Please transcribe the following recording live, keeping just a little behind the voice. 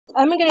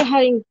I'm gonna go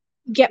ahead and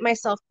get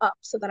myself up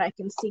so that I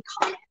can see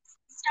comments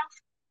and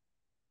stuff.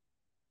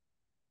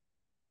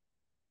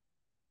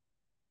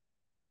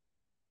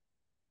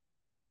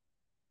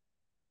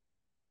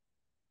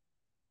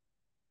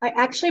 I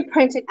actually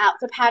printed out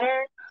the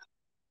pattern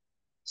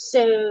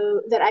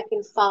so that I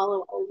can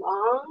follow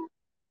along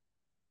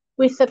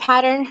with the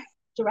pattern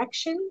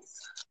directions.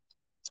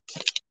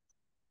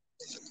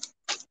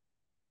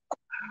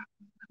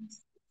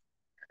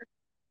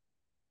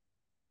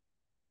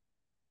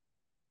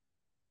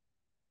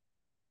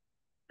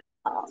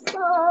 Awesome.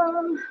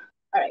 All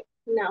right,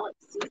 now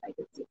let's see if I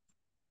can see.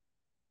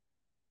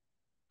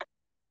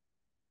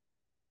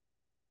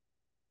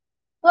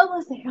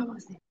 Almost there,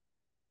 almost there.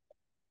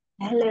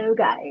 Hello,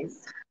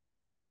 guys.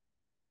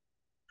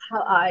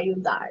 How are you,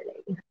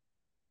 darling?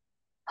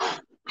 I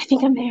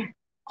think I'm there.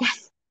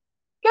 Yes.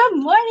 Good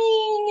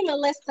morning,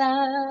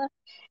 Melissa.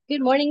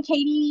 Good morning,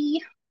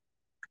 Katie.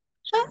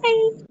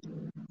 Hi.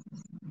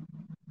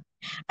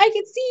 I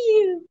can see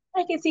you.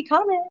 I can see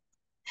comments.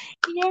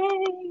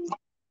 Yay.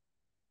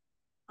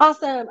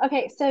 Awesome.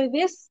 Okay, so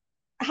this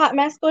hot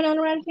mess going on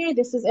around here,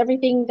 this is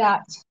everything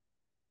that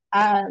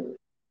I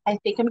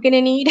think I'm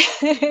gonna need.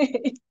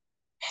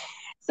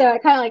 So I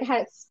kind of like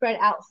had it spread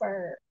out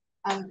for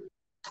I'm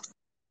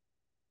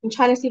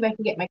trying to see if I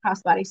can get my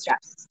crossbody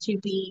straps to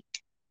be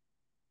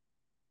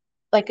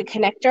like a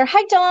connector.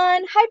 Hi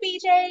Dawn, hi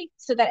BJ,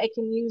 so that I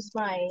can use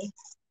my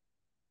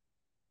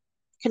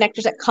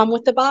connectors that come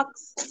with the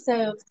box.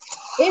 So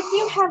if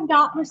you have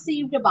not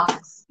received a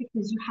box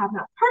because you have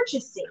not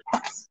purchased it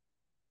yet,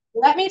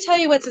 let me tell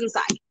you what's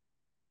inside.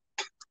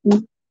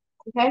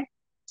 Okay,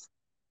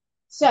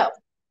 so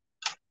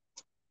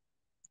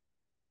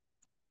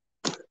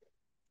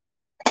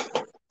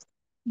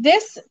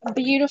this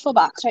beautiful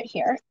box right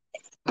here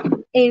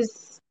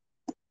is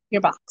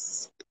your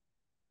box.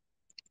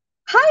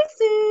 Hi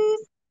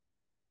Sue.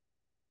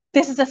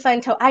 This is a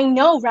fun tote. I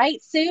know, right,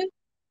 Sue?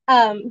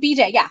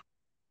 BJ, yeah.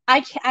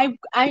 I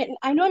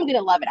know I'm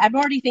gonna love it. I'm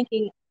already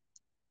thinking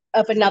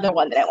of another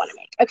one that I want to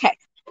make. Okay,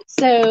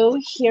 so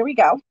here we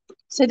go.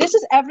 So this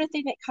is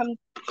everything that comes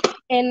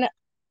in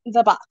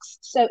the box.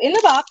 So in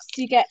the box,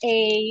 you get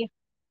a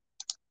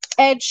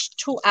edge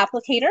tool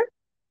applicator.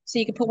 So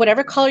you can put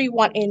whatever color you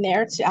want in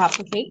there to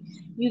applicate.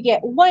 You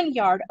get 1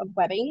 yard of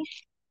webbing.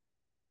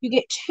 You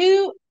get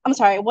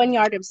 1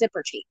 yard of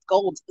zipper tape,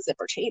 gold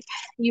zipper tape.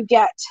 You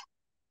get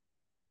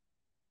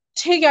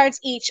 2 yards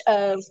each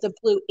of the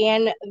blue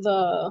and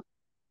the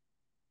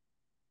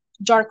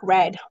dark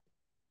red.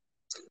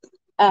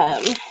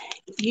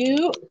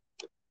 You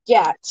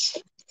get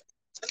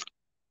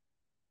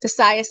the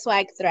Saya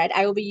Swag thread.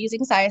 I will be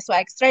using Saya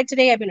Swag's thread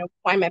today. I'm going to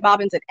find my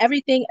bobbins and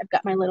everything. I've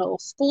got my little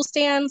spool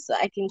stand so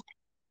I can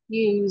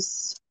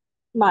use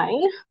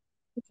mine.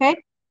 Okay.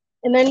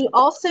 And then you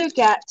also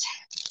get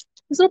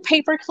these little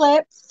paper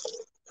clips.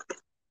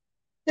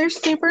 They're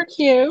super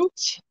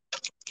cute.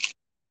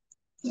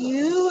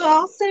 You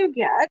also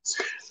get,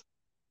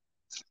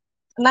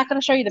 I'm not going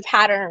to show you the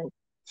pattern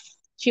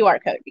QR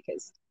code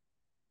because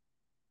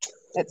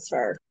it's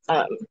for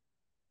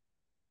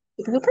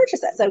people who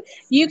purchase it. So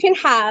you can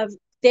have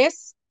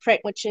this print,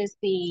 which is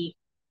the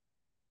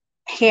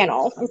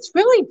panel. It's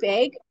really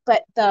big,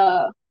 but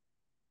the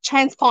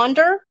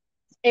transponder,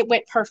 it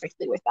went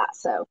perfectly with that.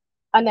 So,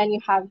 and then you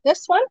have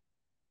this one.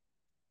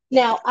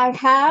 Now I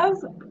have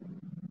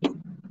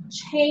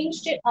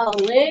changed it a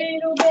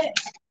little bit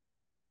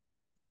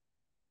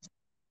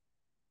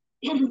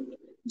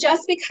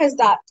just because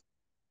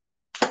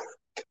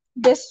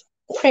this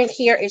print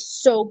here is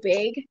so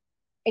big,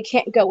 it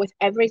can't go with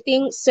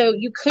everything. So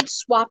you could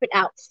swap it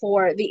out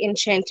for the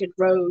Enchanted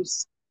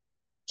Rose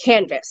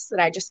canvas that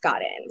I just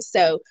got in.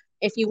 So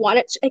if you want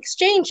to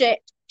exchange it,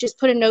 just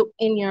put a note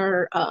in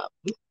your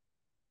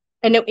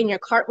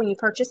cart when you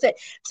purchase it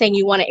saying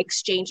you want to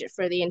exchange it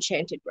for the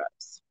Enchanted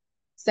Rose.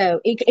 So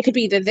it could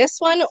be either this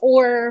one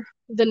or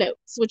the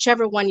notes,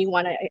 whichever one you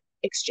want to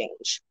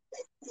exchange.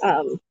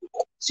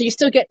 So you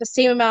still get the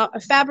same amount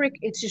of fabric.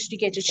 It's just you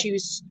get to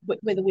choose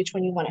which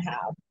one you want to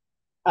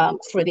have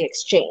for the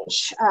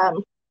exchange.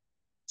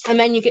 And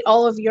then you get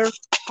all of your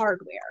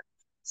hardware.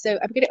 So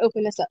I'm going to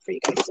open this up for you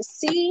guys to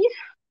see.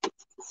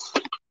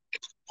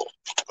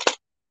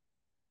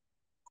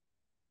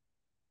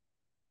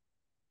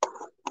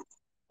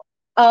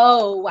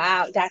 Oh,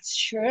 wow. That's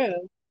true.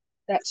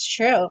 That's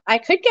true. I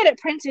could get it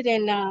printed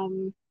in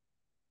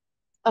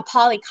a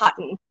poly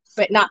cotton,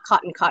 but not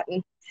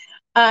cotton.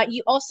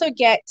 You also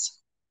get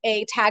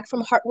a tag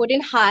from Heartwood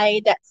and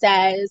Hide that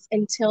says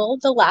until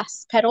the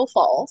last petal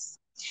falls.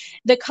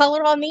 The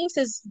color on these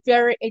is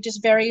it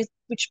just varies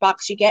which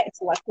box you get.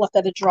 It's left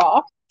of the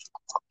draw.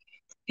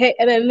 Okay,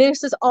 and then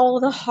this is all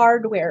the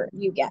hardware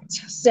you get.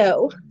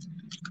 So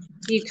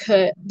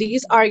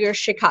these are your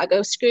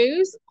Chicago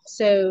screws.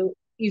 So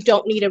you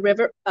don't need a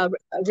rivet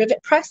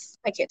press.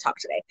 I can't talk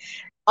today.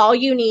 All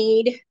you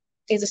need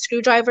is a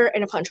screwdriver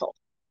and a punch hole.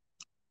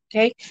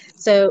 Okay,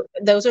 so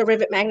those are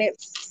rivet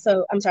magnets.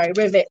 So I'm sorry,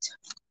 rivet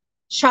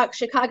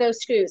Chicago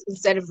screws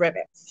instead of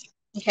rivets.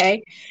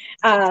 Okay.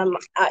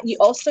 You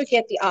also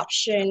get the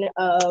option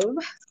of,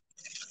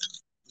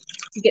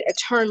 you get a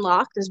turn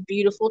lock, this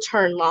beautiful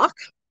turn lock.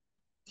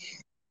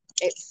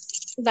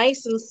 It's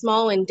nice and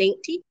small and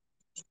dainty.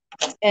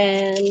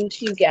 And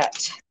you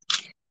get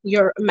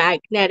your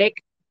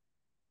magnetic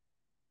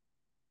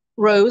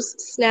rose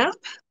snap.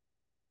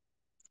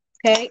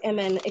 Okay, and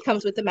then it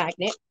comes with the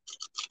magnet.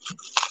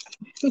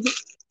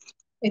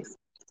 it's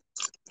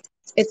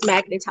it's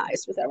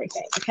magnetized with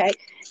everything. Okay,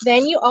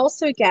 then you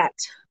also get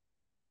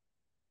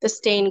the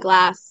stained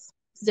glass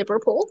zipper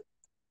pull.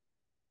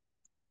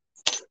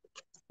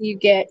 You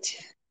get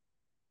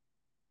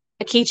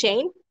a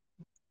keychain,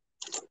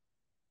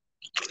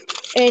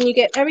 and you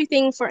get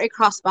everything for a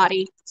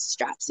crossbody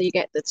strap. So you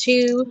get the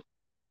two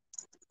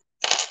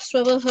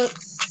swivel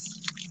hooks,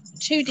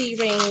 two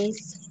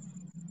D-rings,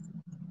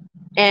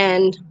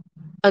 and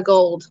a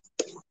gold.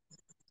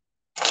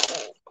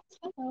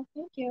 Oh,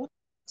 thank you.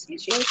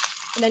 Excuse you.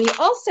 And then you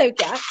also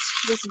get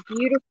this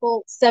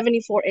beautiful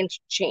 74-inch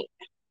chain.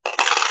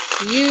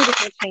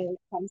 Beautiful chain that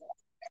comes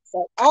with it.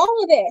 So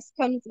all of this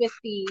comes with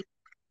the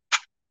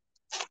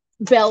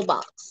bell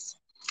box.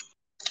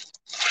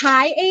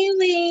 Hi,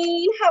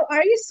 Aileen. How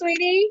are you,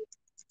 sweetie?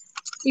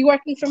 You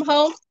working from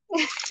home?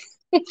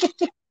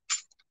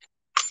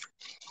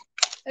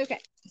 Okay,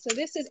 so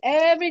this is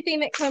everything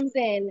that comes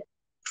in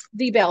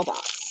the bell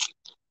box.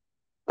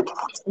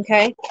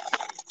 Okay,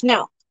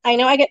 now I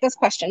know I get this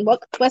question.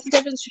 What's the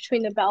difference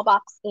between the bell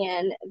box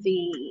and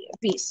the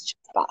beast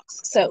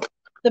box? So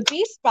the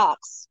beast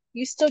box,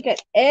 you still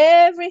get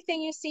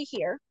everything you see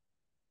here,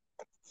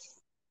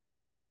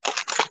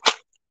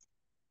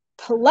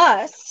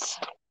 plus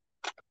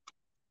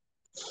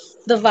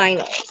the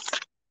vinyls.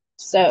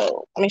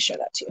 So let me show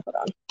that to you. Hold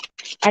on.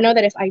 I know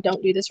that if I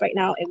don't do this right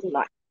now, it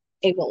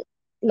will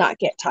not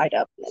get tied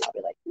up, and then I'll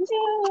be like,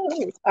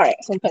 no. All right,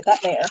 so I'm gonna put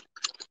that there.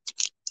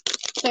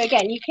 So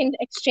again, you can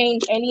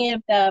exchange any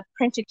of the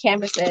printed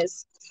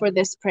canvases for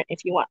this print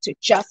if you want to.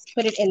 Just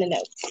put it in the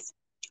notes.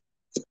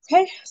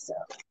 Okay, so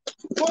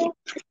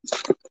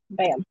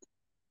bam.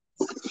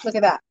 Look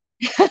at that.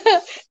 Isn't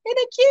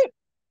it cute?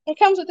 It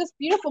comes with this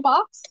beautiful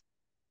box.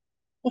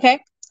 Okay.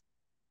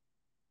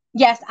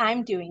 Yes,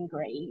 I'm doing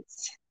great.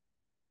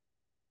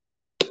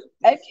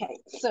 Okay,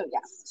 so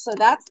yes, so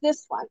that's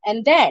this one.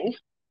 And then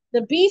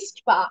the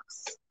beast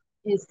box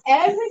is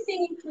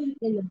everything included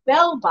in the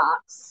bell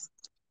box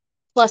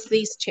plus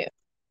these two.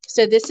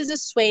 So this is a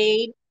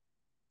suede,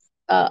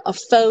 a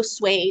faux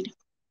suede.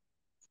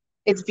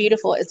 It's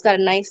beautiful. It's got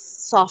a nice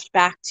soft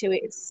back to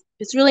it.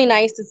 It's really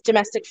nice. It's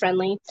domestic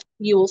friendly.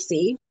 You will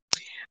see.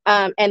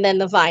 And then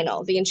the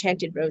vinyl, the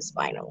Enchanted Rose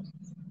vinyl,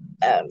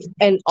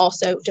 and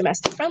also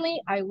domestic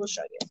friendly. I will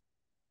show you.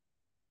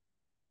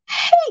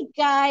 Hey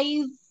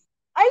guys,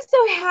 I'm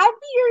so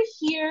happy you're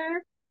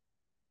here.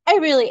 I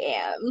really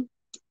am.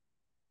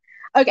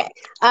 Okay.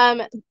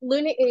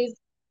 Luna is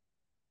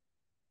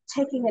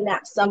taking a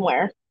nap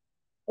somewhere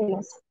in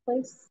this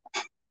place.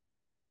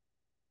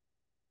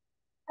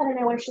 I don't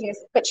know where she is,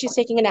 but she's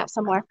taking a nap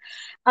somewhere.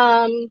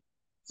 So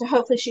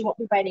hopefully she won't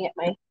be biting at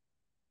my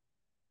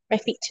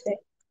feet today.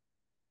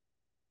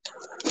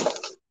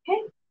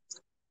 Okay.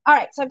 All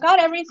right, so I've got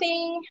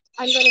everything.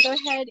 I'm going to go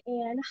ahead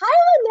and hi,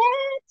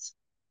 Lynette.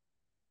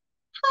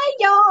 Hi,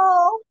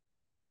 y'all.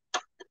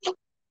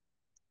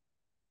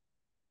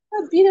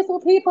 The beautiful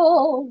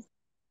people.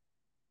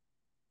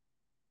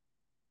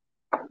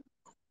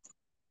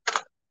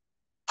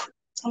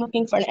 I'm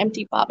looking for an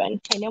empty bobbin.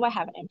 I know I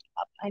have an empty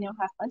bobbin. I know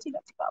I have plenty of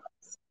empty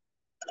bobbins.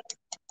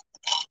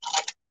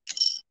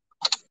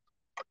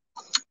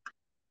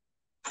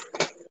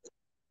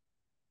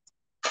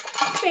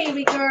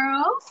 Baby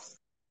girl.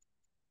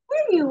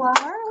 There you are.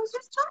 I was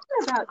just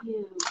talking about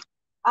you.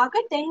 All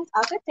good things.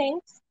 All good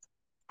things.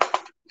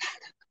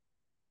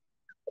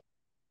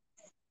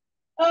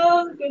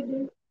 Oh,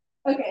 goodness.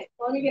 Okay,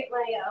 let me get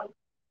my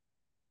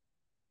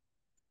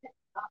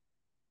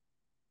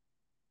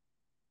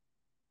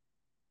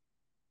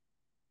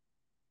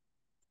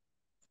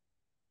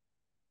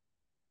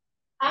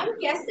I'm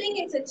guessing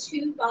it's a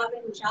 2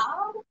 bobbin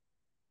job.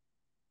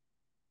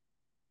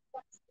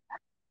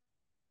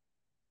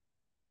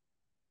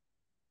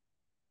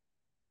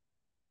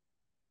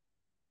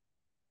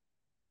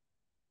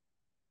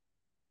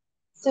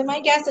 So my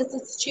guess is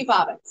it's 2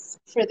 bobbins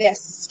for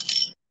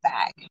this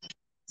bag.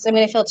 So I'm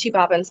going to fill 2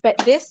 bobbins. But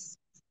this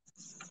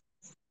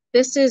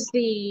is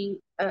the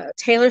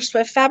Taylor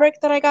Swift fabric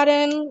that I got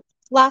in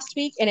last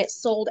week, and it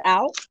sold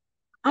out.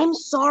 I'm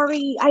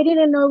sorry. I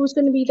didn't know it was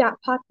going to be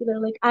that popular.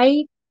 Like,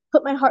 I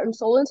put my heart and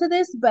soul into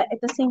this, but at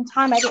the same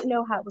time, I didn't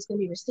know how it was going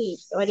to be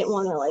received. So I didn't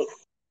want to, like,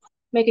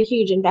 make a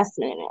huge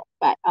investment in it.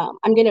 But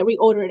I'm going to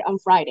reorder it on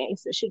Friday,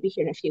 so it should be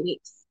here in a few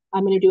weeks.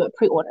 I'm going to do a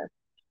pre-order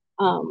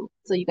so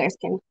you guys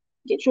can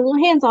get your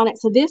little hands on it.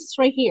 So this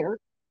right here,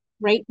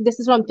 right? This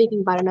is what I'm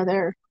thinking about,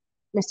 another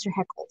Mr.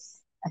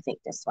 Heckles. I think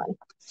this one.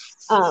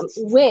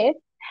 With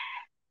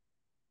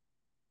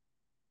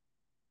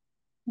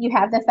you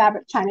have the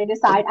fabric trying to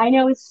decide. I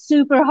know it's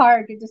super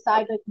hard to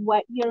decide like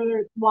what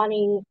you're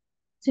wanting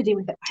to do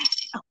with it.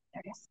 Oh,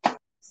 there it is.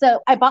 So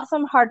I bought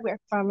some hardware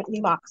from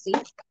New Moxie.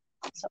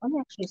 So let me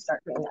actually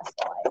start doing this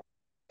while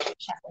I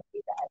chat with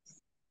you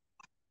guys.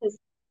 Because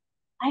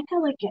I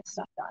can like get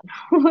stuff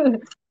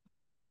done.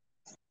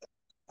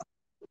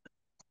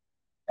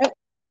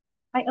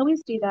 I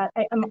always do that.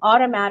 I am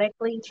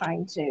automatically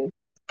trying to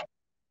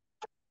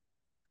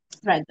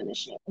thread the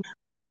machine.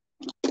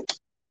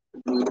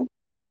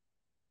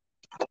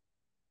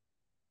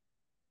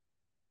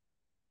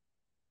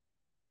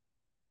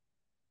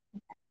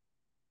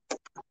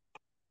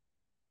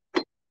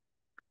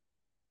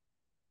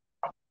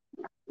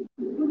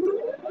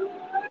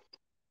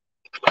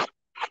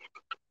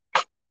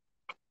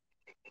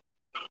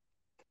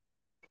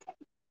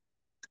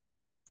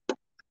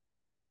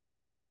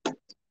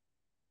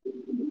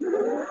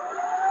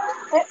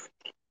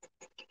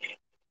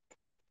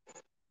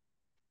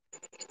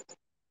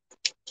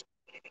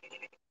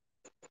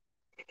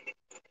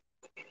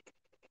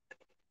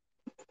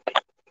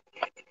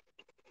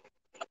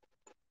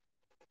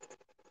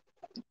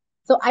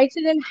 So I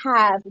didn't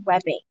have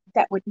webbing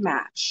that would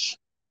match.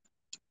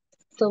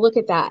 So look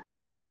at that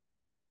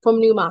from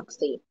New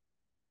Moxie.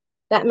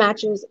 That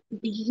matches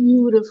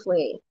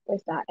beautifully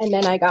with that. And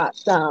then I got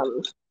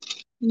some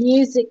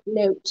music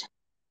note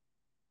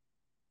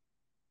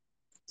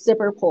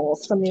zipper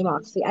pulls from New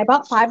Moxie. I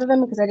bought 5 of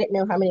them because I didn't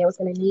know how many I was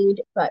going to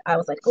need, but I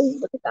was like, oh,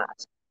 look at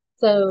that.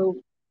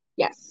 So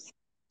yes,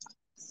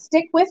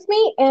 stick with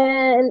me,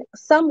 and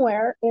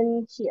somewhere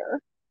in here.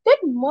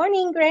 Good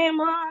morning,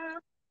 Grandma.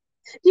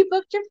 You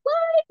booked your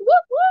flight.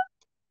 Whoop,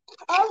 whoop.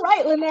 All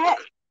right, Lynette.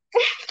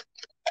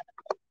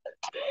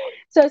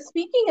 So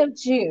speaking of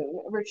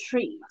June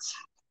retreat,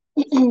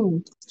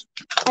 I'm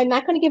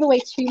not going to give away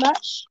too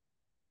much.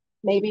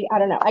 Maybe, I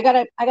don't know. I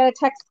gotta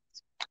text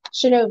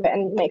Shanova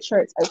and make sure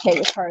it's okay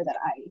with her that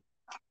I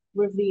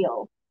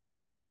reveal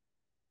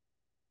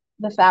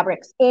the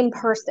fabrics in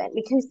person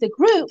because the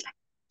group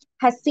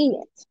has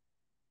seen it.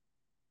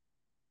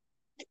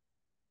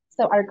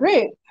 So our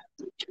group,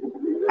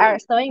 our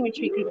sewing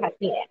retreat group has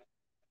seen it.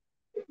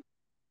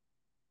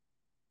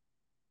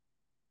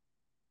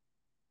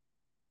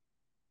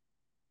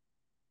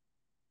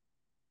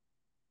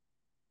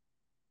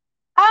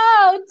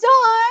 Oh,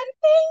 Dawn,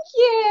 thank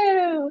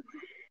you.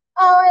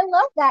 Oh, I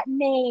love that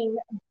name,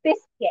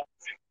 Biscuit,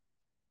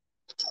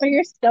 for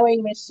your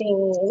sewing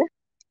machine.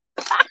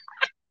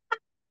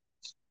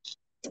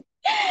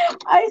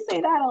 I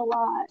say that a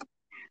lot.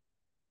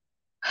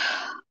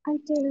 I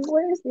do.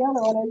 Where's the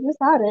other one? I just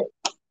had it.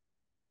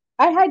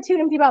 I had 2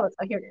 empty bobbins.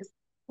 Oh, here it is.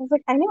 I was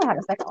like, I knew I had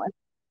a second one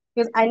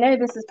because I know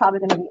this is probably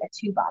going to be a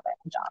 2 bobbin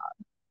job.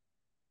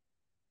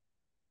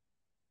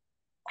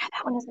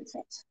 That one doesn't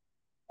fit.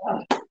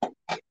 All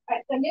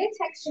right, so I'm going to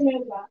text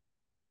Shanova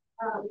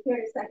here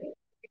in a second.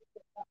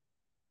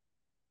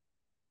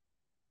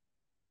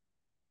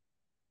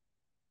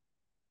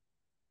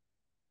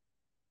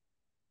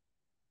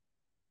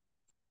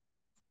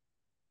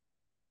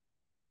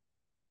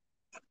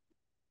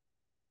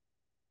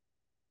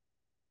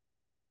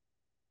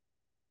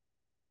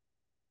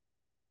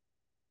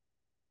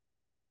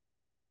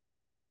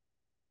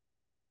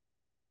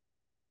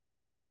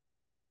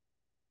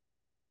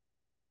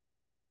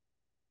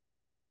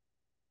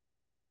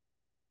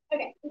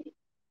 Okay.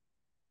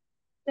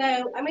 So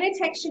I'm going to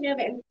text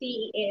Shanova and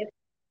see if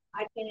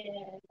I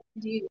can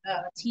do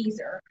a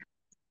teaser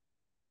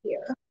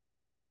here.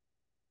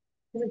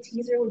 Because a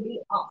teaser would be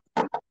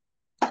awesome.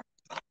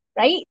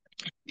 Right?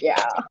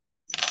 Yeah.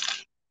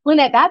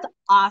 Lynette, that's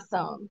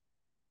awesome.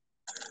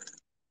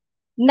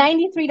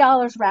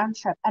 $93 round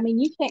trip. I mean,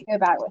 you can't go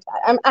bad with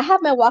that. I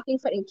have my walking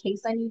foot in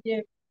case I need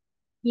to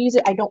use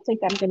it. I don't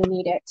think I'm going to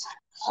need it.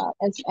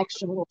 And some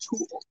extra little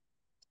tools.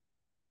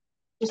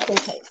 Just in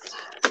case.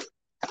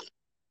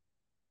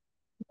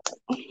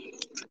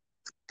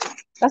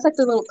 That's like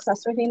the little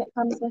accessory thing that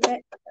comes with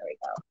it. There we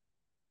go.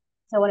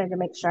 So I wanted to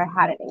make sure I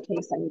had it in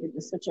case I needed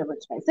to switch over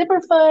to my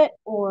zipper foot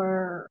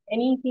or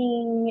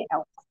anything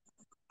else.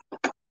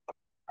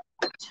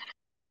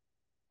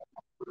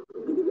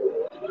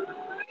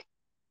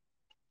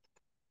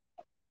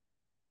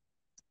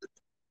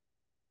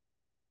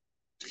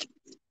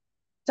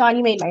 Dawn,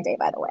 you made my day,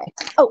 by the way.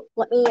 Oh,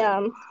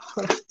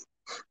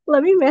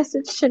 let me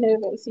message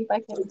Shanova and see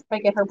if I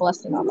get her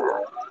blessing on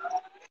that.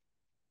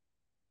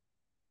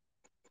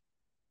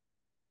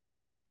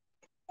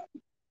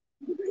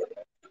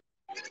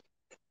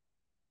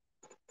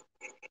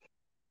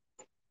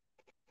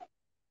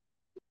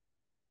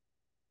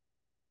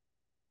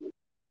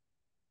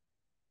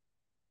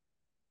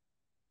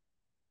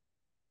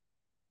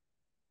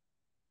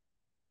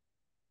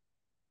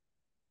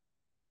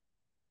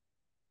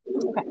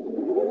 Okay.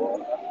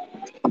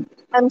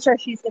 I'm sure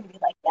she's gonna be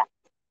like, yeah.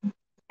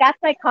 That's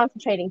my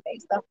concentrating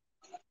face, though.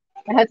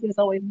 My husband's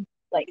always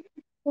like,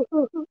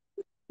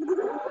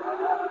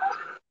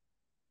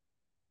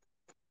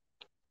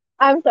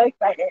 I'm so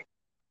excited.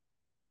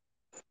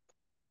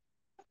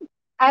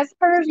 As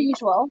per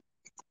usual,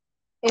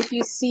 if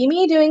you see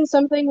me doing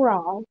something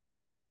wrong,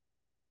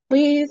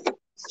 please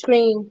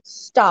scream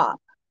stop.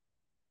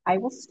 I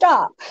will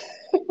stop.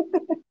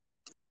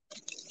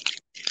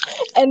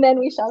 And then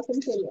we shall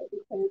continue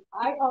because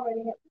I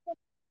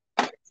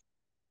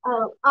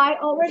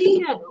already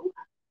know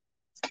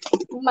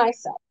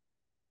myself,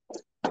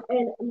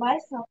 and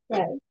myself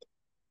says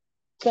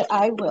that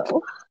I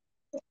will.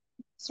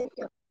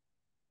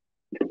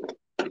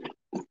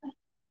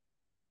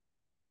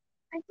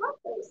 I got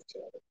those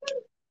two.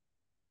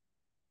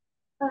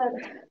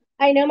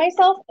 I know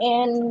myself,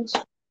 and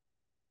I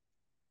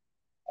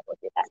will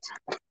do that.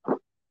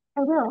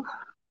 I will.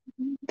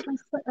 My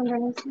foot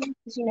underneath me,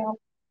 because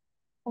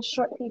as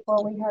short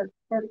people, we are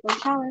vertically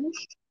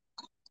challenged.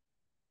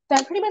 So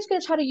I'm pretty much going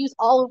to try to use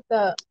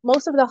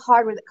most of the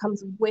hardware that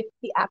comes with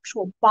the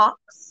actual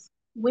box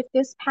with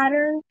this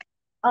pattern.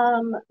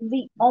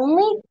 The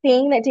only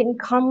thing that didn't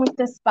come with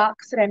this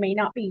box that I may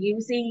not be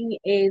using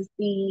is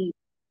the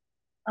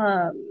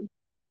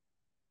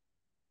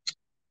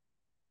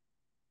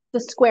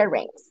square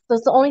rings.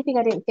 That's the only thing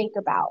I didn't think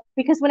about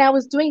because when I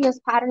was doing this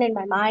pattern in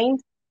my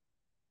mind,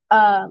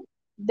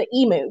 the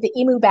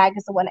emu bag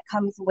is the one that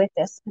comes with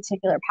this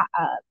particular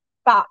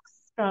box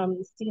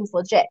from Seems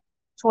Legit.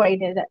 Tori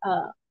did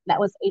that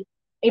was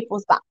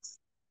April's box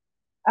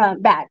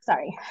bag,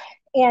 sorry.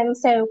 And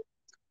so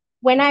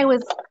when I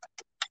was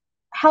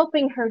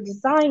helping her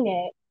design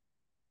it,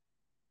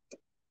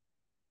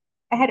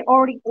 I had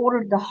already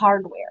ordered the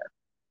hardware,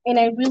 and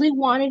I really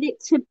wanted it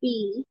to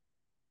be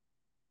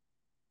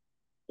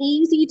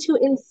easy to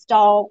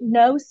install,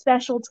 no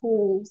special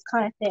tools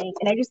kind of thing.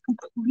 And I just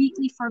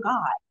completely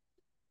forgot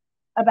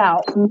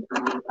about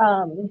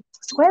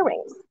square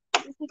rings. I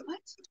was like, what?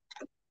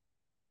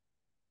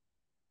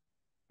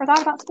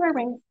 Forgot about square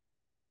rings.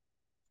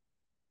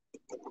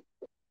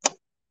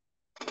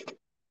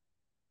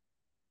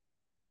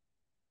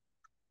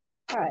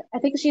 All right, I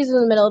think she's in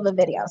the middle of a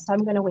video, so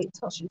I'm going to wait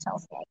till she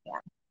tells me I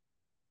can.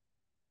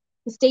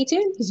 So stay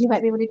tuned because you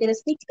might be able to get a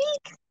sneak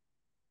peek.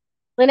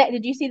 Lynette,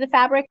 did you see the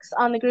fabrics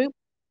on the group?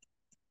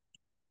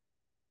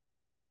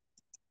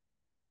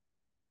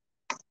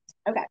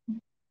 Okay.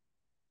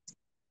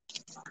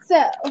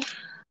 So,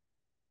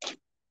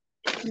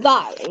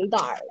 darling,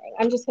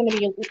 I'm just going to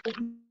be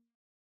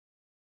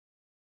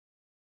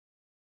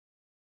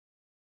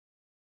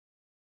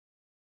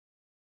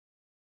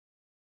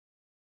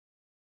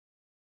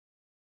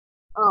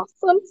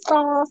awesome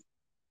sauce.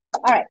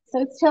 All right,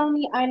 so it's telling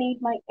me I need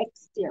my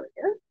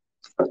exterior.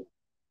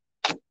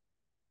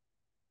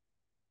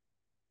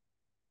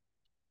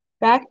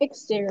 Back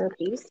exterior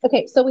piece.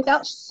 Okay, so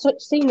without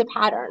seeing the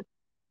pattern,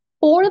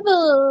 for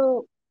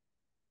the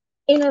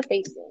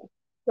interfacing,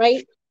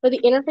 right? For the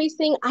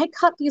interfacing, I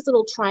cut these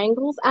little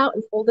triangles out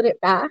and folded it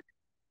back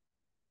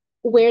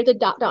where the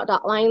dot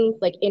lines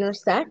like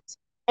intersect.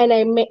 And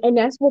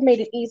that's what made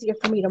it easier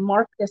for me to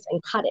mark this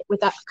and cut it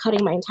without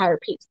cutting my entire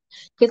piece.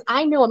 Because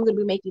I know I'm going to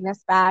be making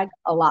this bag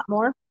a lot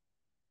more.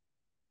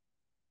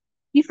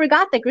 You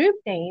forgot the group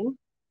name.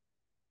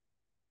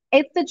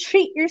 It's the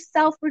Treat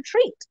Yourself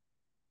Retreat.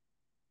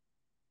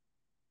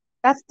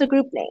 That's the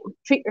group name.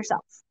 Treat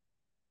Yourself.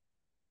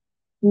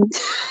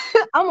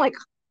 I'm like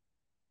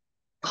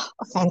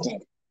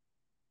offended.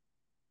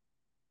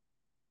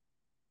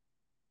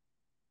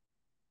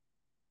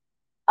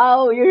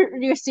 Oh,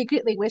 you're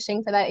secretly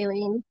wishing for that,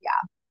 Aileen? Yeah.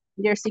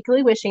 You're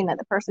secretly wishing that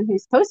the person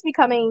who's supposed to be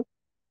coming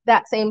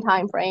that same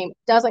time frame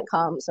doesn't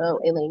come so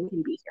Aileen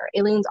can be here.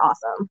 Aileen's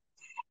awesome.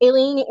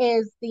 Aileen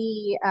is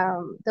the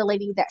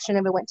lady that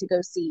Shinova went to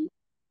go see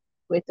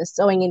with the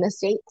Sewing in the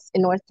States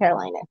in North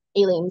Carolina.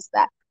 Aileen's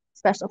that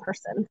special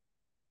person.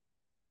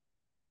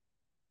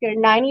 You're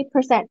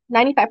 90%,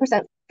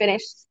 95%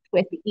 finished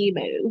with the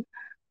emu.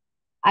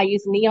 I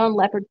use neon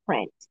leopard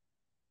print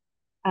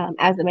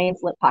as the main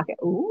slip pocket.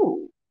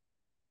 Ooh,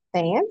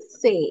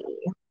 fancy.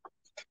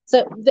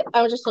 So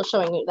I was just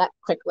showing you that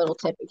quick little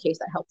tip in case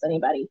that helps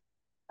anybody,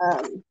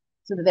 so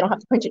that they don't have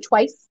to print it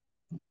twice,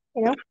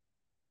 you know?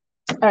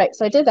 All right,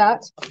 so I did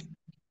that.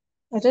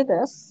 I did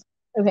this.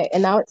 Okay,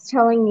 and now it's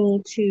telling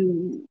me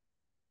to,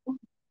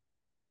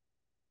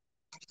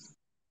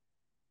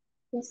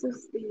 this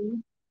is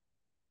the,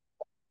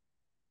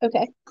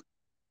 okay.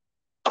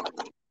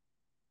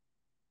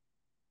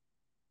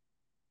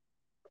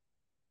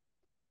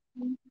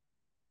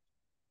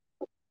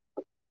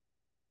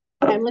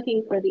 I'm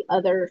looking for the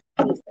other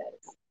pieces.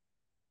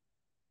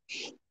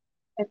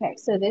 Okay,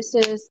 so this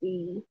is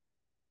the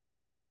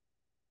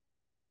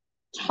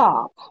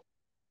top.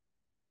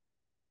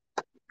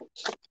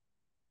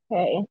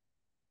 Okay.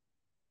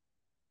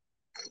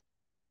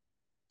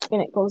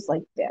 And it goes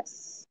like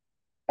this.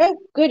 Oh,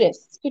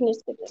 goodness.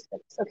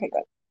 Okay,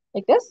 good.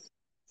 Like this?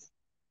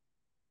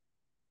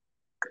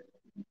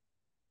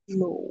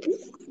 No.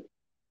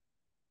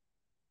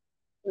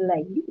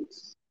 Like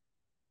this.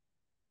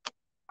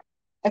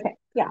 Okay,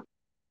 yeah.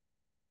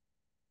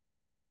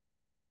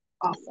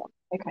 Awesome.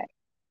 Okay.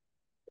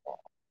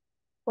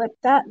 Flip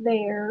that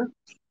there.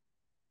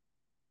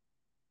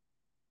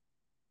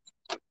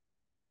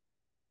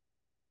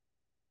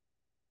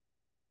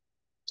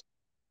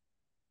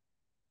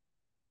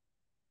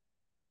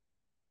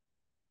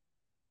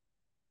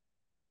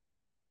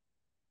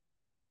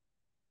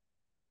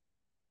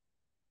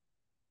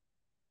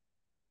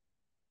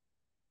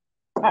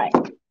 All right.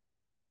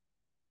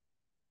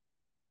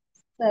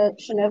 So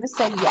Shanova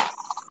said yes.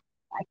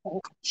 I can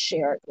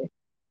share it with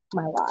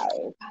my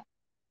live.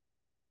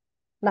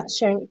 Not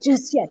sharing it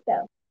just yet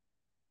though.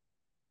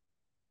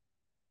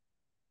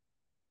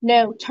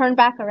 No, turn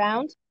back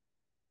around.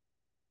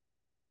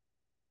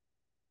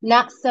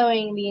 Not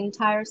sewing the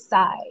entire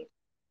side.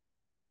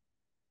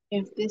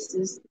 If this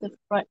is the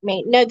front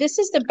main. No, this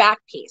is the back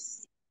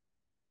piece.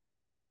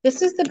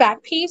 This is the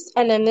back piece,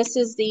 and then this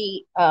is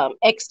the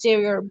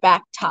exterior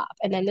back top,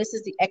 and then this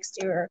is the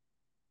exterior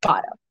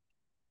bottom.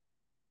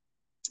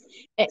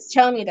 It's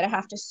telling me that I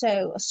have to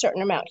sew a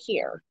certain amount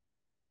here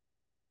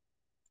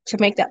to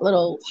make that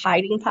little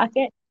hiding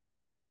pocket.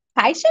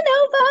 Hi,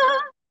 Shanova.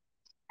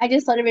 I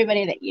just told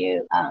everybody that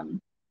you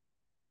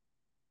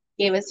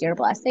gave us your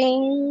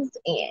blessings,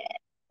 and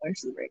we're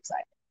super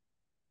excited.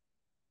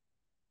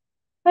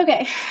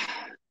 Okay,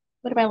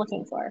 what am I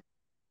looking for?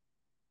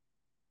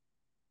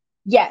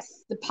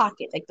 Yes, the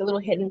pocket, like the little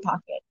hidden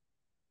pocket.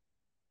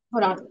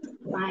 Hold on,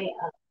 my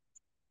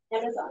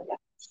Amazon got.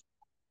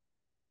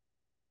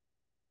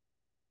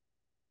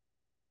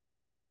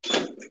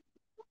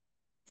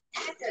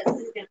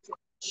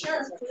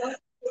 Sure.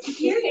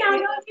 You're not on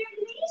your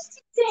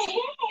knees today.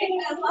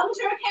 As long as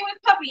you're okay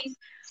with puppies.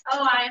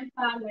 Oh, I am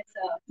fine with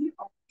them. You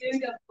are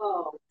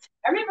beautiful.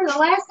 I remember the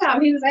last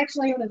time he was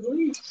actually on his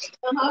leash.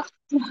 Uh-huh.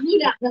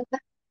 Yeah.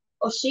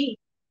 Oh, she.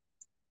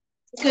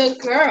 Good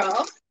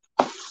girl.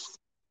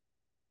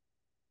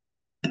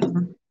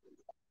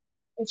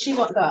 And she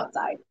won't go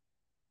outside.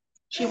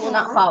 She will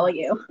not follow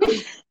you.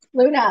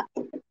 Luna.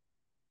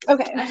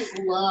 Okay. I just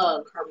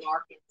love her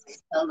markings and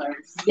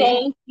colors.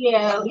 Thank you.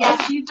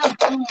 Yeah, she's a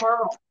blue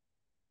girl.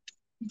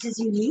 Which is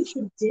unique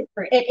and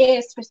different. It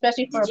is,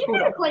 especially for Did a you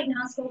poodle. go to Clayton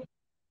High School?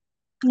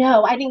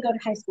 No, I didn't go to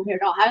high school here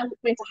at all. I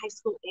went to high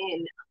school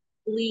in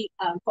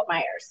Fort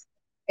Myers.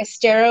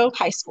 Estero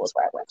High School is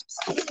where I went.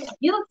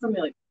 You look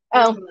familiar.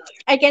 Oh,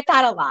 I get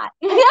that a lot.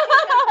 Well,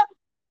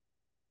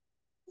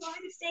 I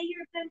could stay here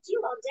with them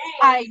too all day.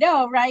 I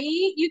know, right?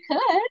 You could.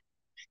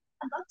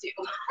 I'd love to.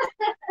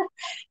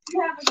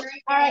 You have a great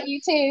day. All right, you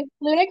too.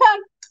 Luna,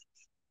 come.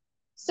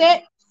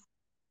 Sit.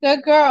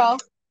 Good girl.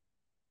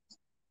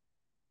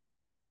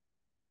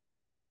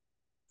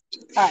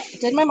 All right,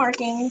 did my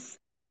markings.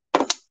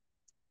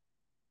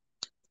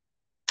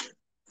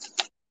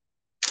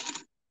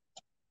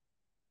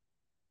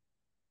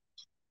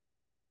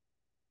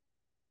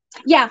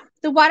 Yeah,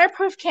 the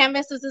waterproof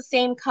canvas is the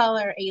same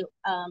color,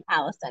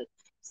 Allison.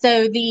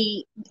 So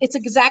it's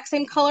exact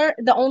same color.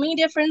 The only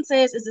difference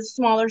is a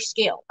smaller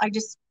scale. I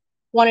just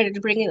wanted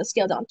to bring the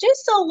scale down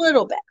just a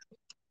little bit.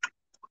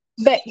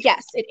 But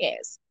yes, it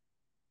is.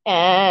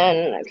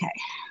 And okay.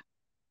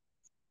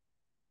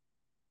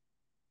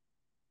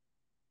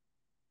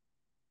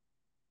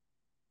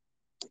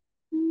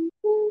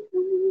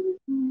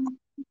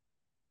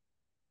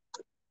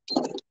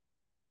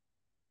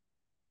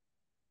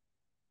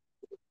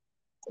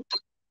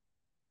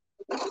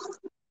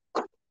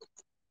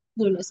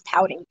 Luna's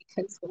pouting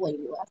because the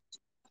lady left.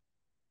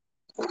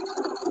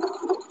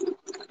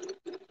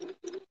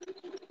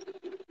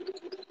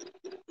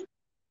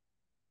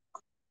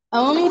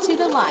 Only to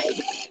the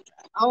light.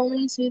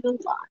 Only to the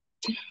light.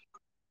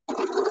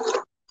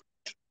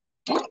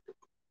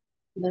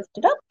 Lift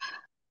it up.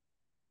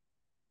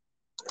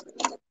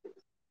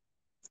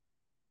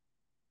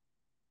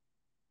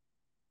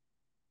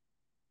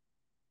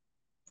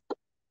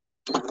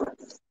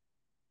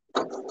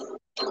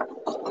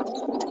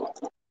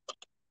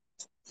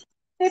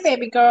 Hey,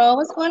 baby girl,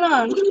 what's going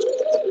on?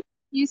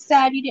 You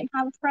said you didn't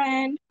have a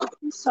friend.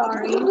 I'm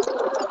sorry.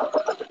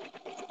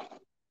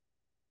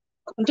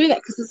 I'm doing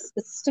that because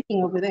it's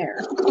sticking over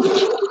there.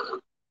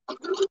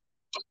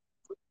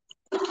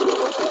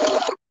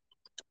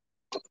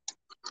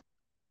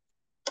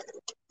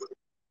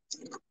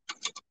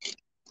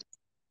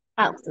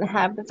 Alex gonna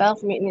have the file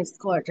for me and it's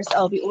gorgeous.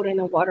 I'll be ordering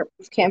a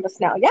waterproof canvas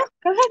now. Yeah,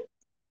 go ahead.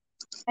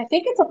 I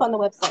think it's up on the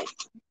website.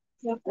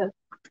 You have to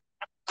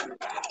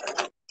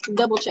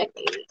double check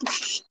maybe.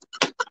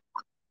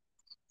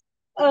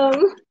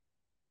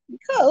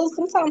 Because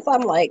sometimes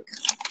I'm like,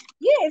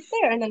 yeah, it's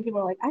there. And then people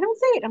are like, I don't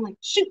see it. I'm like,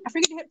 shoot, I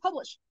forget to hit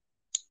publish.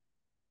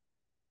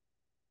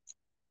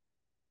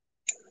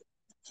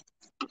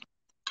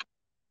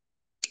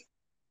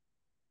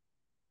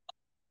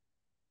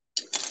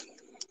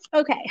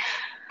 Okay.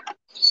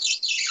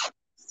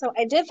 So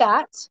I did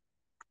that.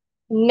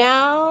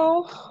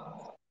 Now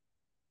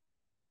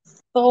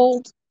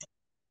fold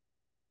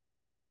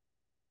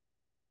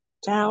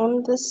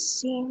down the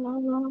seam a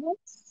little bit.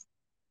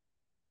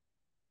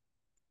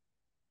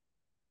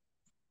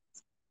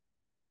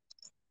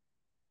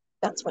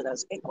 That's where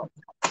those big ones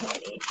come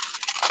in.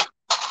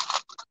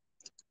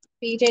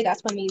 BJ,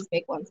 that's when these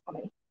big ones come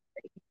in.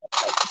 Like,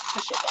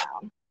 push it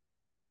down.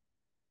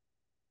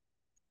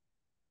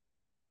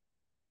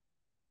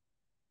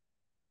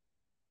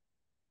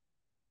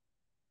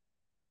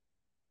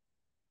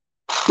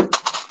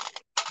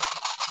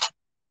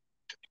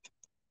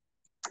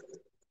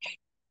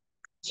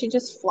 She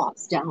just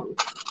flops down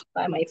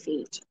by my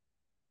feet.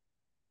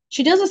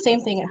 She does the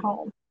same thing at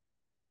home.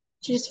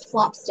 She just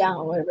flops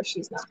down whenever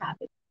she's not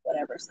happy,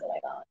 whatever's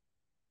going on.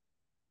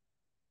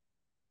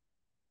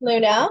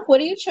 Luna, what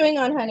are you chewing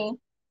on, honey?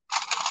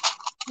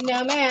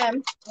 No,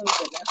 ma'am. Oh,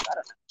 goodness. I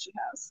don't know what she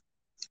has.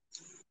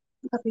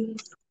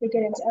 Puppies, they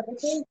get into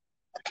everything.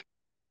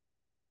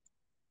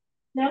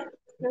 No,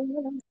 no,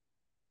 no, no.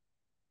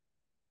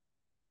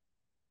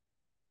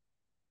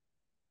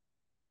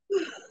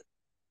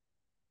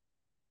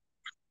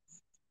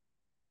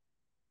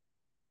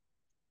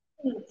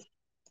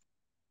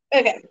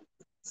 Okay,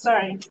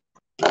 sorry.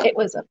 It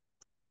was a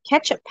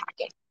ketchup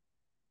packet.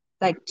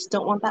 I just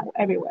don't want that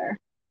everywhere.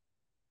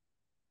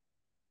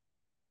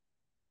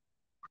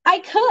 I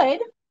could.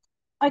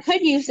 I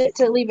could use it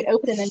to leave it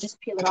open and then just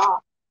peel it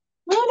off.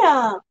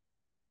 Luna!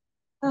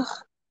 Ugh,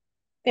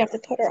 I have to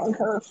put her on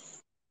her.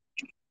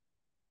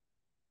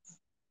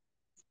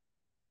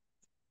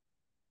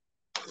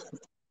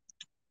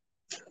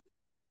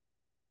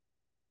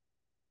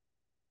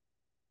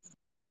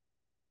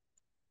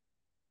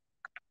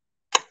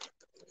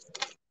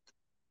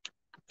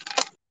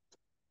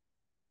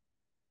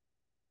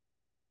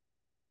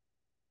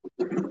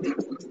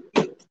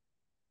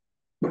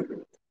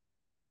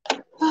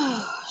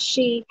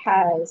 She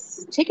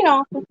has taken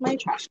off with my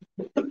trash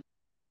can.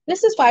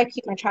 This is why I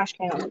keep my trash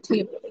can on the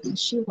table,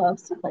 because she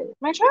loves to play with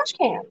my trash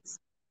cans.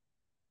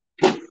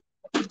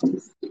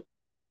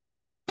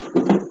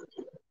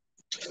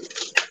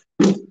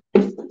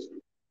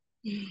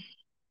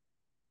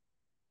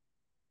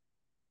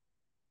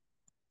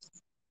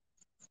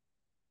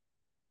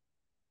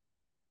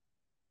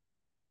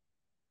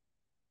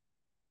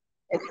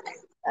 Okay,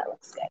 that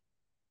looks good.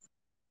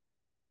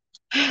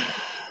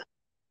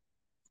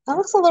 That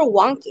looks a little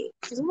wonky.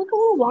 Does it look a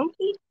little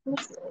wonky? It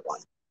looks a little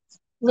wonky.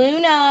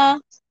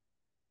 Luna!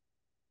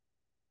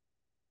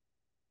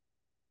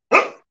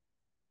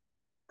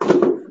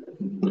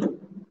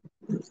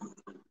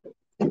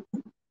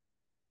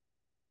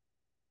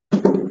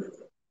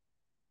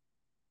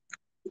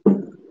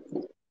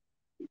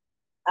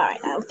 All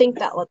right, I think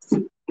that looks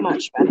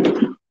much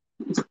better.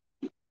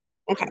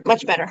 Okay,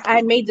 much better. I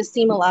had made the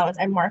seam allowance.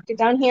 I marked it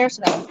down here,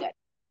 so that was good.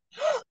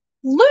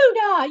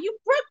 Luna, you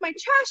broke my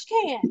trash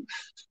can.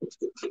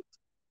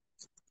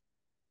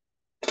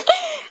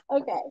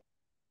 Okay.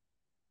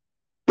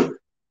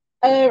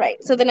 All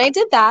right, so then I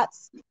did that.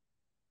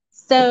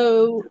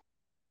 So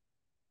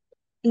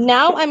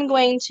now I'm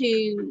going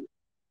to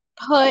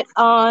put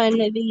on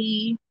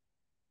the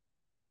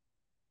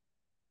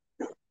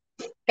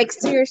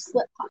exterior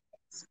slip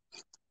pockets.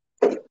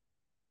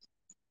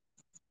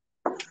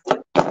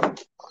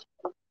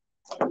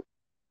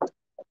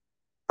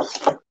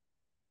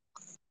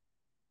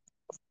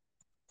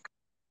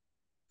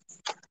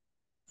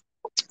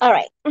 All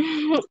right,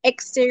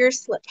 exterior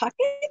slip pocket.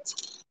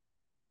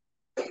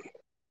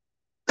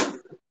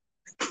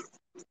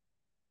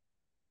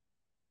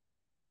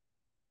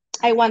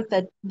 I want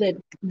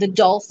the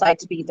dull side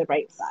to be the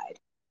right side.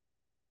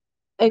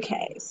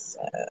 Okay,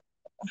 so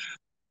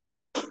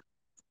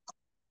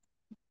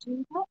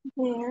do that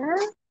there.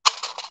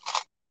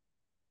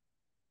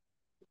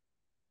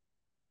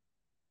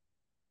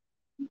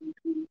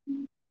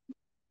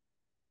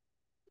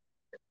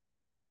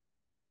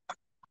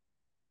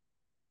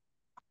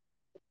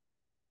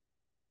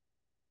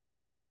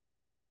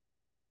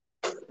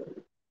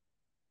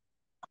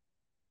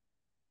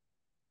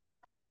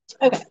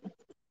 Okay,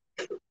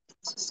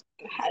 just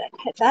go ahead and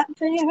put that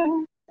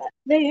there, that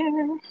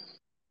there.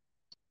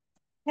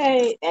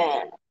 Okay,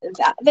 and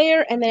that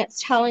there, and then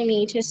it's telling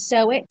me to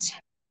sew it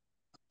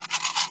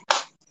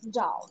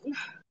down.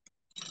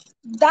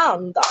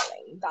 Down,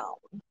 darling, down.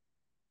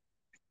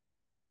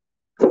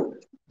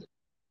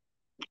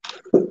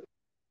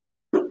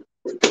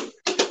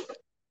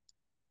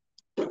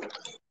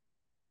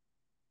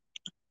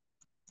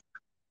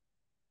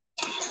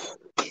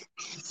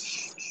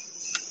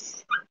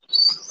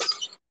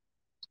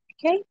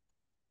 Okay.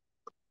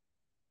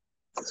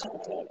 So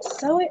I need to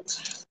sew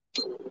it.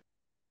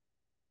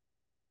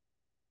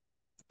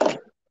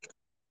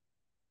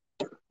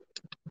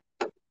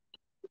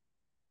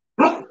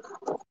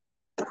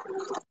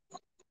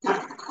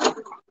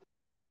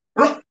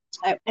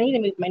 I need to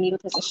move my needle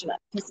position up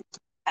because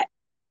I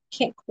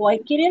can't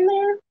quite get in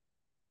there.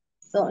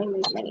 So let me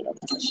move my needle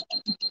position.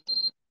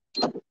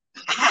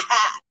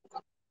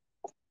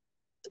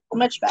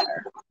 Much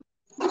better.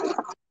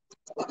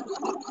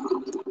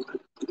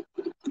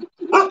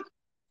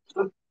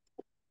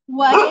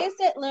 What is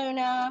it,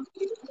 Luna?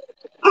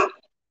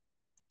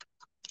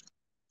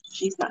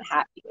 She's not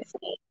happy with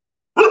me.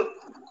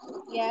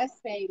 Yes,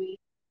 baby.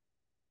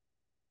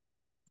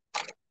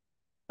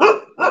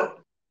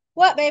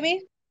 What,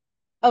 baby?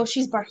 Oh,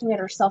 she's barking at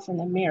herself in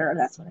the mirror.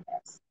 That's what it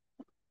is.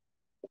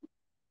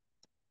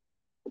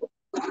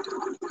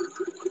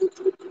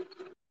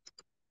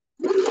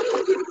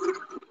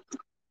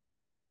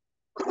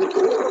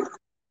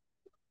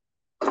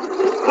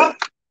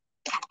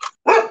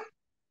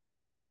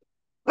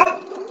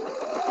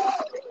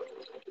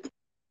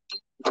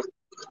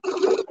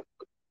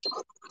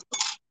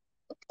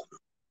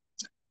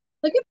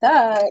 Look at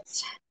that.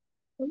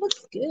 It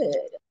looks good.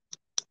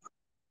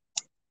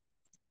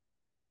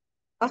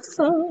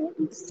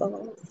 Awesome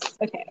sauce.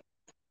 Okay.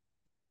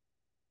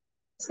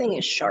 This thing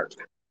is sharp.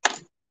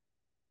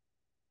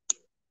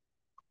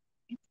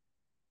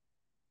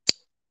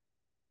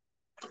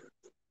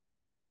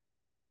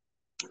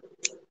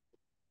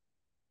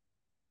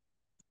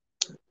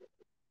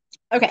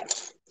 Okay.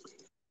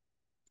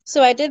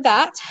 So I did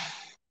that.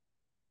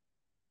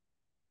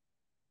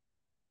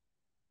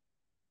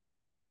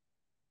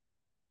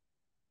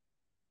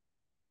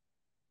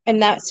 And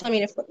now it's telling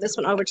me to flip this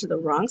one over to the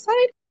wrong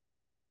side.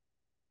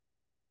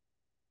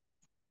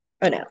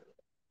 Oh no.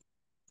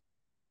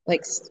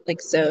 Like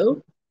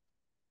so.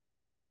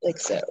 Like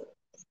so.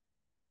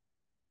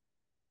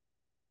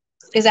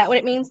 Is that what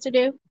it means to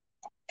do?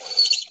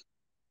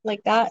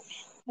 Like that?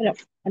 I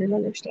don't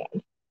understand.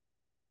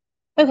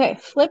 Okay,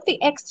 flip the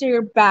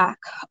exterior back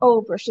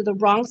over so the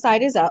wrong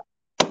side is up.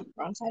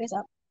 Wrong side is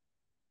up.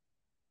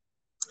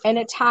 And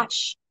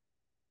attach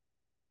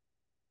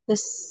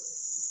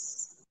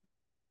this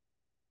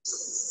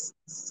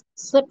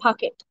slip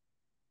pocket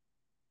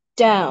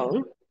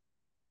down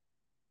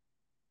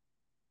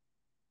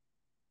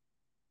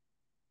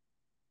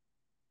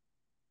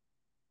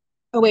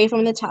away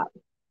from the top.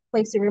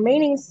 Place the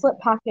remaining slip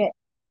pocket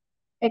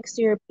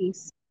exterior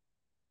piece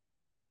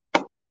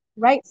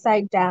right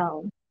side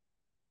down,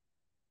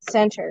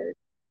 centered,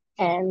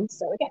 and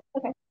sew again.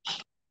 Okay.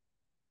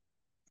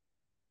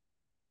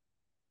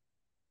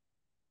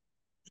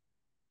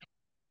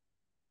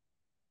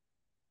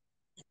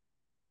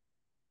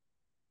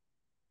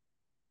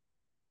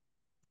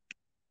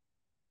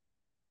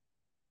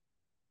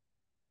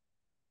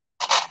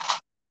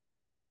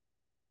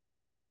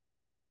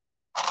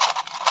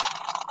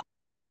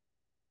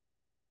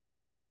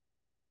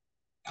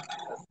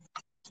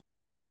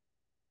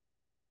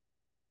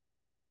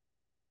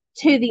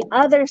 To the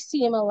other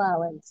seam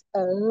allowance.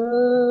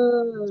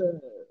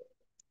 Oh.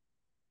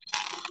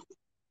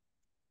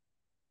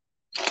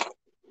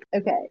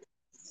 Okay.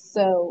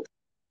 So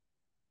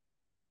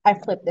I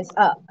flip this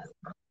up.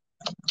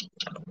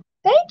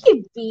 Thank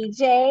you,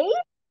 BJ.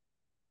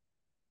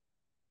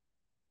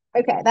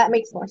 Okay, that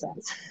makes more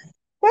sense.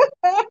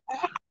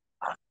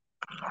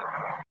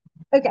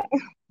 Okay.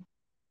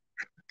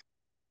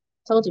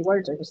 Told you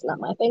words are just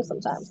not my thing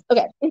sometimes.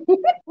 Okay.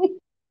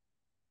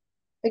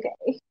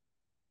 Okay.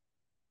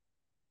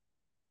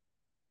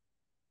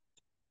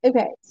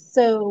 Okay.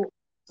 So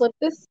flip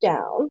this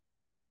down.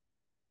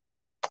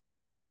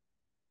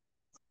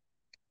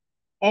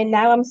 And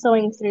now I'm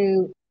sewing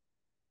through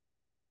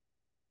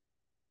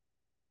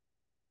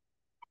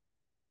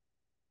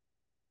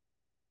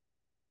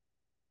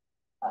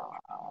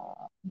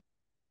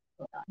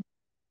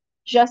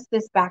just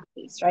this back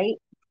piece, right?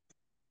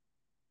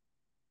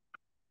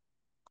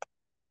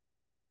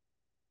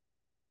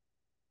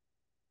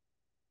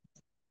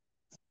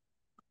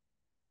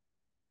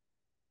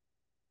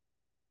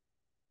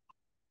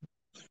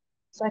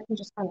 So I can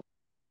just kind of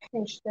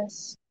pinch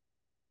this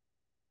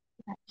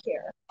back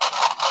here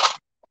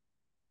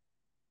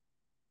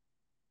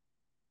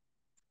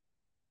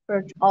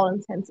for all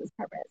intents and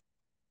purposes.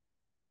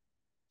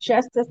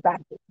 Just this back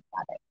piece.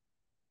 Got it.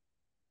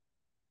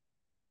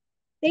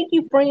 Thank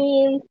you,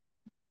 friend.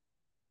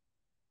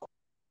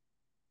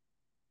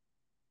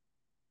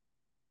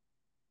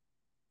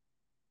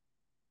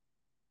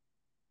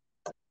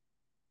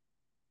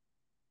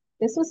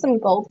 This was some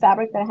gold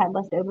fabric that I had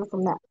left over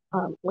from that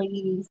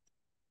lady's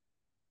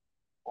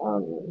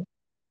um,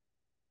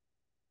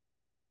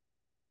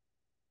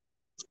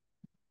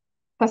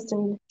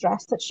 custom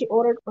dress that she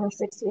ordered for her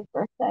 60th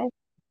birthday.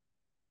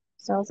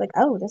 So I was like,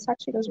 oh, this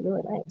actually goes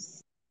really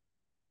nice.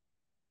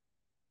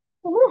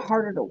 A little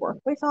harder to work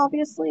with,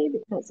 obviously,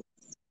 because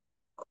it's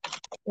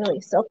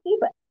really silky,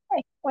 but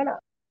hey, why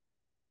not?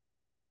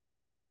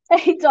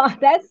 Hey, Dawn,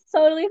 that's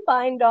totally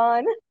fine,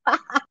 Dawn.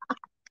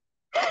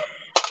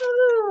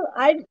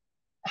 I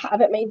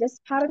haven't made this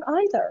pattern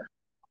either.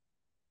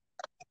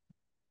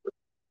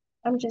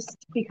 I'm just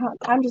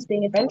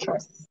being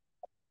adventurous.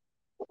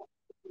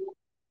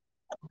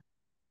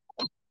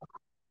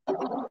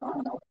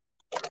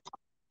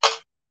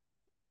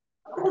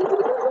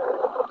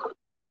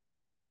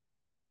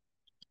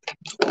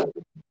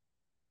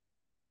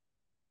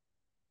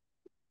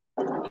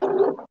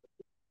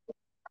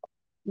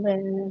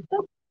 Then,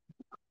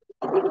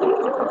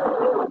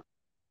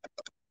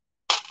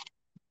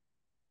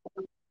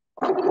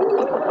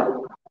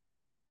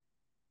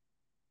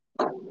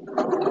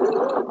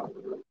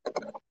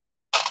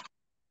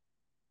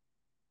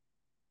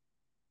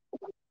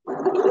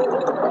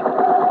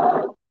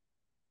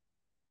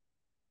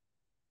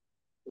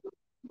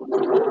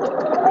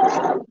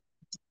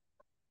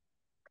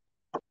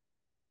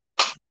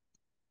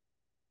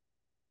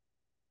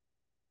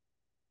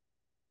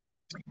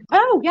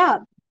 oh yeah,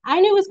 I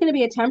knew it was going to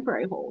be a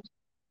temporary hold,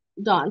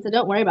 Dawn. So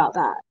don't worry about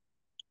that.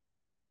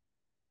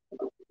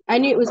 I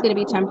knew it was going to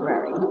be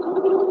temporary.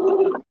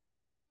 So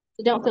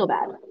don't feel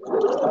bad.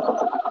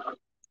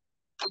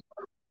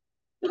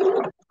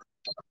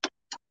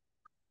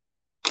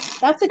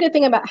 That's the good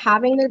thing about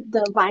having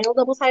the vinyl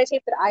double-sided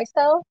tape that I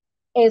sell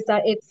is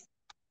that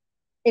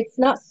it's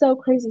not so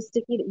crazy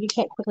sticky that you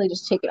can't quickly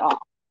just take it off.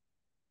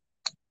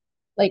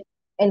 Like,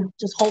 and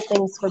just hold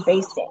things for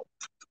basting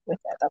with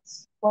it.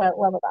 That's what I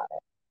love about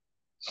it.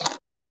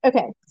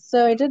 Okay,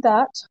 so I did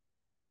that.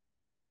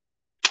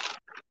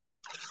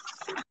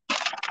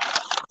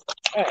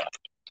 All right.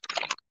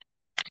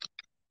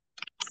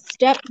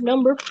 Step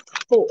number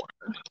 4.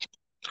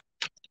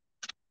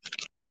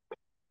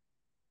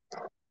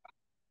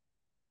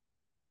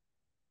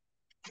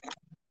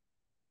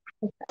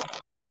 Okay.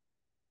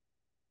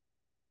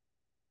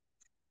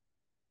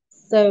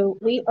 So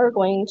we are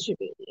going to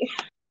be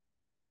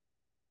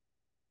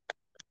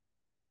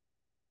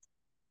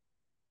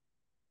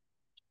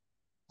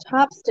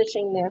top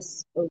stitching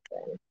this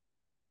open.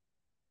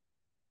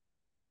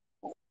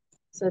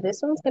 So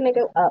this one's going to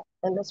go up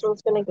and this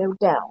one's going to go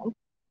down.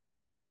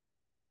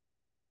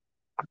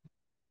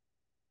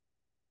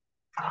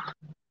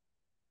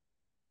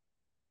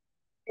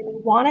 And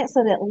you want it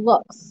so that it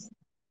looks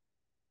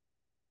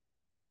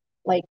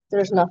like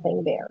there's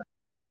nothing there.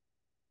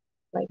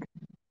 Like,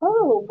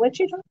 oh, what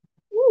you talking?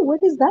 Oh, what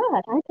is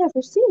that? I've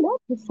never seen that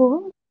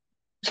before.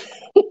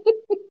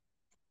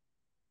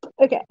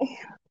 Okay.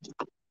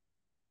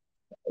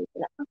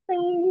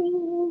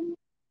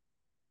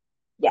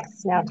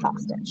 Yes, now top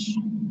stitch.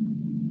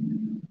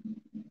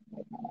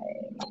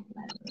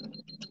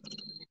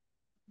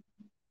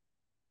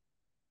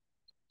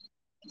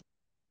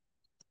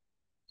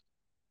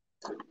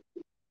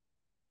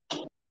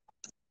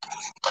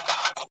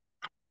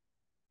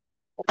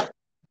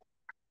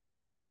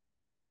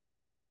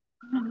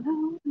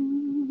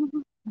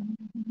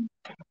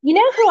 You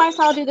know who I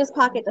saw do this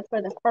pocket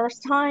for the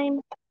first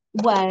time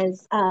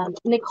was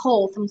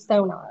Nicole from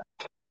Sonar.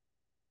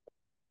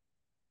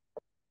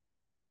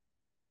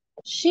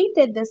 She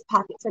did this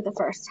pocket for the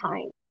first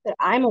time that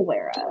I'm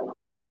aware of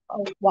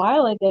a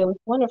while ago with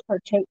one of her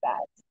tote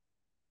bags,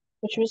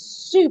 which was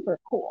super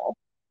cool.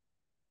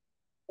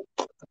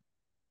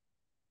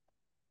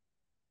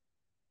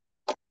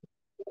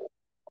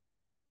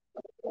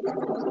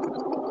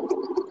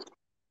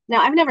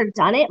 Now, I've never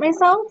done it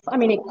myself. I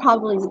mean, it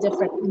probably is a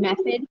different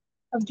method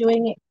of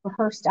doing it for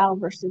her style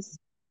versus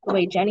the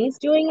way Jenny's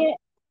doing it.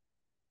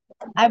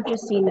 I've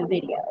just seen the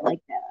video, like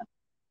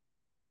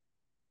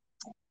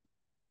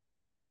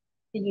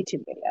the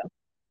YouTube video.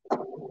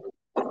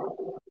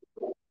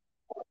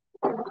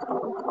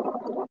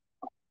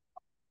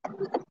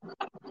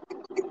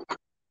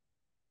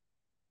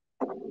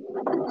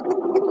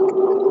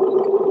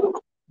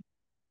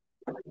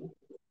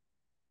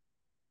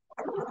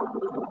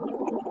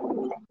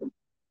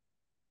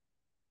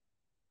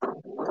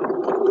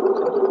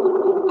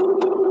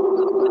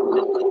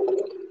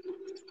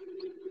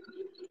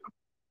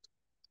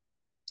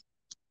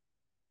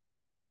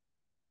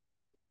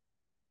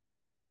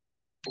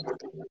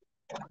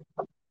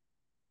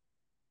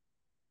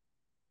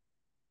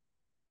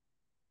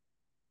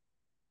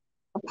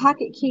 A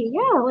pocket key,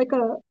 yeah, like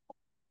a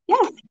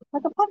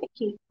pocket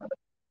key.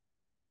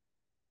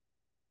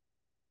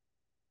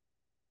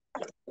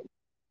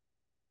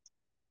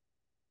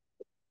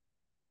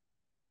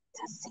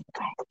 It's a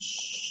secret.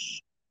 Shh.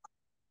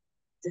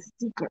 It's a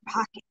secret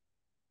pocket.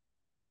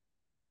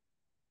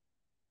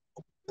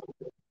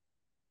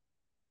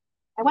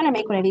 I want to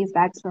make one of these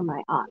bags for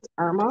my aunt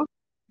Irma.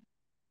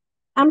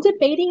 I'm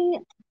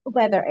debating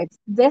whether it's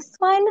this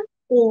one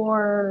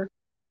or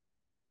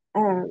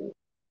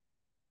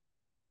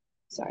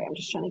sorry, I'm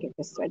just trying to get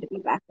this thread to be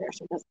back there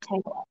so it doesn't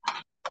tangle up.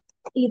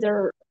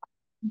 Either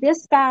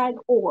this bag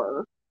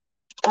or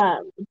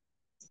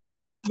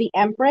the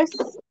Empress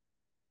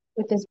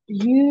with this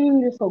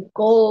beautiful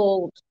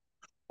gold,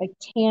 like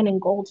tan and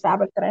gold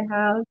fabric that I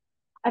have.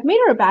 I've made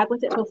her a bag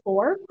with it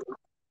before,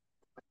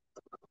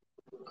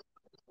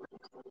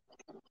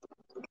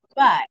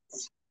 but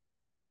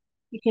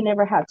you can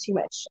never have too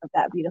much of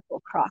that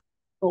beautiful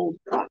gold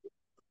croc.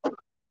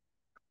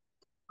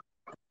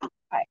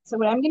 All right, so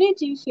what I'm going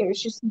to do here is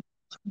just,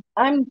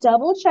 I'm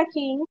double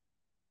checking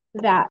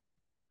that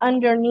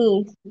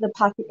underneath the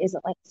pocket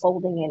isn't like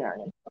folding in or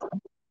anything.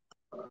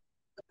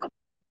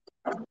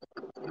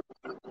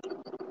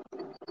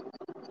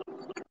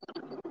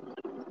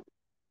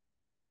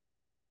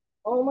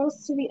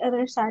 Almost to the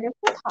other side of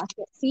the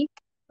pocket. See,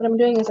 what I'm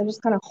doing is I'm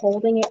just kind of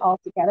holding it all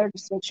together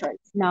just to make sure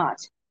it's not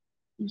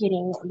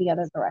getting the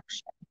other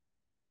direction.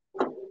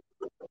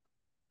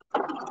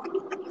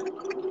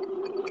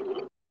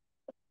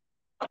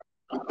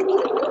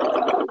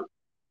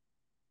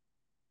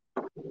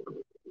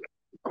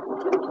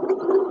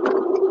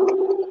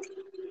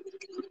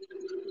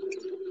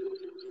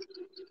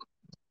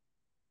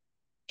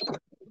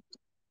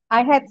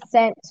 I had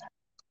sent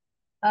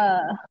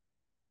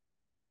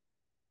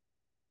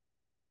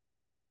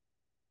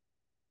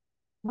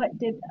what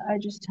did I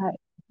just type?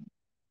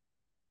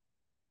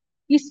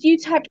 You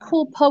typed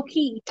cool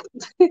pokey.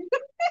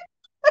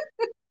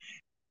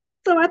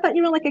 So I thought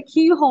you were like a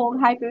keyhole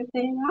type of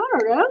thing. I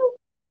don't know.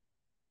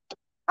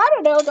 I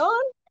don't know,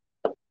 Dawn.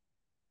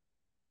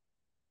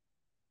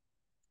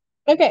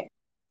 Okay,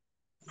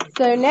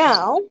 So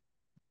now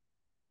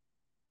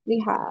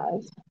we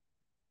have,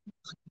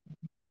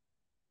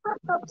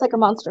 oh, it's like a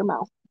monster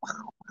mouth.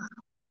 All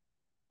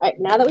right,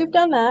 now that we've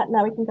done that,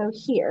 now we can go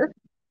here.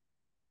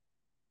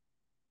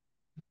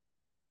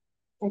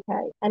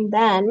 Okay, and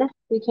then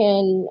we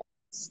can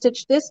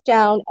stitch this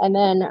down and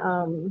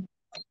then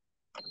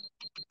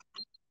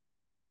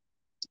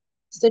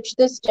stitch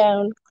this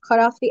down, cut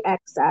off the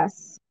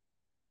excess,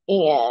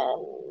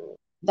 and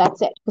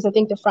that's it. Because I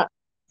think the front,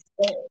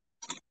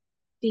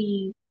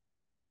 the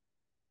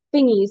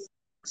thingies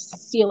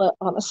seal it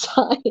on the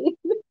side.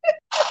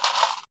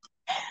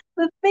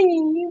 The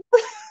thingies.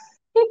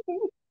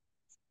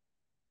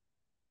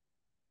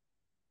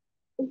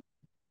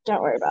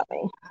 Don't worry about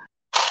me.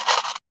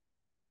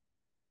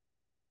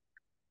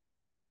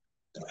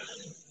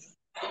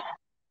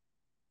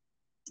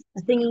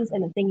 The thingies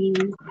and the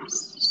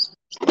thingies.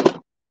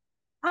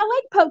 I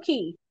like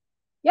Pokey.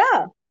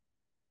 Yeah.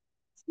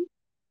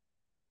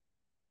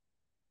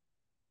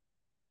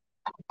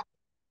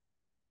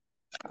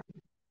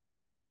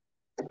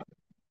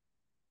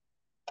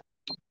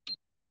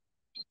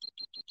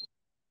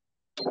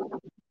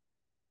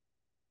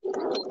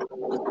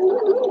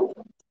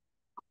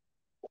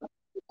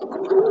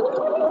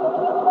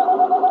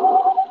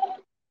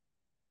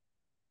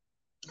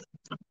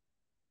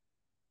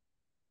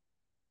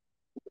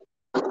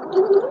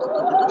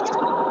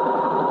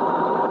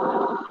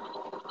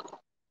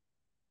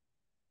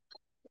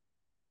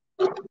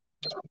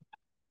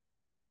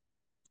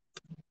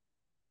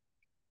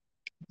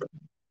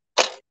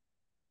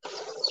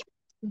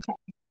 Okay.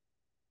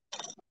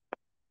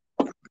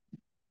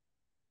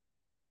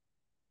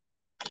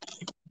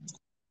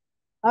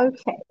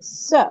 Okay,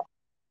 so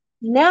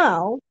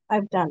now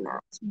I've done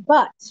that,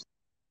 but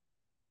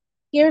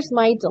here's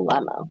my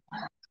dilemma.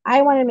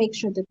 I want to make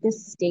sure that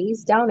this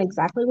stays down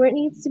exactly where it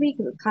needs to be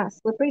because it's kind of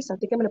slippery. So I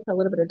think I'm going to put a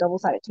little bit of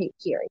double-sided tape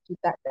here and keep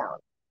that down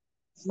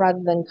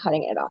rather than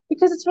cutting it off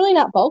because it's really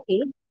not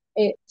bulky.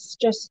 It's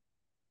just,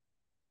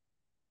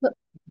 look,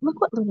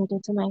 look what Luna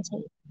did to my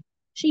tape.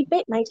 She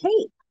bit my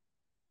tape.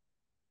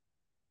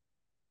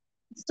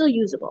 It's still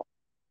usable.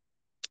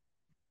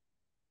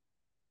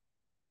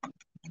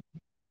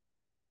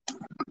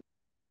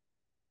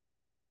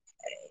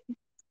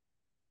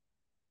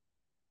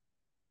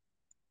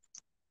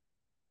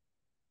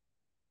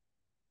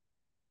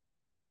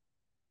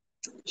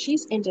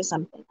 She's into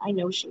something. I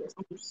know she is.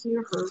 I can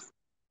hear her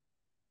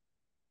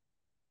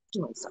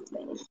doing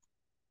something.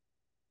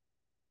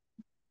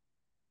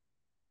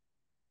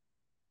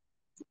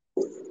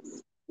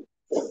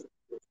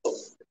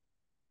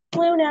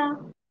 Luna,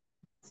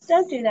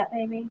 don't do that,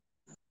 baby.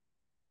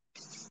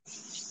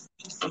 Just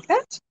like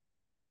that.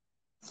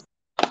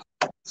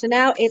 So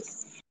now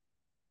it's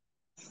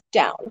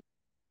down.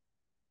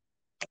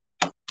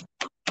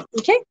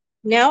 Okay,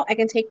 now I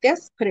can take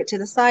this, put it to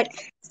the side.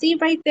 See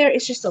right there,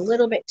 it's just a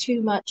little bit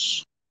too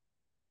much.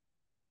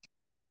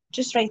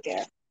 Just right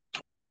there. I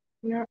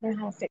don't know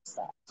how to fix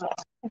that, but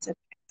that's okay.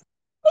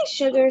 Hey,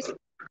 Sugars,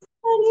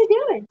 what are you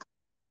doing?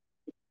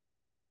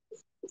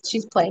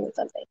 She's playing with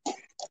something.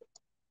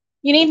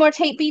 You need more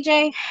tape,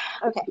 BJ?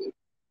 Okay.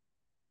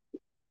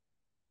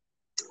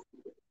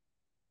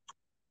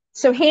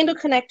 So handle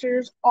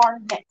connectors are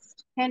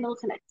next. Handle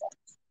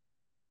connectors.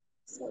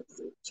 So let's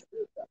see which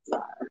those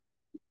are.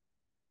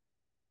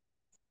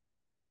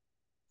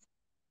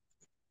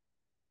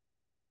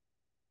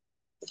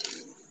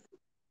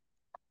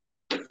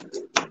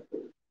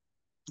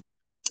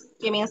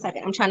 Give me a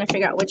second. I'm trying to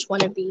figure out which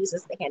one of these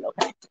is the handle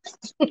connector.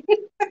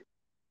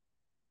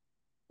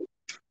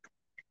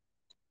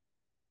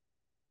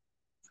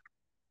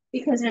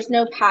 Because there's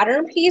no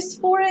pattern piece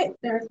for it.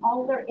 There's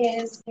all there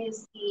is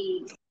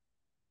the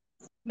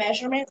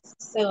measurements.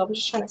 So I'm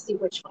just trying to see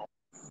which one.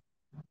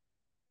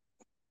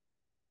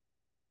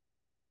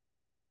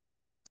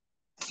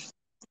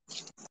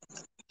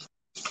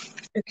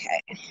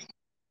 Okay.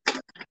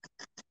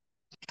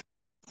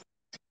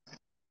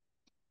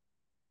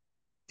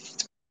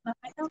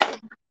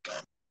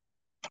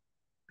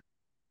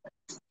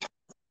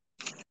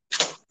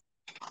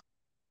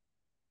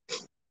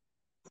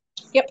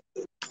 Yep.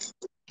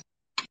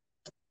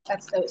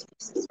 That's those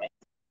pieces, right?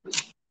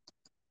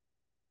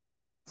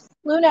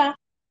 Luna,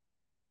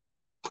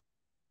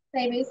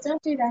 babies,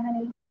 don't do that,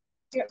 honey.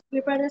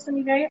 Your brother's gonna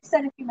be very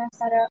upset if you mess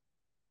that up.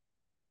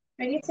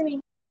 Bring it to me.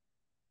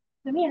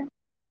 Come here.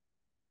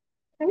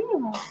 Come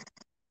here.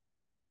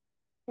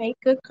 Okay,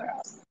 good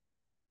girls.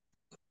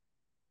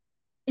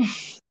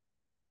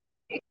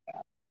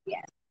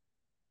 Yes.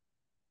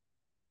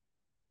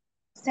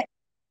 Sit.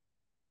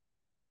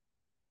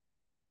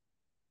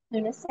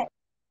 Luna, sit.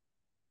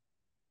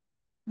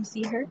 You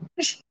see her?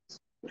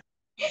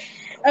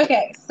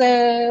 Okay,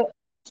 so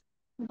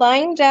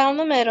line down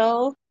the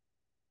middle,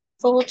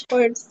 fold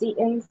towards the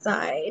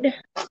inside.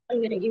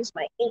 I'm gonna use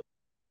my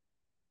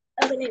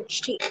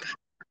 1/8 tape.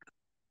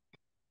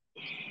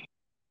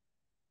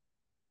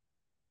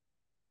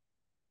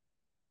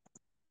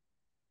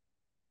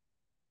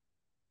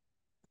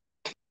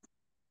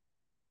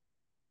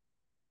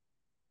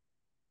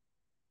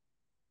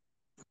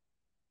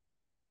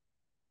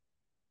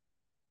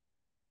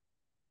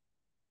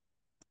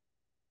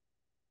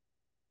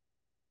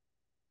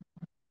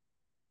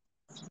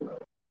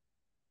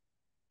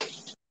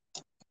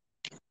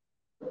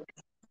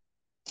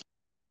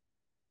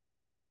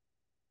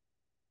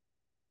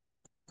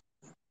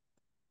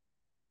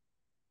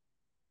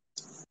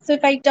 So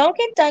if I don't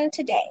get done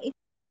today,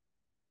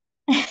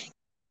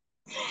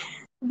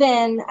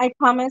 then I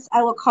promise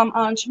I will come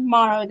on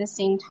tomorrow at the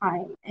same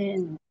time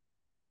and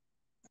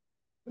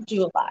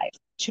do a live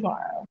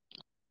tomorrow.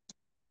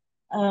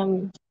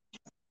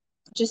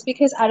 Just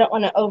because I don't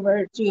want to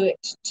overdo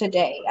it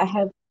today. I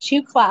have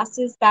 2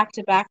 classes back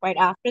to back right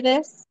after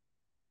this.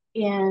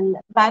 And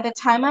by the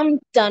time I'm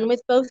done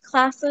with both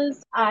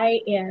classes,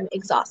 I am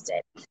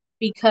exhausted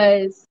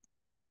because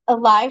a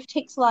live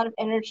takes a lot of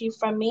energy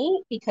from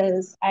me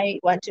because I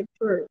want to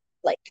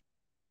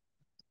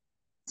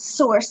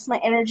source my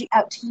energy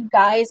out to you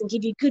guys and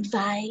give you good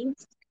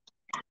vibes.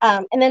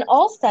 And then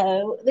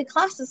also the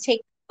classes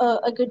take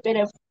a good bit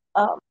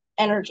of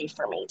energy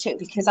for me too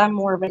because I'm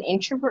more of an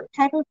introvert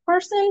type of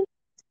person.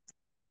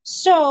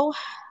 So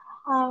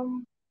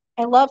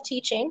I love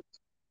teaching.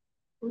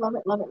 Love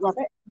it, love it, love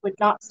it. Would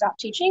not stop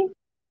teaching.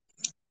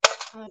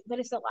 But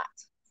it's a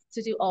lot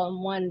to do all in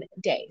one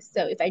day.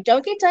 So if I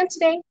don't get done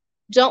today,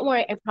 don't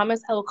worry. I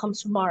promise I will come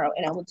tomorrow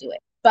and I will do it.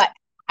 But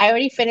I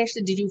already finished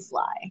the do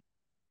fly.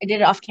 I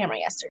did it off camera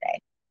yesterday.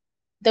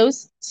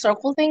 Those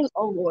circle things,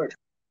 oh Lord.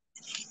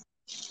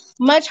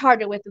 Much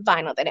harder with the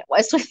vinyl than it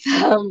was with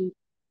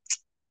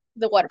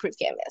the waterproof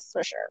canvas,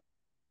 for sure.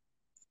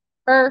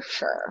 For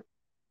sure.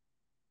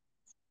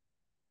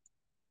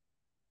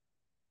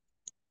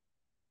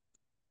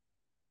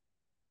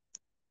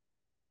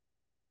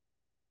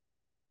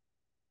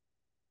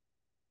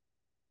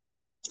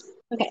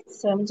 Okay,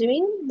 so I'm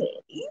doing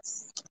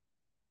these.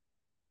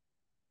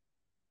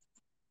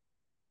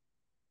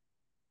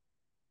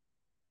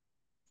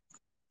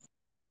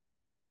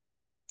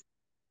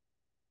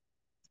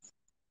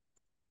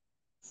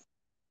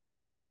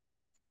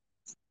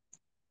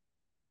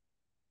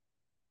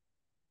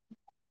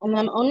 And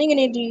I'm only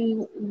going to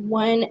do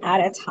one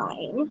at a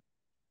time.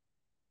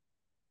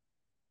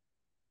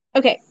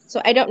 Okay,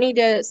 so I don't need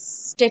to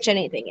stitch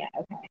anything yet.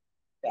 Okay,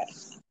 good.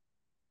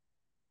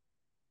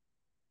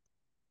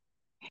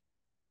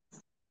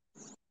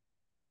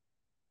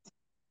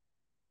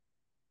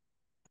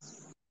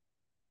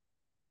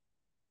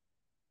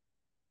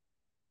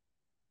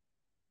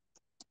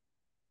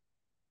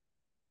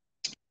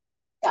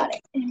 Got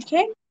it.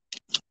 Okay.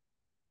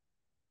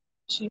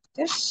 Shape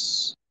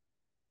this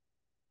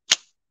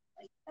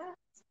like that.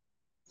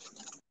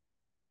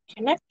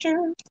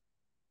 Connector.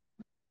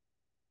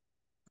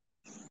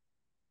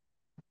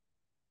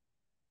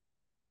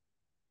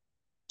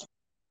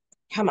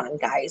 Come on,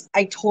 guys.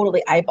 I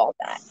totally eyeballed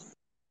that.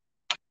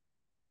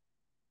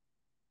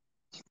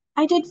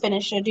 I did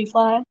finish a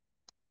do-fly.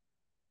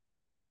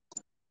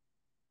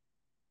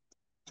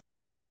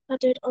 I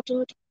did.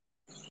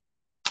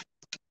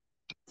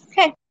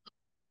 Okay,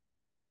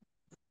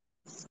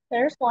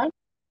 there's one.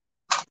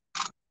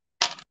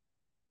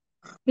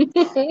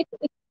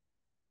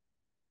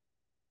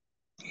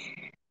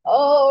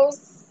 Oh,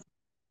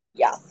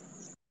 yeah.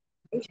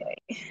 Okay.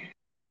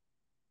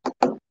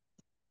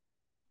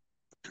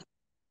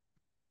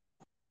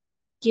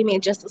 Give me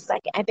just a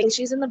second. I think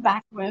she's in the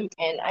back room,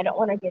 and I don't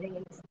want her getting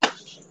in.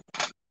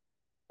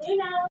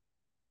 Luna,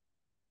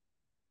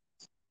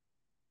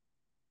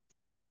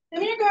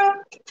 come here,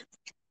 girl.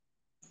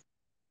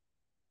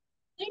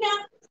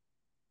 Luna.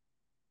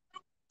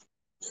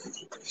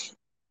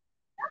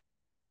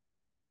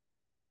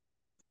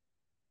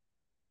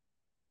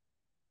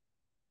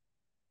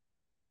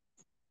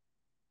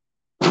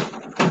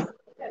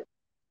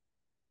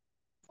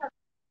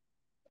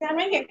 Down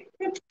right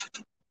here.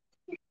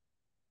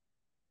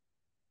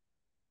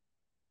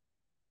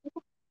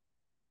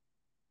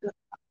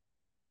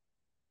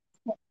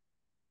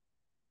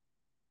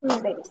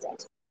 Luna, baby,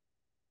 sit.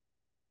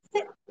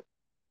 Sit.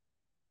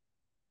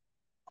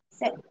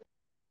 Sit.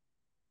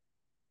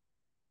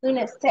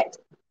 Luna, sit.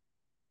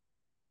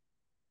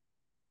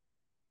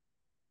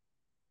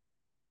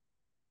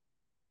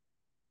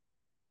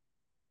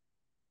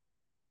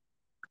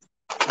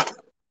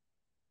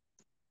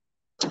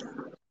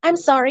 I'm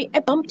sorry.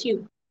 I bumped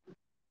you.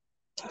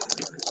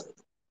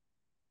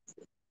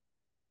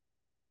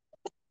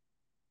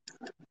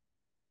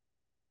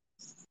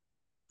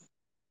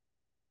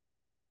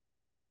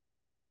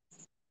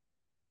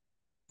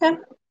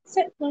 Come.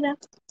 Sit, Luna.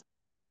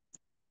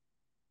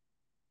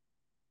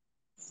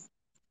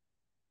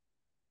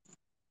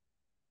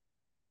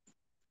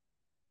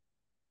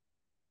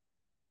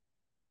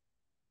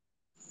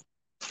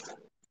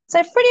 So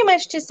I've pretty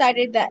much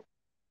decided that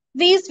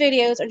these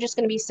videos are just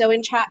going to be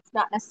sewing chats,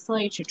 not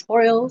necessarily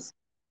tutorials.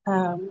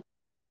 I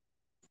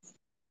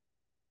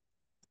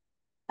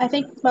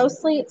think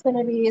mostly it's going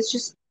to be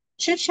just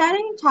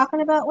chit-chatting,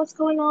 talking about what's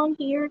going on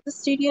here at the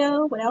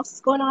studio, what else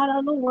is going on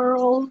in the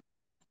world,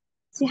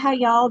 see how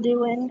y'all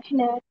doing,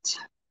 connect,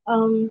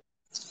 and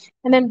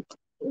then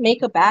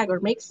make a bag or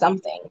make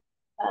something.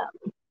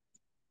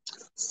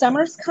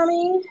 Summer's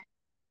coming,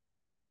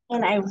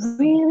 and I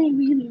really,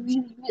 really,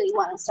 really, really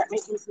want to start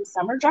making some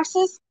summer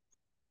dresses.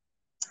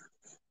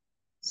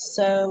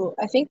 So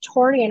I think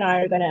Tori and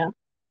I are gonna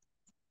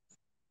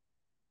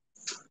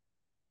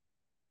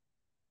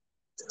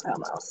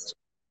almost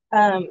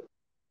um,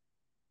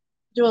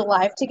 do a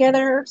live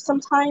together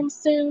sometime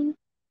soon.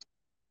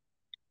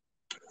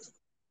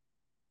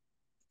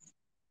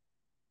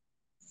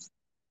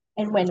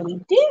 And when we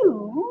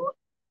do,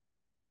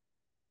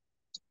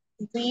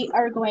 we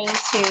are going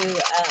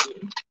to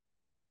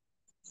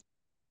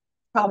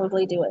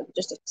probably do it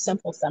just a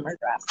simple summer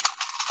dress.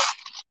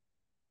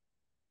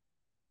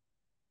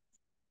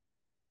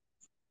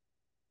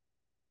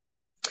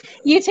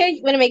 You too?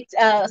 You want to make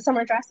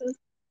summer dresses?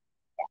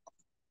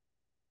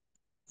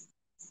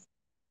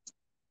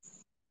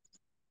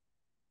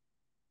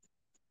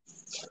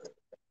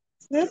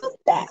 They're the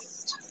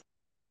best.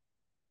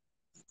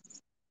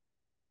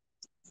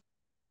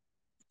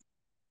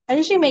 I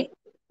usually make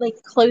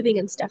like clothing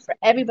and stuff for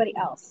everybody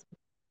else.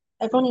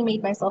 I've only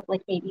made myself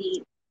like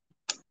maybe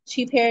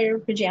two pair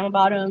of pajama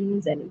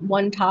bottoms and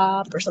one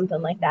top or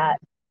something like that.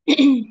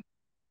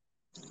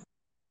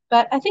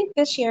 But I think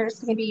this year is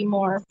going to be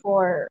more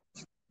for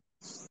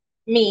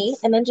me,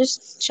 and then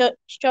just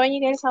showing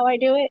you guys how I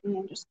do it, and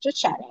then just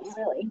chatting,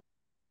 really.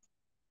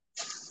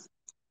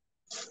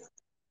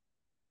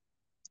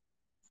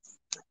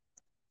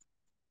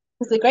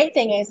 Because the great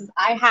thing is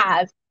I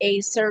have a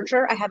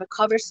serger, I have a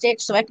cover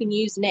stitch, so I can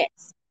use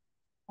knits.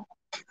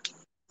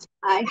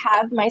 I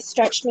have my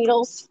stretch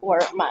needles for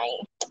my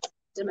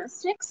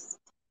domestics,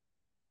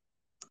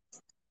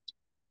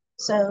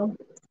 so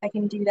I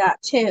can do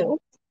that too.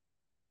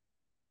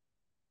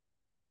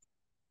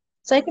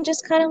 So I can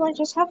just kind of like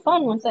just have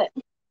fun with it.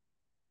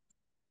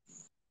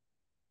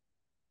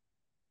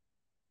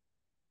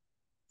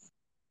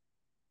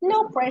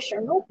 No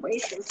pressure, no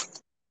pressure.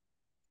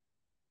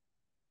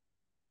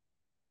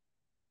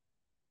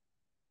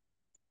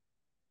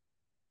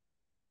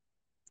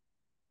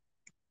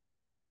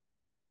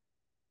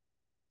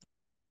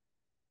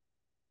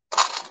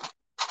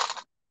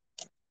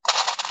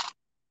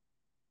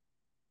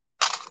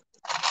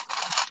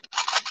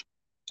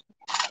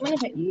 I'm gonna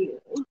put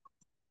you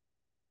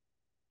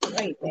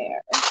right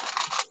there.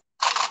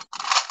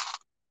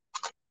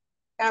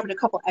 Grabbed a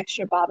couple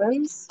extra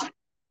bobbins.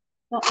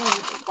 Don't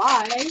really know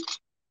why.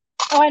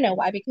 Oh, I know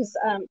why, because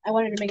I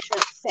wanted to make sure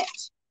it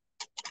fit.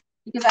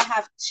 Because I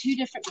have two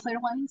different clear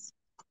ones.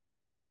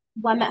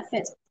 One that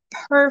fits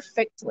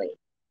perfectly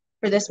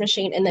for this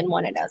machine, and then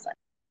one it doesn't.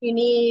 You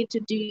need to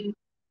do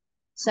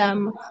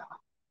some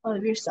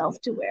of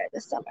yourself to wear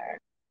this summer.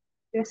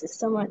 This is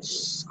so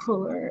much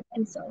cooler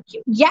and so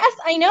cute. Yes,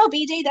 I know,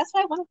 BJ. That's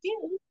what I want to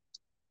do.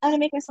 I want to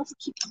make myself a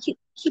cute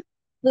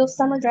little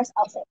summer dress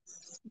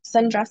outfits,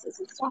 sundresses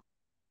and stuff.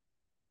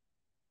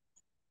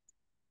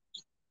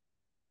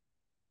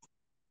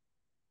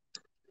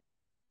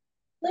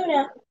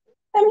 Luna,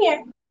 come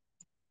here.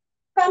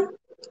 Come,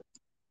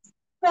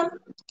 come,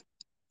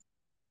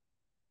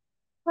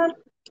 come.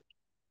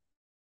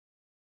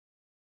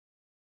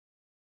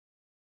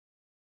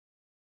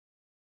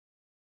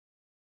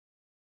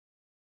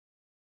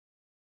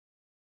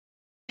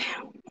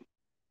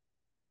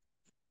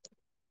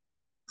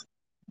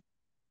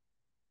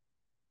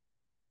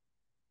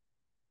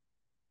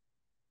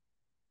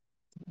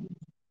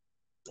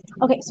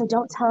 Okay, so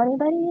don't tell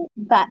anybody,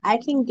 but I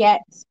can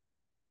get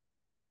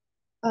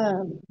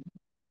um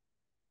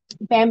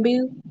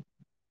bamboo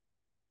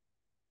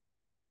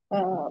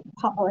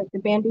like the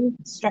bamboo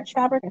stretch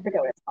fabric. I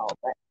forget what it's called,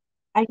 but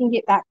I can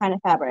get that kind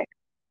of fabric.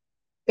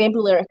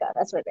 Bamboo lyrica,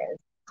 that's what it is.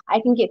 I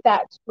can get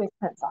that with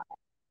prints on it.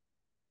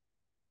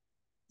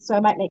 So I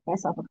might make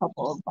myself a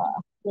couple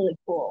of really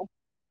cool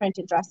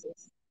printed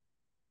dresses.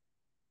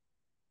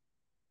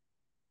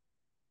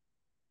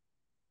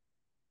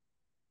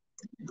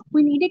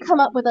 We need to come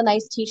up with a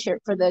nice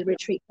t-shirt for the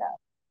retreat though.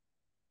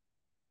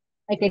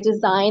 Like a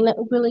design that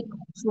really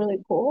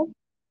cool.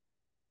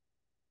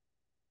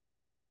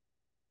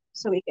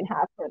 So we can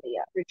have for the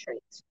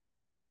retreat.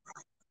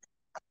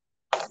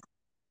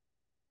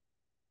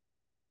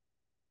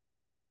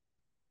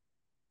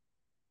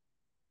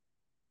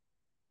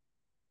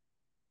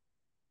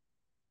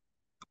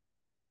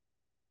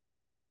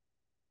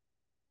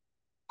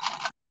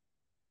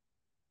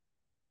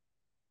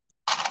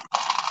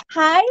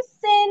 Hi,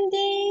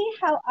 Cindy.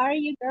 How are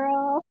you,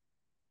 girl?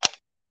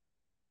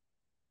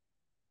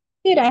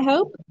 Good, I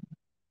hope.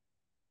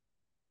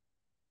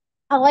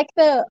 I like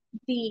the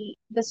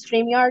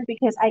StreamYard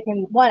because I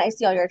can one, I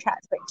see all your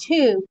chats, but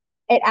two,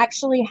 it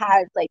actually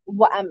has like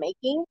what I'm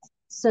making,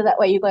 so that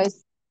way you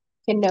guys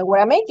can know what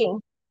I'm making.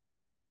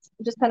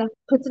 It just kind of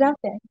puts it out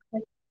there.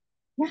 Like,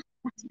 yeah,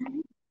 that's what I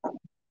made.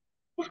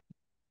 Yeah,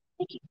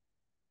 thank you.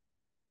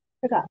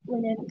 Forgot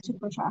when it took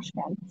the trash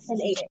can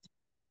and ate it.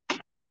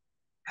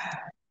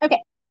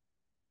 Okay,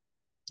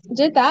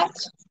 did that.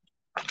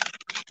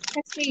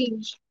 Next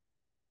page.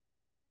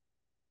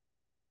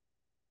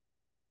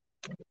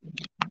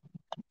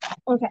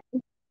 Okay,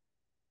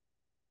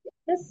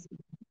 this.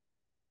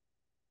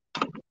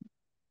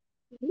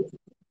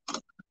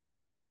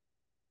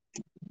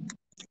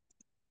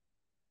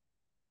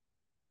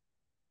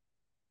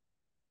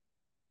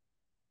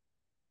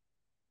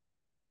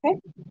 Okay.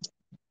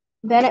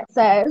 Then it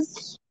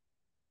says,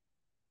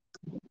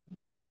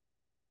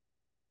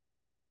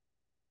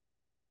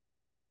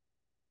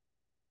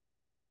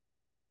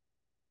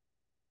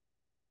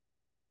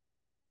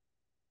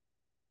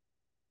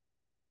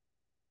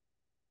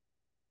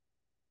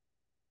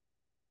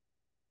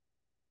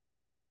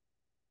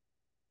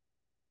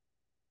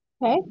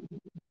 okay.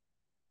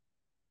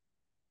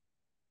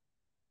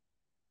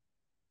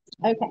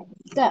 Okay,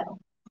 so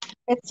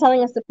it's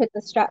telling us to put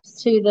the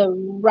straps to the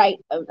right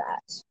of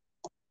that.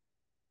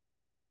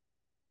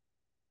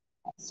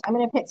 So I'm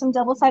going to put some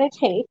double-sided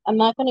tape. I'm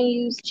not going to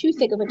use too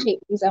thick of a tape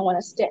because I want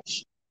to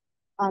stitch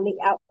on the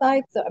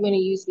outside, so I'm going to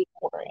use the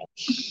 1/4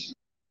 inch.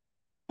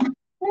 And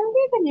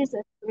we can use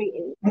a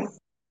 3/8.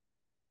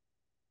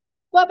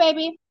 What,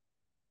 baby?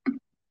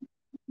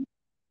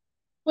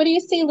 What do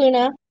you see,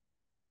 Luna?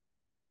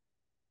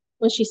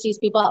 When she sees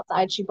people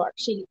outside, she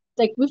barks. She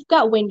like we've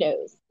got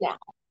windows now.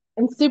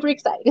 I'm super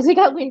excited because we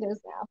got windows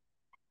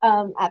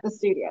now at the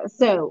studio.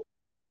 So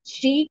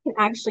she can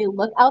actually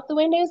look out the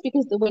windows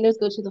because the windows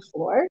go to the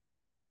floor,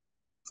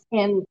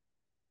 and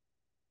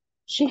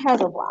she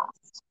has a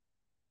blast.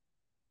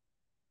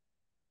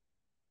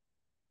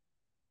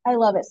 I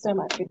love it so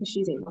much because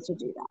she's able to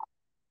do that.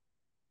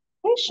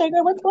 Hey,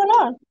 sugar, what's going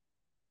on?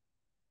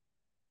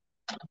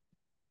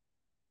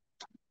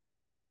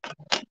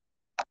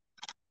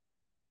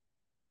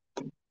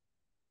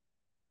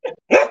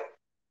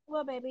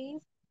 Well, babies,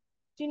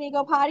 do you need to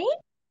go potty?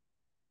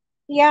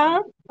 Yeah?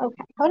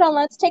 Okay, hold on.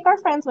 Let's take our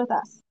friends with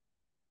us.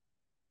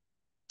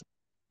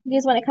 You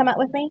guys want to come out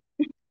with me?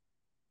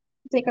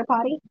 Take our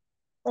potty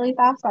really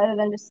fast rather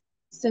than just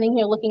sitting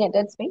here looking at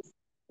dead space?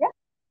 Yeah?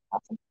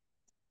 Awesome.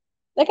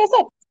 Like I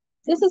said,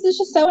 this is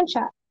just sew and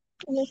chat.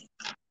 And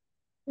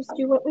just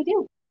do what we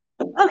do.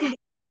 Okay.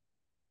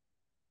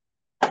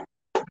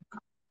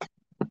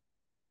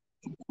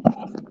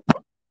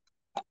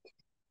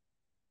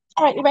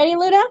 All right, you ready,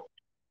 Luda?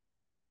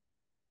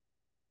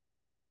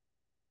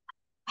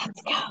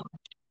 Let's go.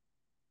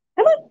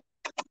 Come on.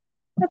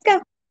 Let's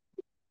go.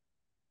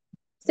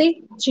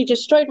 See? She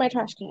destroyed my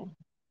trash can.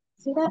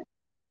 See that?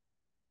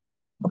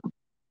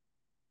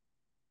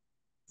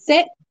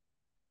 Sit.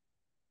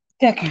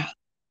 Good girl.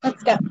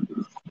 Let's go.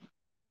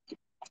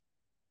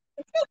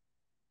 Let's go.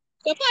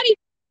 Go potty.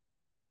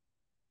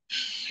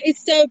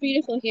 It's so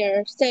beautiful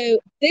here. So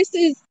this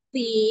is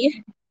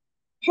the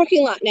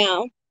parking lot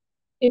now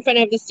in front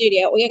of the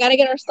studio. We gotta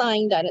get our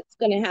sign done. It's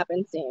gonna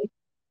happen soon.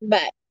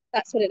 But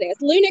that's what it is.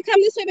 Luna,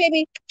 come this way,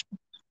 baby.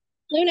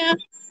 Luna.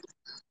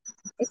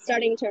 It's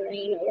starting to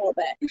rain a little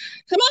bit.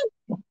 Come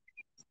on.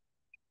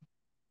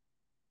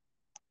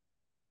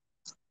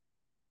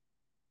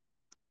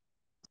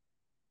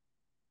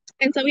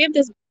 And so we have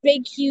this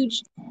big,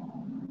 huge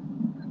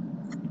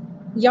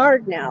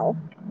yard now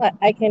that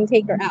I can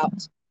take her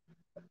out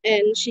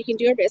and she can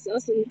do her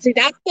business. And so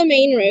that's the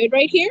main road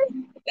right here.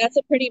 That's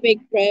a pretty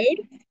big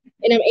road.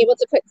 And I'm able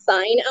to put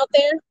sign out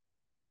there.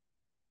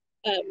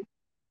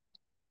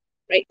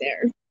 Right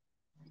there.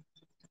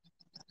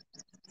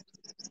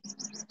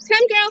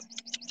 Come, girl.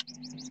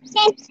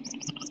 Come.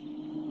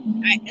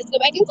 All right, let's go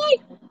back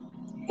inside.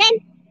 Come.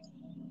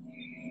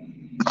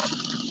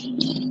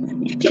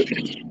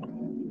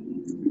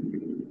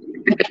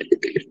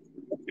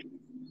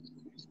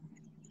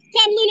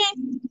 Come, Luna.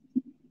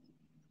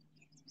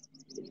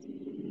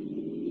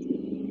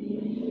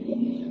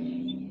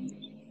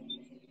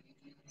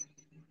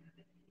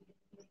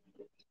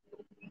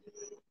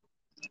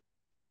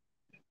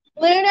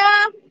 Luna.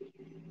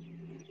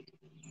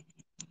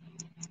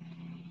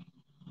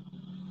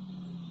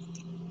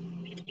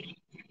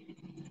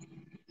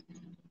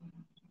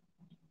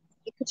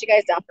 Put you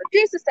guys down for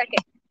just a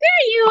second.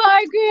 There you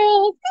are,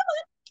 girls. Come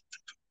on.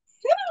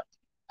 Come on.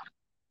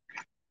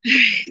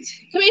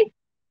 Come in.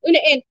 Luna,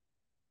 in.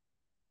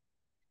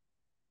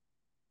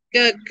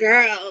 Good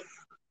girl.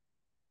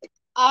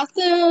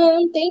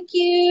 Awesome. Thank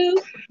you.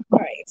 All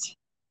right.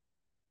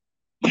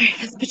 All right,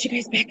 let's put you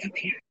guys back up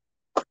here.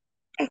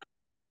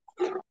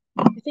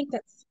 I think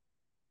that's,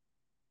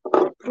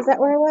 is that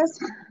where I was?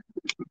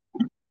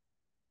 I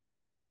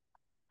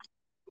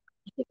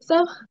think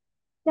so.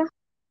 Yeah.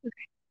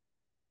 Okay.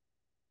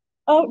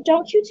 Oh,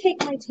 don't you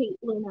take my tape,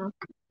 Luna.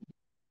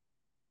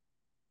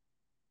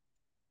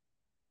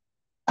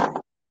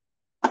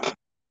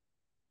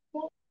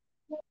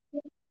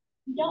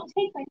 Don't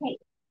take my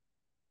tape.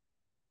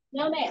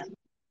 No, ma'am.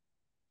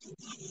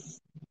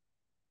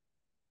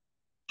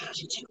 Oh,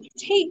 she took my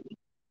tape.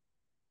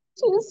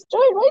 She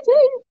destroyed my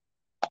tape.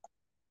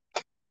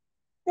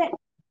 There.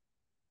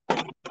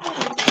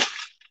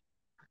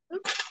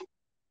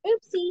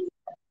 Oopsie.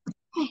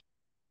 Hey,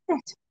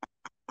 sit.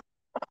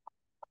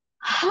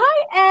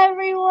 Hi,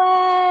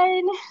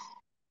 everyone.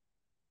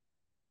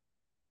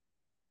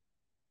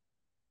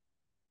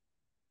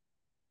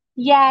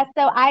 Yeah,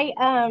 so I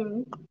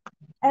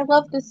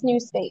love this new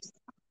space.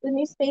 The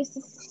new space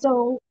is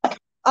so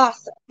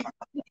awesome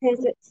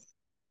because it's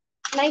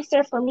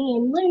nicer for me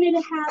and Luna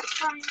to have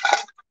time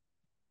to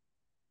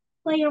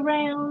play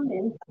around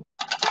and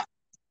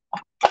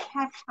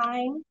have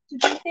time to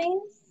do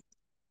things.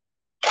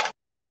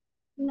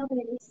 No,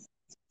 babies.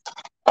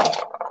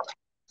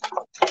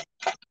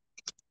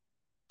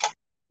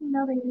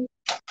 No, baby.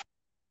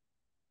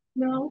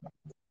 No.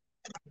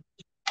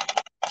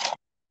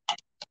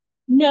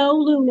 No,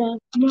 Luna.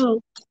 No.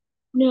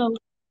 No.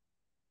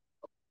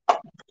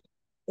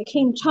 It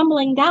came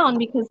tumbling down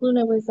because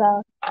Luna was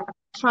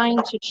trying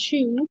to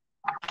chew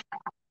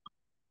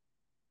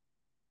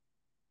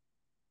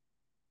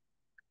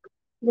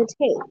the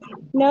tape.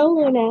 No,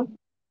 Luna.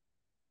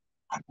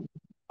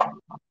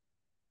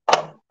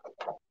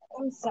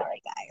 I'm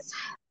sorry, guys.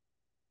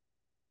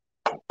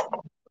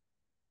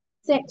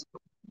 Sit.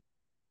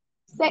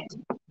 Sit.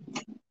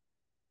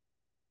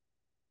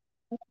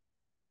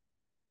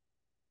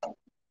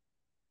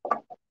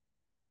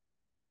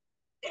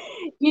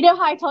 You know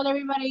how I told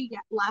everybody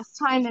last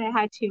time that I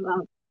had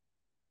to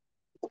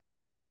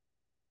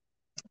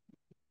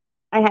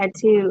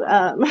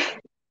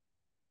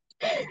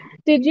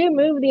did you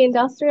move the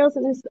industrials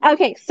in this?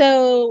 Okay,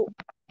 so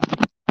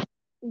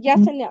yes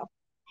and no.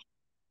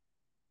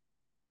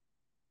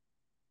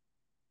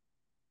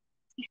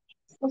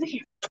 Over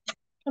here.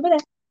 Over there.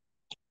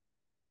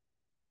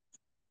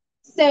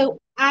 So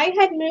I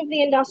had moved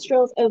the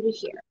industrials over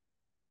here,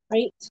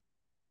 right?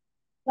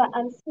 But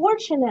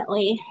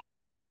unfortunately,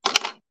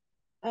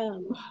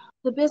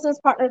 the business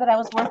partner that I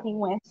was working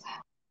with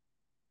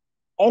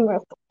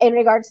in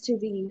regards to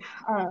the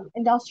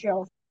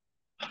industrials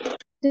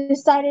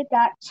decided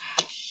that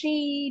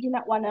she did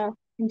not want to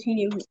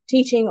continue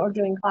teaching or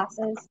doing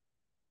classes.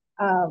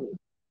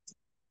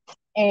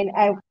 And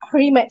I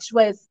pretty much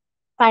was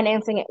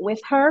financing it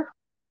with her.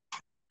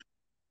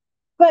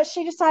 But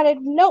she decided,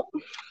 nope,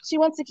 she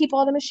wants to keep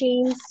all the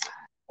machines.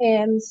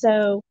 And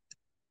so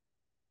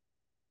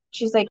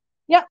she's like,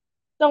 yep,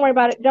 don't worry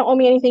about it. Don't owe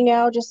me anything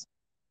now. Just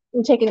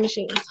I'm taking the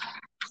machines.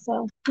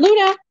 So,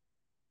 Luna.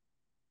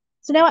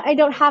 So now I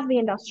don't have the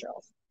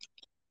industrials.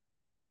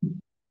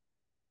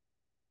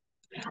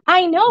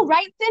 I know,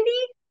 right, Cindy?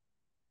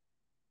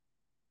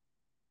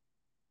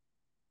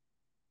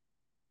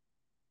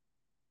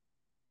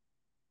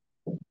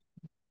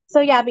 So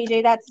yeah,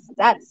 BJ,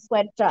 that's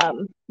what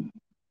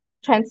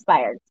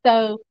transpired.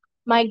 So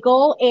my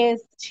goal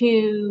is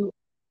to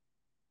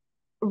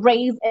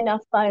raise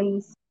enough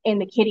funds in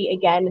the kitty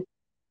again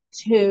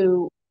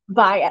to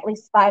buy at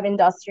least 5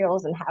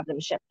 industrials and have them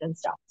shipped and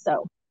stuff.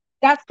 So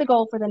that's the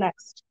goal for the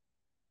next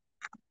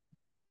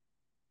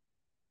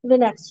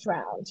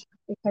round,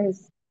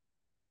 because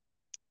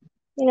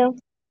you know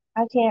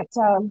I can't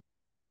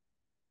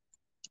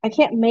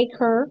make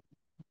her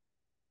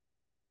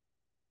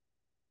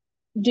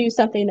do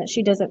something that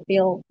she doesn't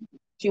feel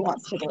she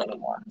wants to do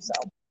anymore. So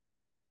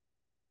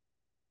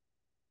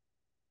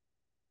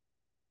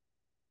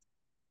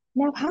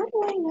now how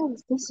do I know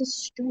if this is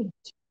straight?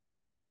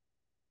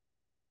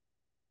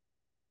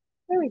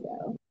 There we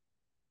go.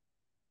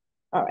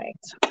 All right.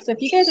 So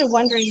if you guys are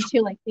wondering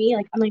too, like me,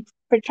 like I'm like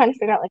trying to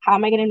figure out like how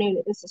am I gonna know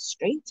that this is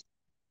straight?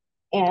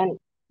 And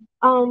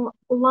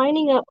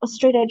lining up a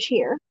straight edge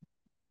here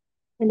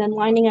and then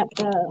lining up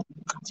the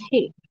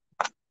tape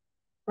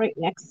right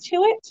next to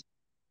it,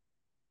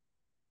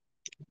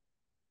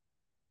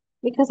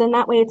 because in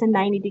that way it's a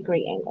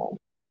 90-degree angle.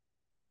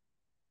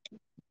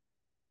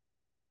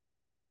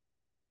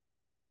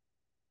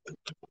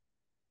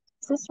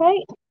 Is this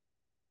right?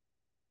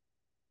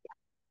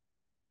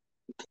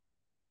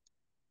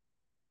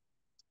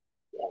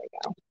 There we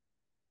go.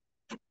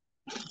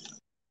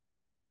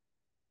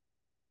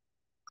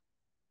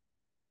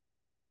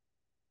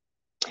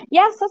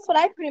 Yes, that's what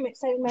I pretty much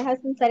said. My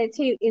husband said it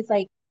too, is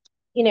like,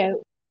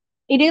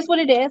 it is what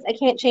it is. I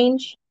can't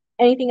change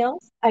anything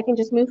else. I can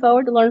just move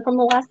forward to learn from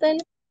the lesson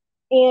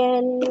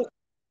and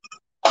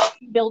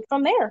build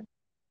from there.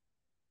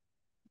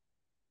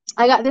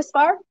 I got this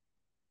far.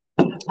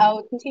 I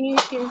will continue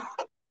to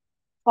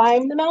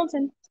climb the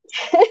mountain.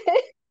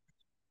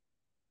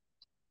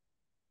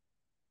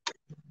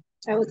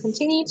 I will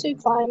continue to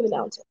climb the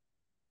mountain.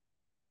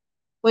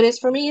 What is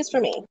for me is for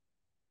me.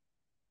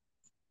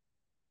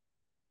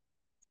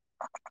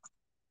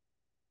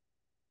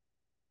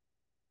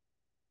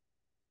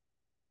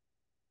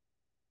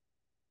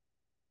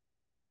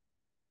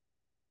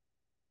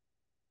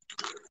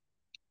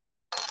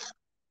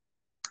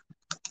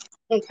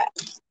 Okay.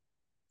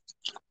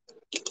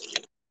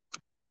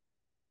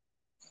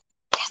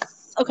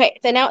 Yes. Okay,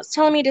 so now it's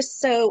telling me to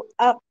sew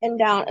up and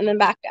down and then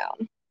back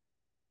down.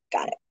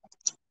 Got it.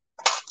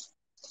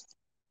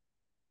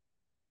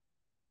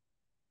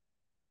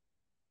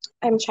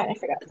 I'm trying to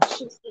figure out what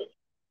she's eating.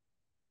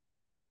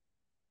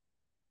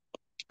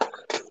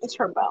 It's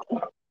her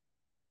bone.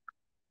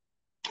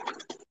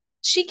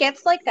 She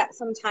gets like that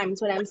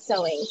sometimes when I'm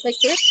sewing. Like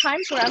there's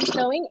times where I'm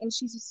sewing and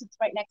she just sits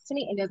right next to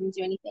me and doesn't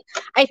do anything.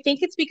 I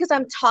think it's because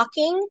I'm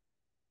talking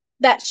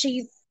that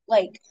she's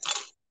like,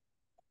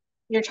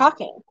 you're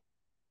talking.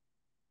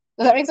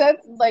 Does that make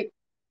sense? Like,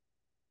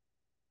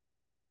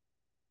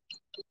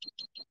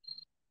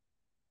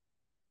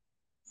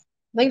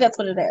 I think that's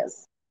what it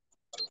is.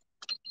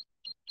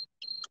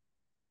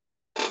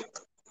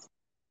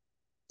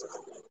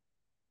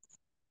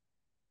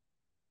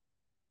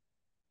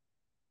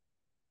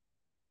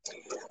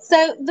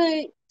 So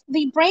the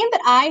brand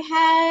that I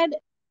had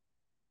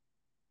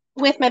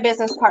with my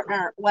business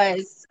partner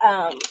was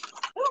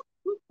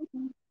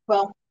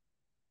well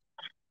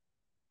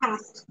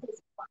past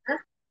business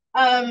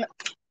partner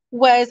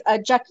was a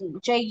Jucky,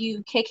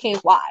 Jukky,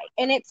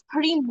 and it's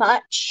pretty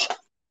much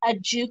a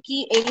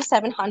Juki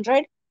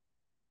 8700.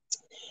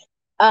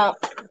 There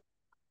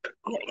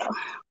we go.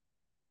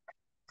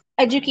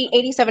 A Juki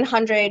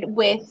 8700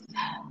 with,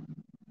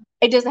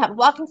 it doesn't have a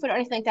walking foot or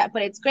anything like that,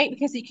 but it's great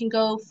because you can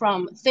go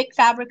from thick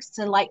fabrics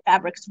to light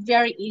fabrics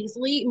very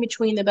easily in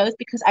between the both,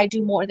 because I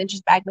do more than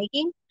just bag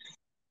making.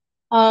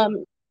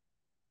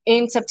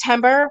 In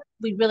September,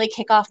 we really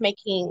kick off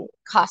making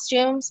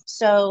costumes.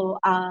 So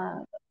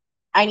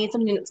I need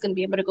something that's going to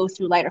be able to go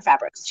through lighter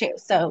fabrics too.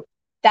 So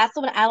that's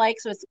the one I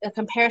like. So it's a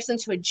comparison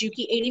to a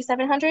Juki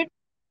 8700.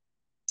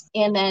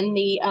 And then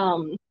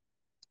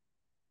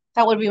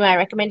that would be my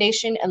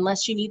recommendation,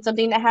 unless you need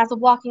something that has a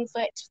walking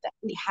foot that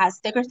has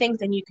thicker things,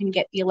 then you can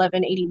get the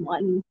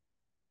 1181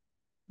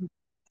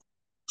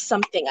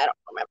 something. I don't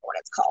remember what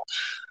it's called.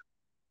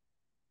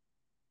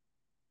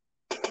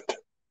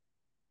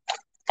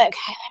 Okay,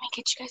 let me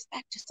get you guys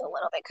back just a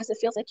little bit because it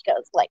feels like you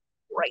guys like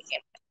right in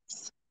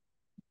this,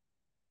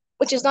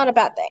 which is not a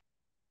bad thing.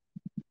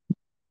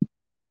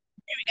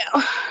 There we go.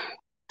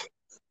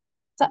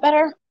 Is that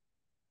better?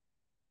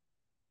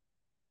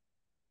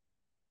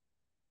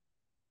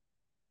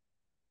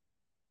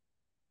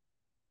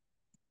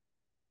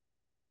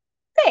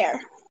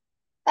 There.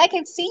 I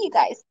can see you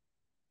guys.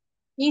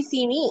 You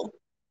see me.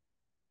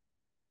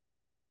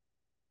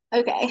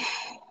 Okay.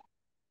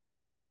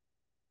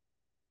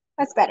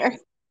 That's better.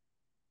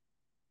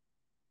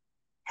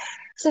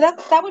 So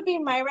that would be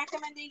my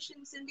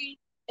recommendation, Cindy,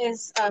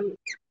 is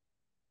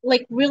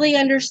like really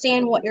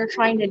understand what you're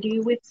trying to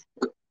do with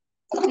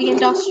the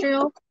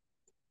industrial,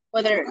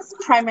 whether it's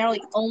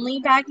primarily only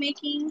bag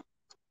making,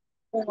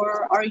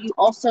 or are you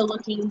also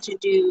looking to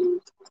do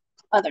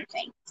other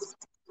things?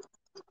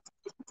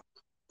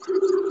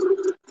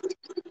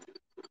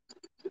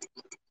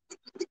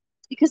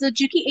 Because the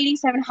Juki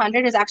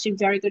 8700 is actually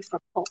very good for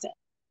quilting.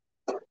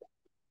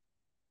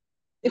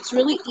 It's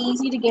really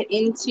easy to get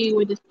into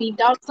where the feed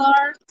dogs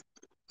are,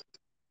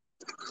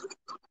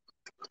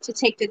 to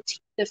take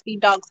the feed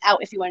dogs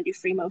out if you want to do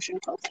free motion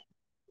quilting.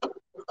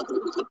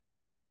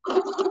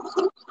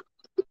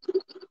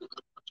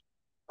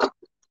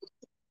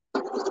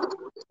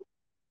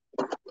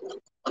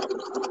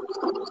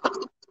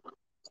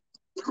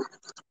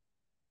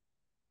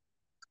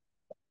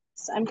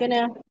 So I'm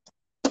gonna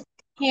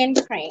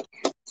hand crank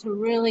to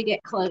really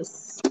get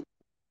close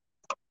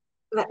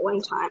that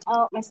one time.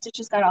 Oh, my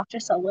stitches got off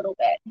just a little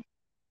bit.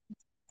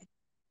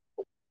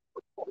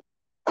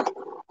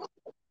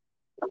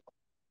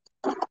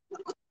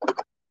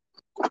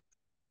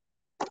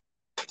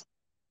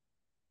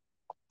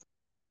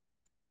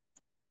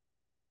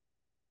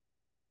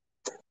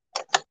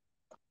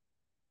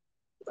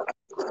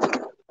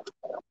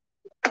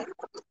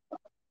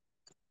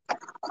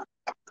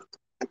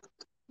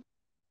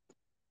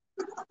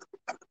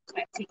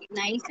 I take it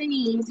nice and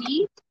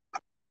easy.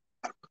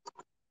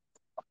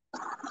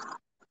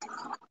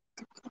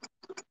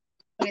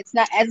 When it's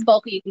not as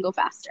bulky, you can go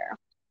faster.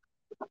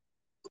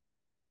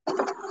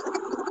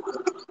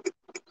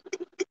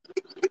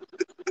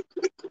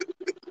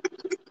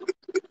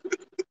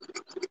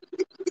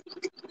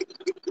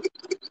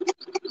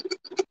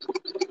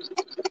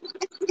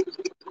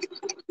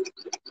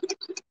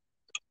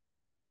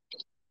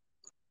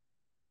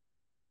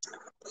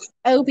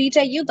 Oh,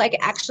 BJ, you'd like it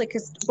actually,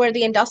 because where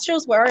the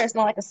industrials were is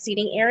not like a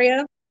seating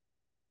area.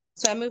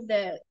 So I moved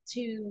the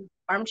two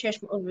armchairs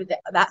from over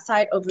that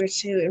side over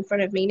to in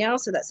front of me now.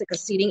 So that's like a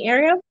seating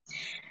area.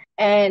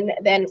 And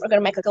then we're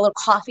gonna make like a little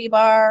coffee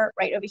bar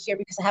right over here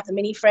because I have the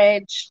mini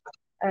fridge.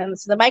 So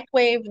the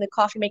microwave and the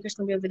coffee maker's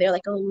gonna be over there,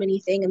 like a little mini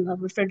thing, and the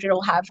refrigerator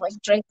will have like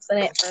drinks in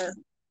it for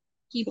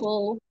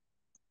people.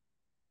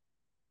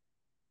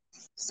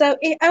 So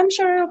I'm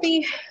sure it'll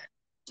be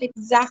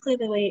exactly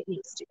the way it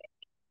needs to be.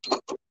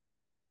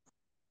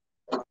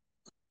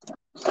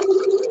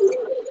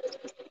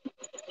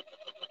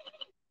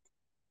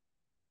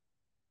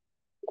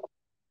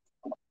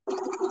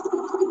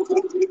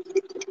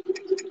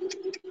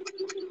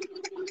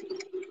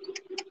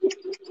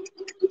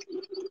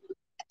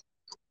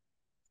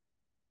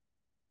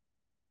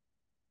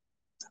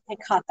 I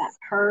caught that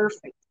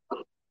perfect.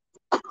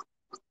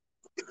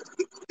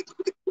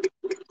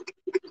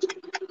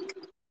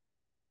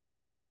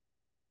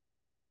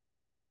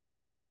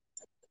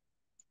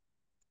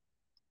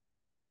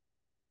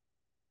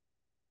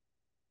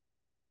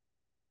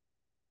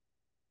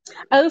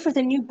 Oh, for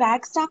the new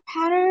bag stock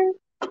pattern?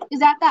 Is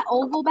that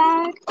oval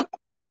bag?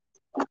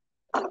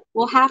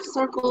 Well, half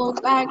circle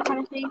bag kind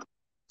of thing?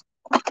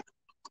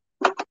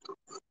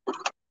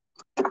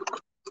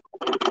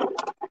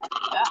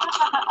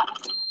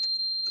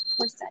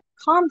 What's that?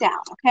 Calm down,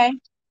 okay?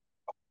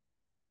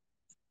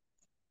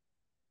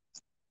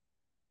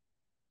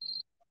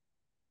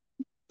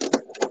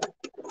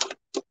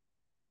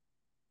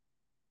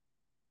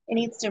 It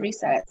needs to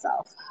reset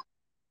itself.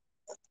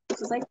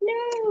 She's like,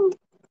 no.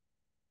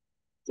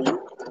 See?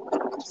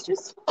 It's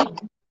just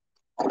fine.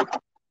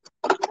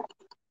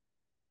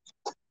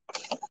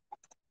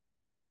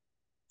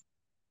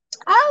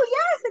 Oh,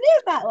 yes, it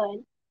is that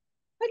one.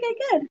 Okay,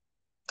 good.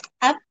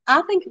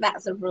 I think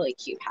that's a really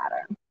cute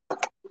pattern.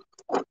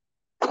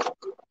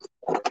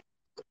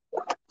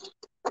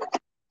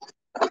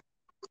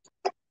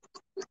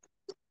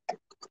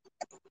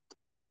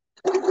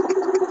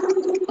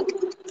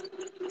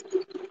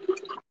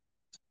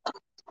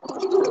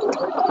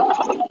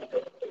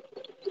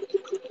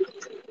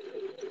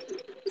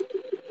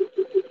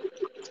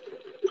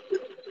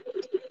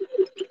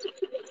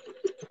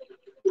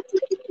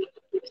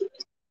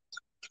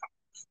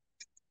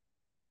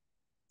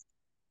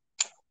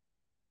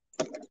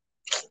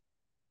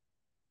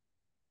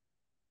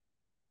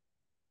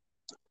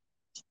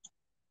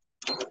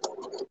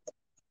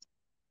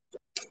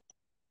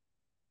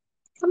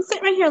 Come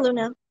sit right here,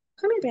 Luna.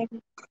 Come here, baby.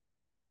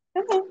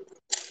 Okay.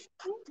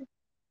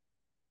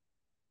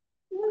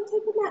 You want to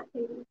take a nap,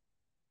 baby?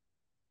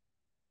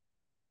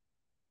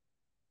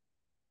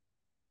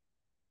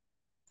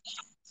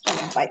 She's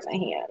gonna bite my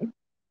hand.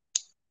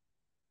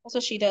 That's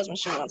what she does when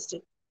she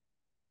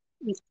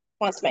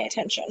wants my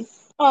attention.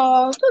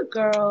 Oh, good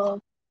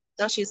girl.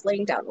 Now she's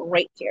laying down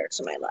right here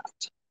to my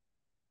left.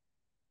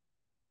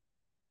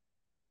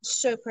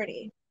 So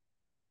pretty.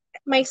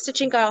 My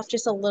stitching got off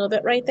just a little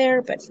bit right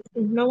there, but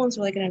no one's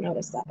really going to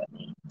notice that but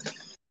me.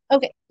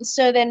 Okay,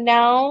 so then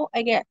now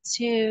I get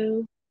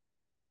to...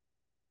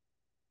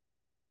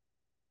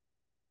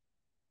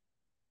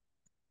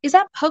 Is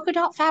that polka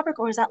dot fabric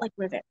or is that like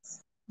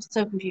rivets? I'm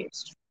so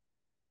confused.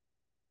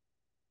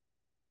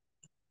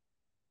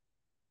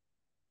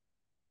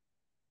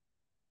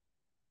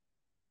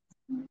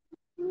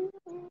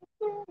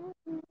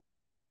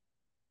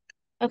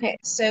 Okay,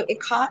 so it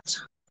caught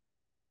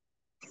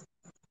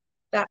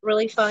that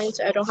really fine,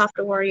 so I don't have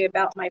to worry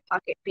about my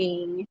pocket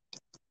being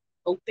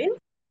open.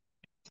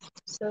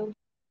 So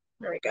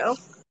there we go.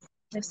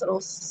 Nice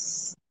little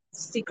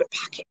secret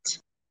pocket.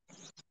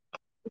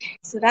 Okay,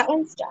 so that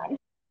one's done.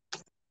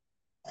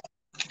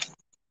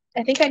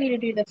 I think I need to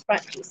do the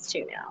front piece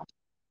too now.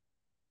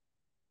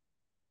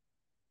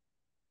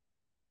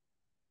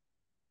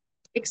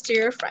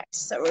 Exterior front.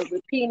 So we're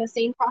repeating the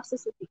same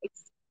process with the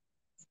exterior.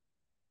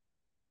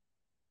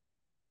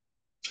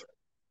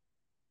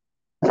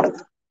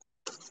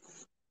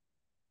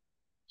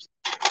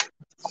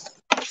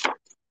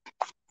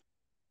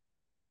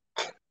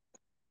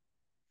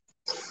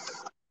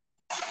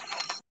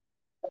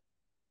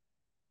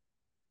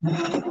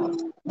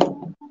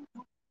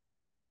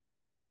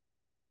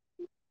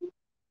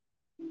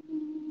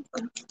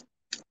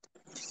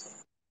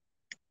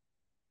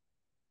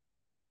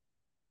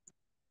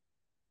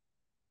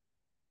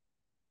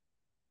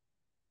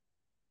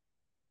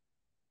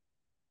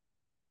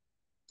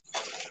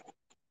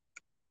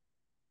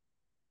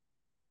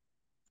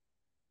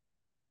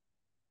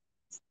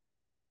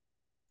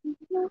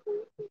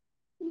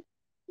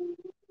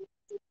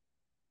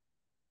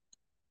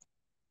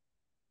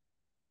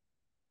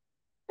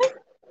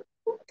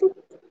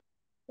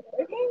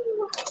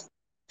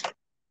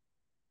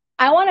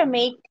 I want to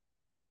make,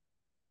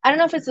 I don't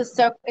know if it's a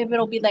circle, if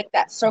it'll be like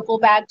that circle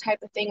bag type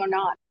of thing or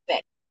not,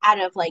 but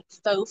out of like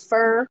faux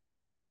fur.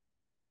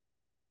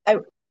 I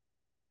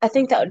I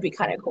think that would be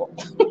kind of cool.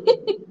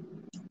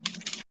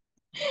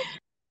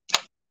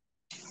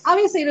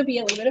 Obviously, it'll be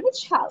a little bit of a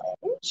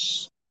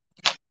challenge,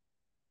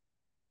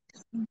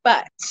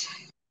 but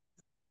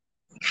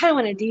I kind of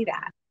want to do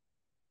that.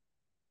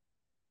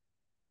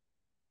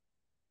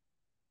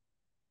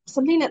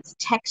 Something that's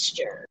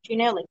textured, you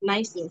know, like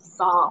nice and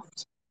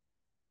soft.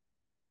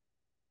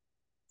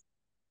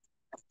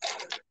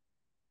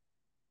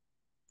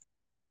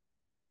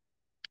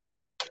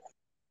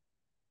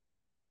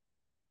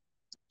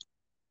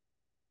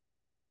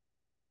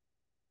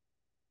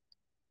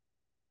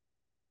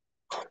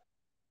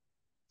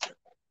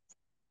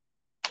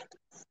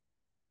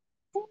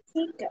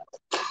 There we go.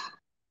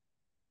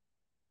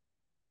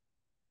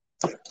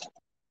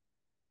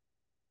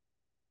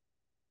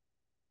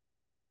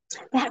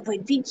 That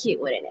would be cute,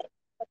 wouldn't it?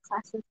 What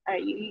classes are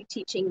you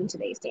teaching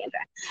today, Sandra?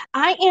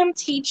 I am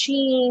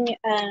teaching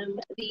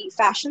the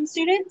fashion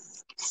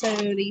students, so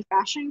the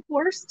fashion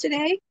course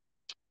today.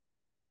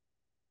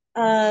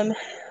 Um,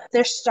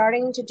 they're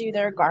starting to do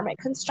their garment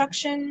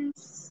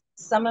constructions.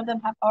 Some of them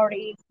have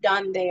already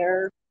done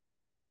their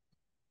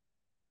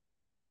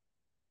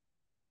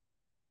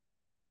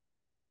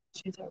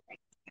I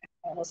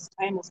almost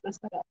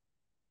messed that up.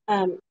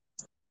 Um,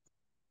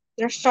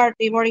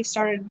 they've already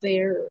started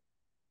their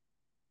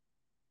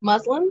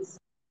muslins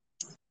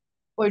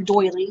or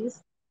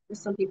doilies, as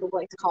some people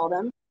like to call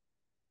them.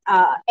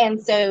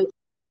 And so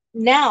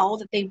now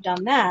that they've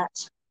done that,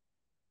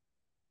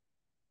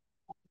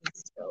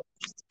 there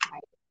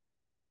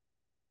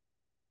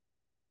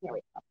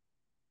we go.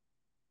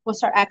 We'll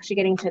start actually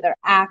getting to their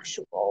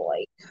actual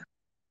like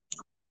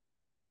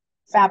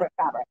fabrics.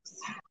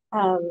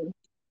 Um,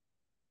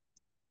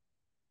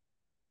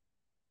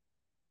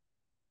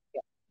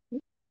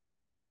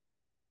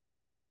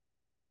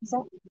 Is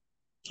that?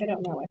 I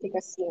don't know. I think I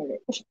smeared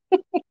it.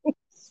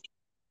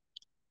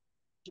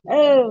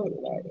 Oh,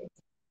 Lord.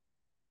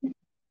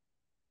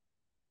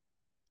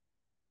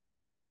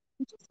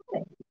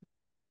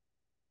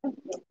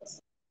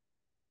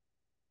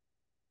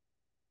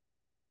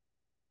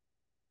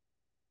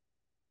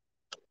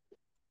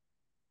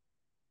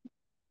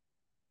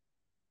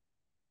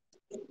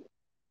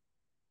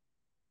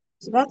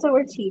 So that's what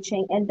we're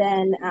teaching. And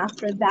then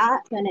after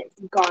that, then it's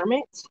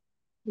Garment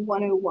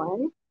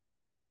 101.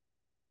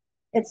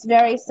 It's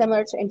very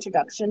similar to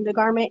Introduction to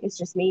Garment. It's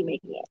just me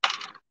making it.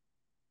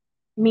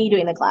 Me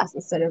doing the class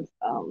instead of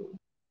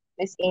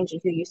Miss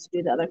Angie, who used to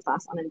do the other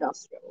class on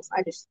industrials.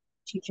 I just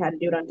teach you how to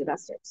do it on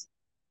domestics.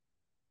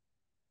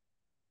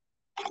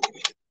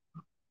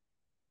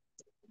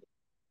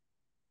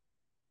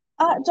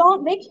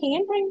 They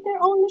can bring their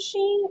own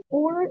machine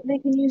or they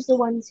can use the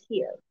ones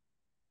here.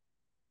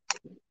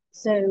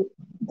 So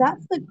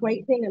that's the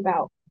great thing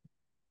about,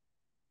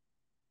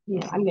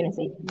 I'm going to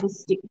say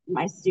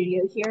my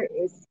studio here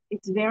is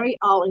it's very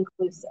all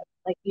inclusive.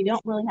 Like you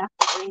don't really have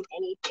to bring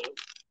anything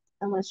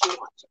unless you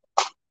want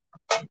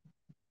to.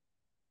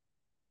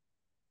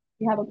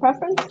 You have a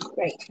preference?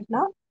 Great. If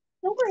not,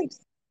 no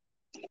worries.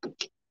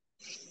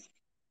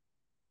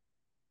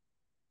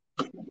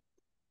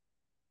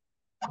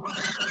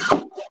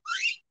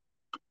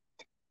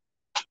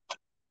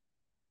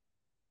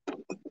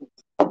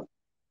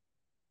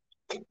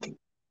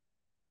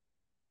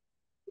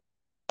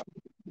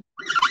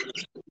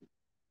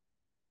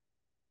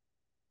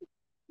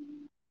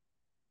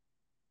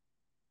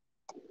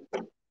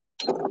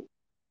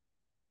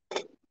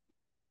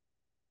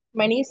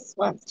 My niece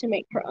wants to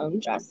make her own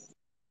dress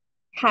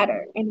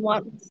pattern and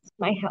wants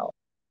my help.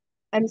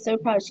 I'm so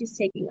proud she's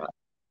taking up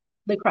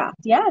the craft.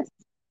 Yes,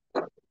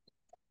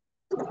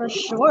 for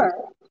sure.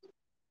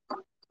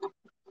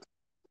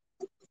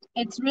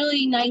 It's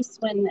really nice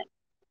when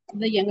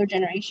the younger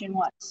generation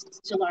wants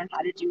to learn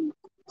how to do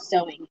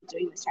sewing and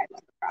doing this type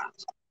of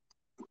craft.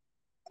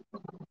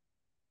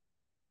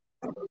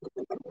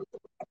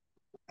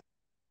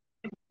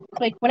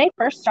 Like when I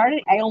first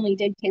started, I only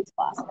did kids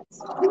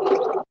classes.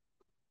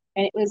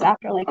 And it was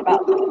after like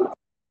about,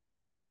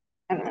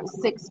 I don't know,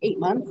 6, 8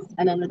 months.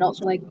 And then adults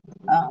were like,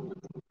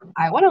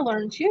 I want to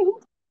learn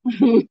too.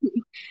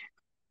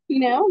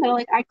 They're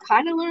like, I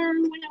kind of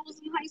learned when I was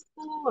in high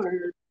school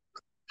or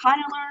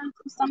kind of learned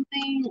from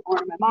something, or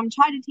my mom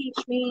tried to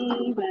teach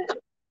me, but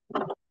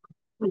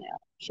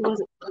she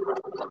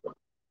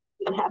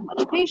didn't have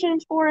much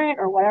patience for it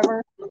or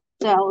whatever.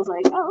 So I was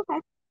like, oh,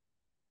 okay.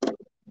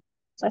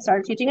 So I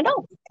started teaching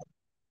adults.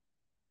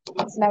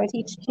 So now I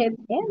teach kids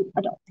and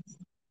adults.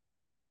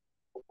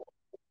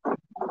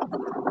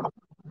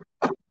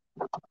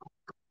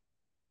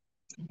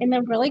 And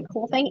the really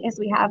cool thing is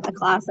we have a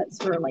class that's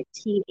for like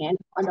teen and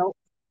adult.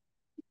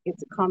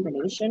 It's a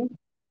combination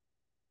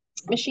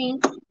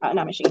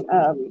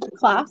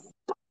class.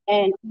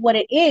 And what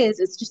it is,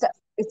 it's just that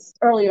it's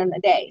earlier in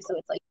the day. So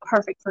it's like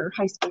perfect for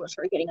high schoolers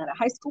who are getting out of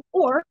high school,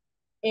 or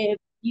if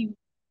you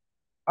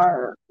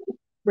are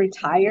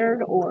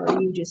retired or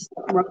you just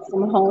work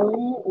from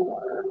home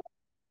or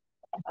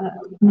a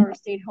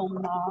stay-at-home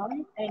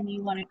mom and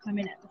you want to come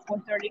in at the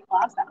 4:30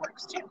 class, that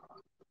works too.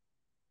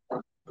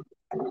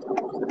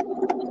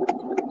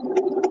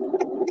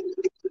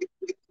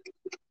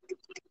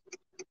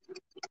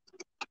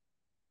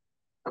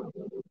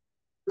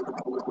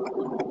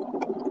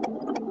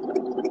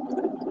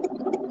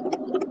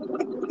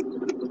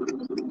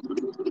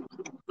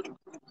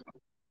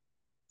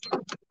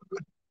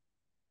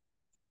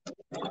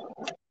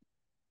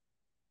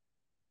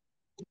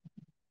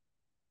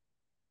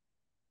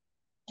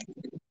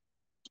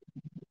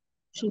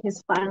 She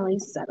has finally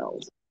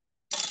settled.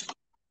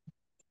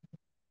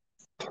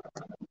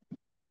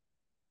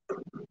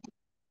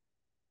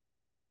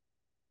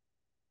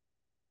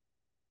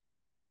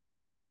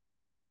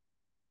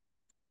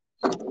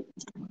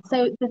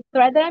 So the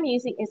thread that I'm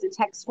using is a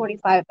Tex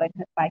 45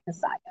 by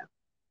Kasaya.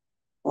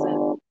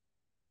 So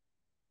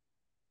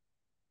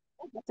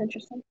that's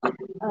interesting.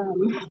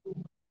 And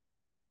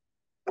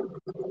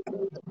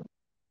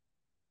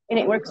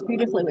it works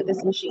beautifully with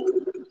this machine.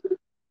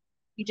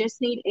 You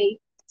just need a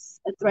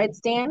thread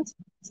stand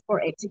for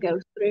it to go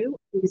through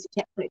because you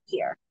can't put it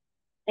here.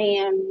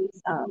 And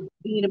you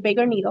need a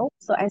bigger needle.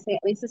 So I say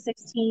at least a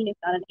 16, if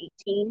not an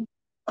 18.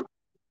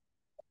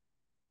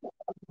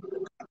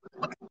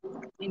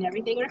 And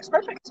everything works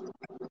perfect.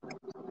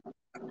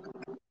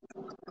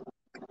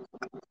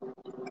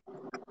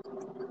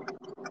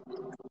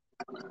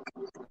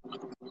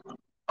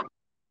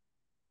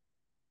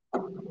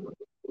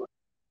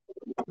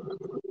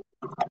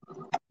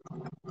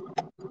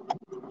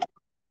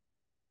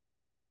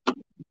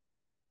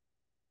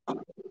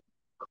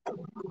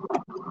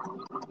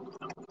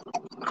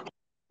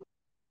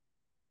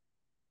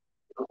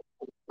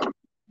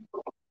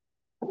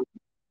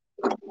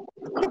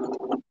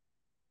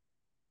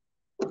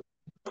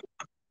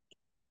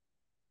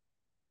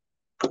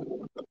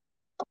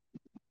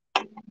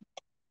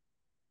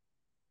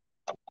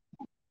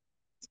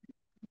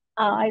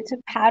 I took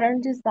pattern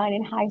design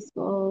in high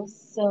school,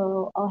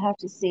 so I'll have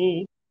to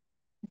see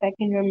if I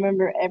can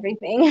remember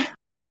everything.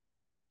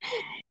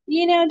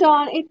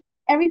 Dawn,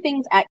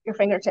 everything's at your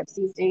fingertips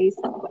these days.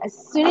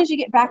 As soon as you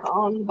get back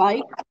on the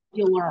bike,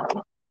 you'll learn.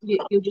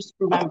 You'll just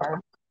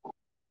remember,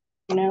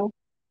 you know?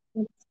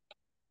 It's,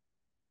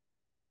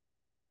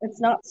 it's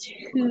not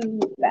too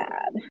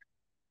bad.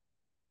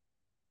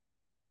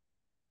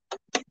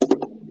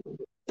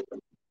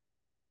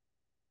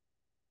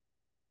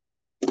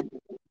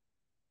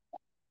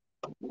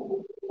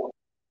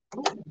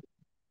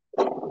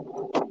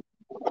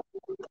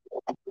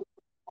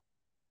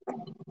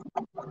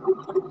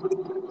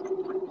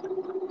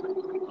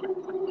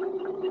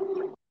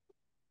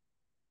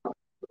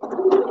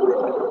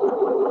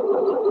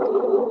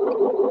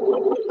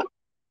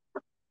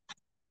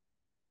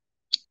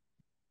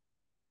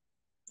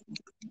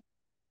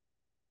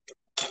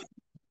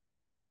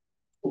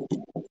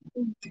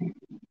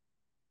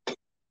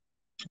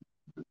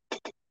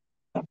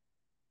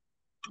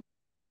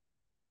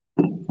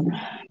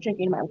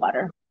 Drinking my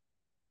water.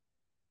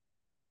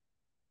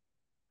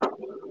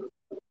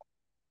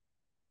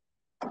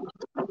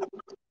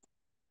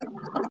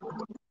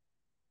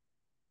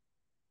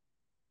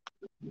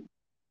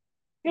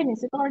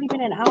 Goodness, it's already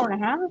been an hour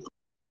and a half.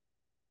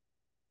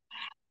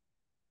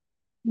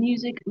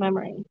 Music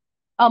memory.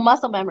 Oh,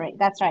 muscle memory.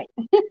 That's right.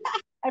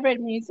 I read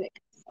music.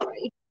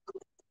 Sorry.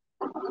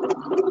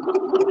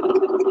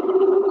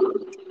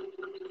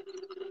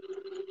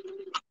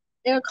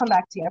 It'll come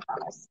back to you, I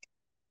promise.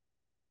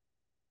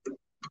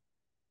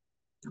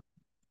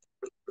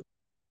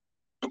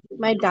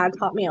 My dad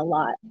taught me a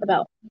lot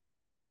about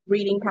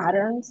reading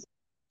patterns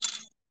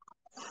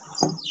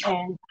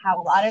and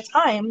how a lot of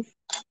times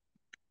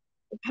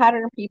the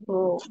pattern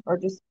people are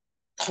just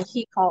what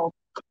he called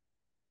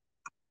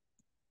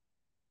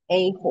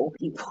a-hole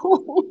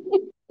people,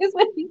 is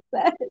what he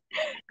said.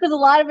 Because a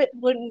lot of it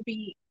wouldn't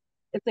be,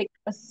 it's like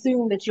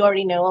assumed that you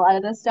already know a lot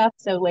of this stuff.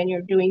 So when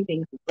you're doing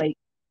things, it's like,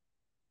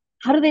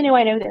 how do they know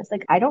I know this?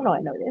 Like, I don't know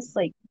I know this.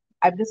 Like,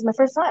 this is my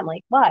first time.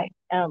 Like, why?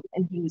 And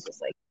he was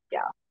just like,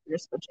 yeah, you're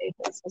supposed to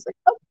a-holes. I was like,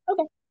 oh,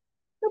 okay,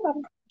 no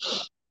problem.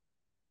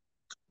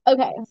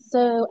 Okay,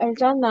 so I've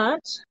done that.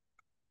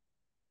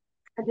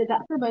 I did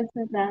that for both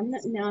of them.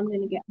 Now I'm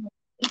going to get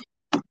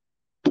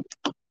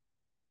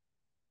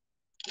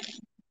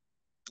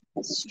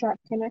strap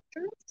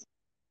connectors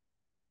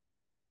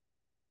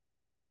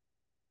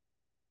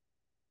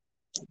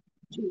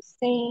to the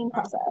same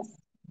process.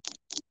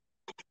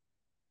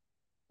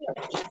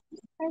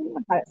 I know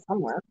I had it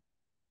somewhere.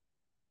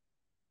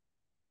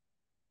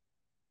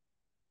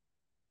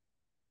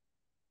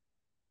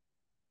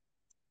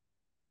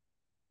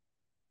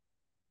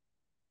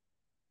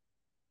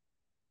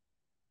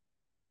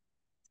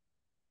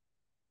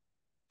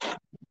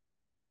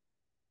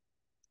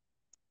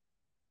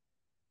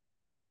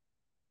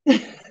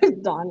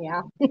 Dawn,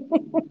 yeah.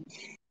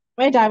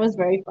 My dad was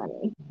very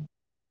funny.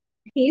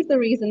 He's the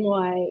reason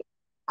why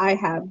I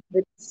have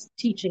the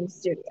teaching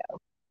studio.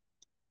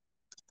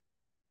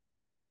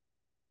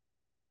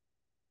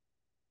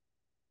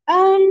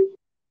 Um,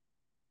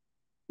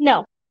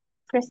 no,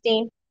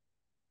 Christine.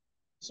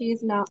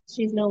 She's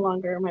no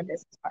longer my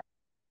business partner.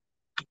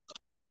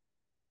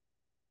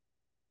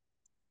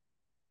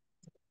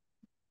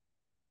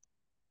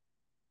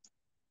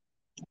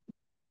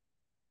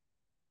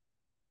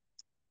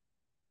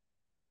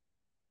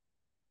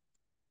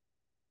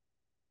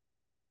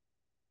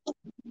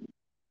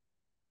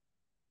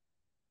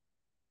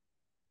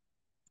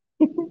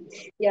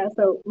 Yeah,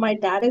 so my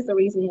dad is the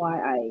reason why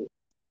I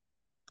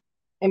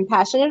am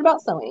passionate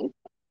about sewing.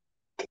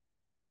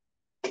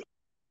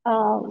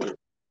 Um,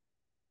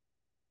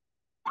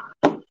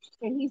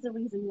 and he's the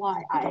reason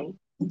why I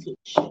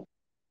teach.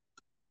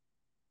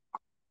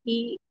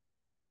 He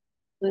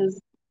was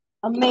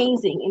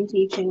amazing in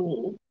teaching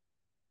me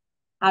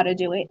how to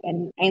do it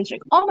and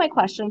answering all my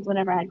questions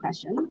whenever I had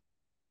questions.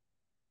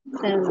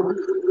 So,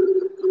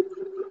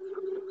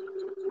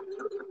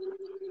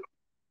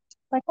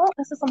 like, well,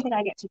 this is something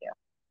I get to do.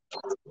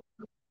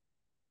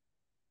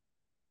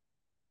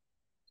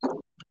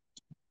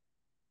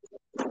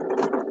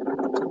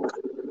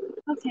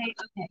 Okay.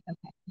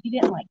 You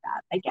didn't like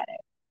that. I get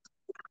it.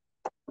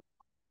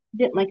 You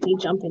didn't like me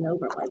jumping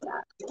over like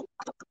that.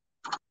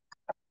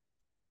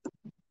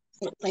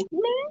 So it's like,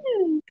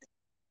 no.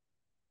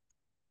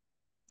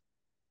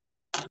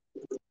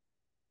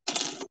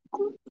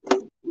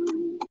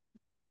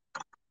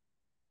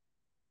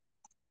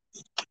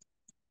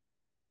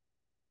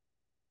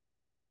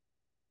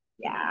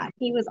 Yeah,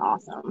 he was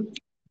awesome.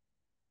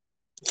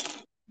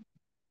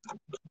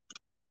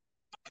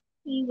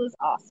 He was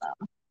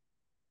awesome.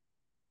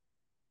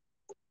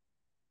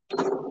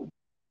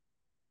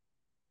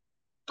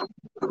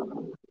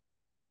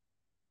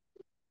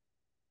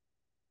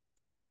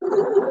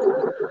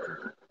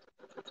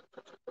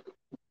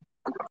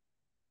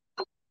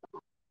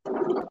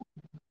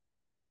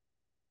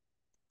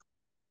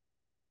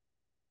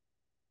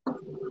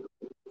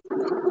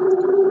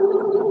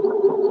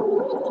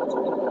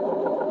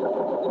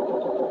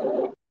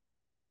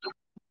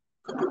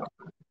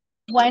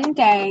 One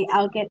day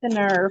I'll get the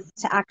nerve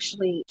to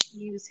actually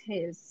use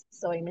his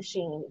sewing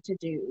machine to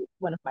do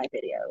one of my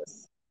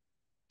videos.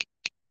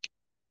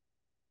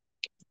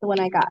 The one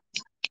I got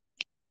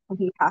when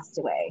he passed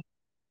away.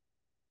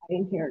 I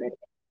inherited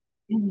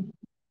it.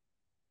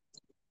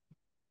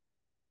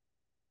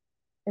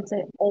 It's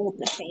an old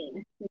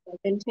machine. It's a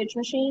vintage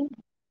machine.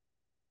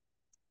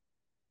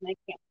 And I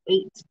can't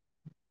wait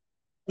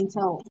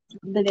until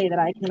the day that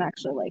I can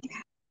actually like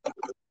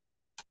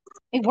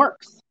it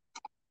works.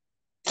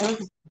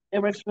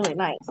 It works really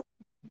nice.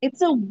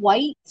 It's a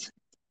white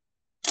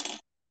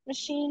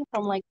machine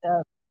from like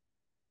the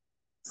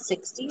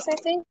 60s, I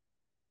think.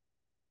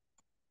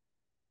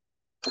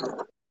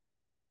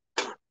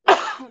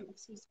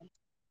 Excuse me.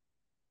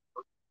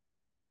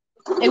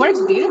 It works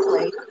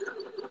beautifully.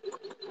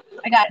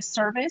 I got it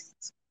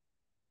serviced.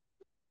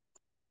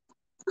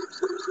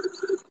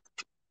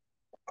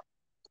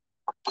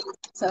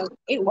 So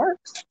it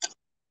works.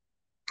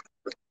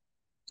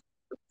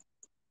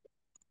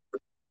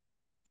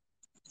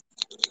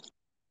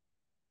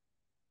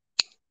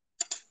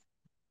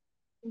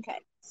 Okay,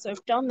 so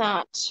I've done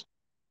that.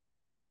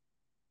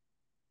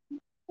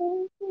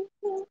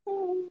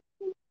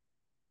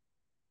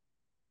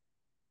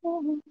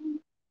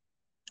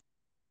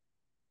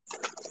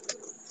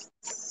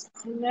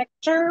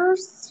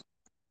 Connectors.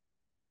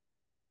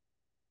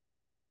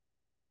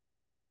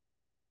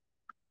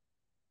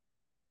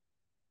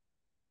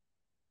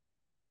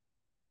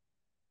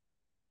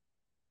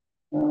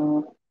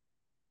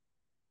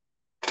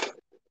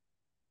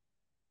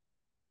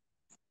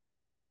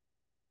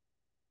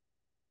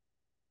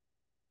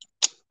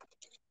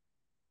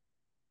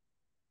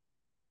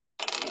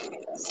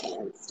 This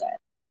one instead.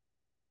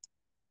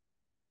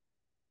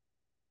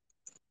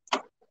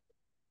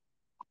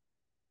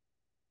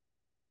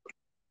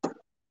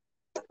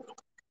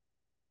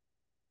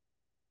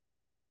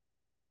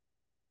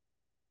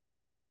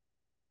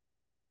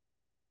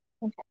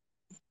 Okay.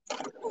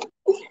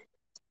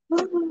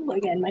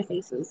 Again, my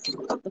faces,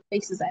 the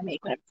faces I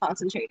make when I'm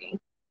concentrating.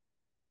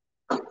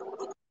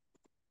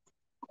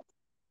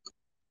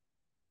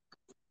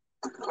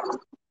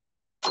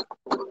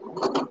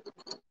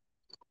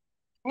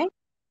 Okay.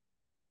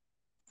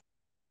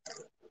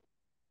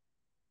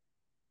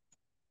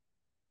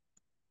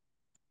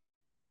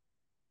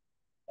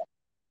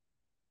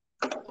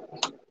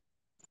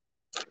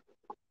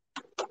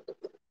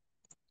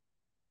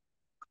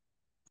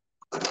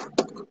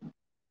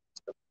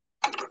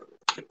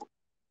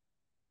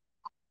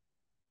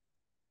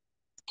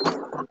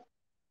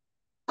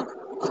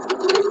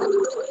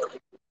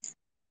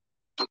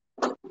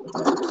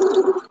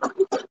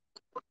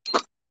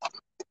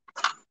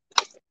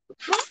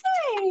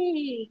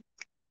 Hi.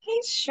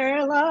 Hey,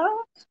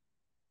 Sherlock.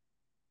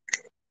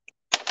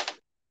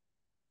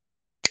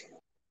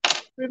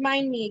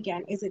 Remind me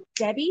again, is it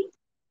Debbie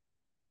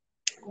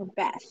or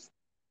Beth?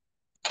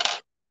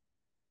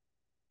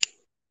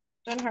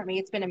 Don't hurt me.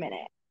 It's been a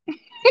minute.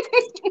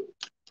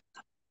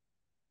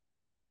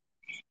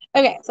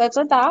 Okay, so that's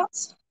what that.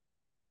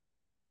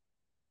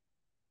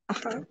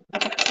 Okay, so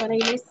I'm gonna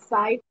use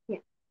side pin.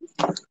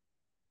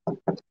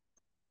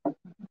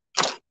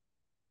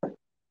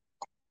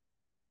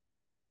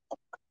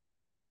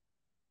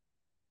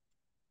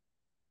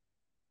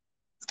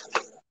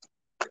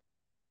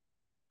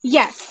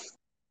 Yes,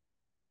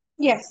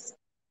 yes,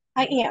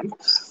 I am.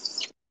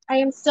 I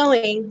am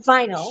sewing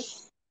vinyl.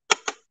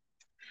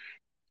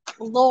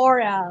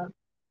 Lori.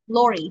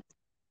 Lori.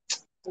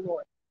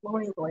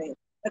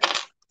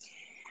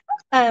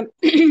 Okay.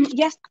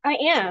 Yes, I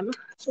am,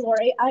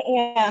 Lori. I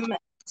am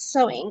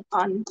sewing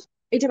on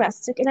a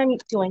domestic, and I'm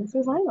doing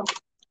through vinyl.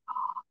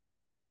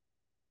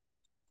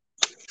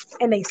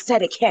 And they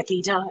said it can't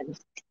be done.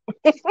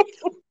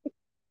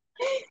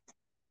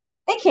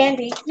 It can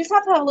be. You just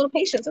have to have a little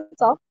patience.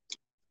 That's all.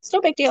 It's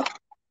no big deal.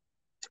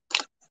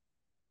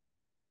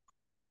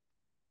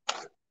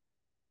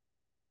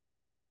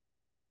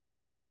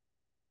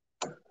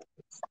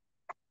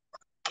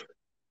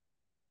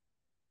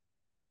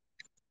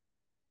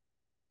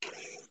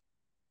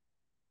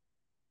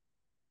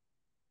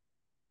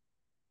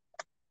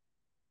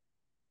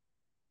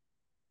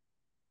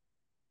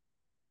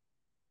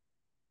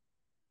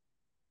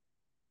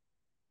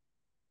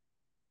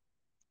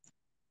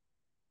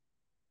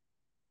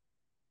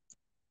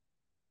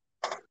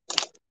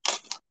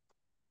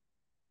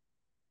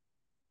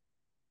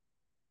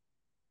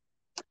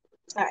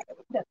 All right, put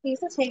that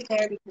piece of tape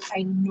there because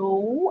I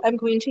know I'm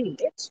going to need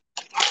it.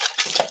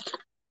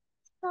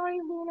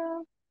 Sorry,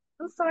 Luna.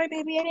 I'm sorry,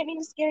 baby. I didn't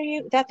mean to scare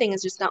you. That thing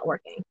is just not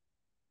working.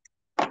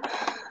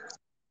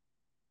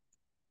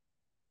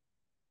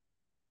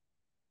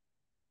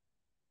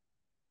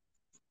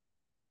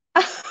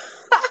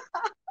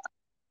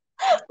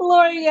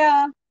 Lori,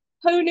 yeah.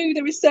 Who knew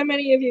there were so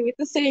many of you with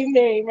the same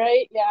name,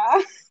 right?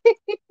 Yeah.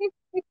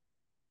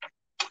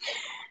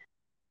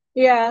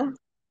 Yeah.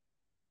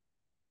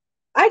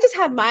 I just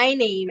have my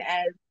name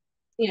as,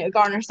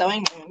 Garner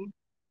Sewing Room.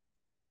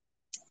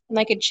 And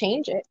I could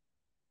change it.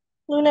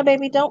 Luna,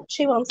 baby, don't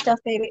chew on stuff,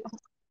 baby.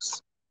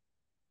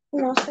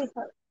 No,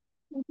 sweetheart.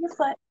 Move your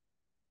foot.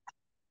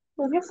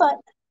 Move your foot.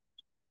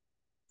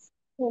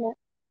 Luna.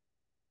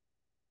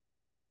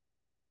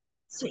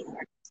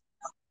 Sweetheart.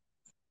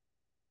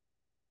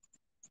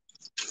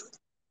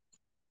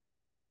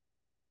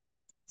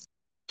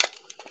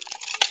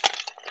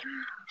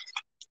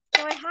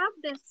 So I have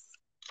this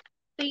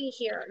thing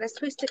here that's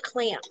supposed to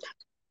clamp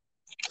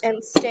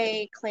and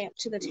stay clamped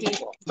to the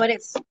table, but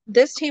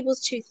this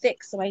table's too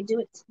thick, so I do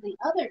it to the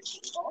other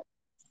table.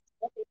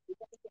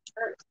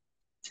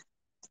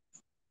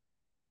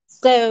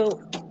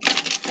 So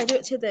I do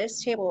it to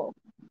this table,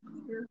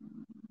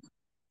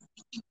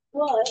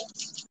 but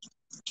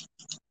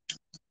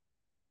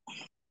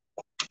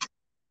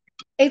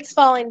it's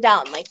falling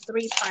down like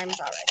 3 times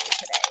already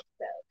today.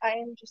 So I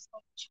am just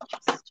going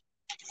to just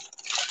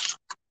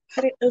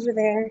put it over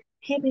there.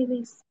 Hey,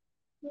 babies.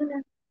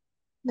 No,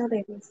 no,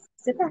 babies.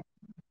 Sit back.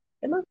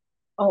 Come on.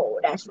 Oh,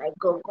 that's my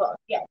good girl.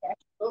 Yeah,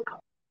 that's my good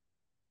girl.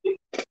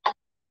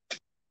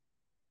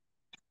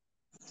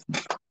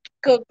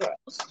 Good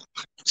girls.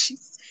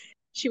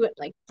 She went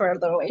like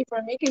further away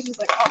from me because she's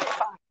like,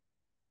 oh,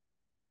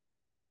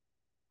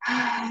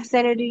 fine.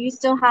 Santa, do you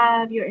still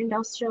have your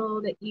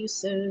industrial that you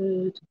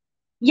sewed?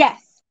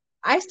 Yes,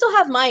 I still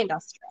have my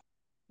industrial.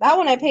 That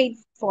one I paid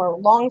for a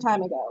long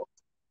time ago.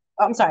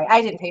 Oh, I'm sorry,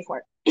 I didn't pay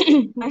for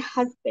it. My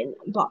husband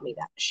bought me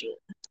that machine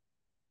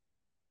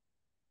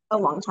a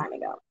long time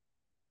ago.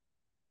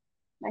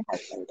 My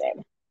husband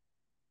did.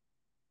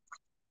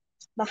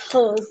 My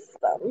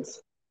husband.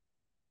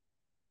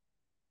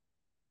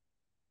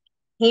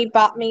 He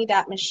bought me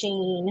that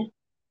machine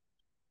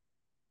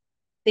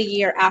the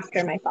year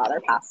after my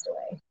father passed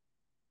away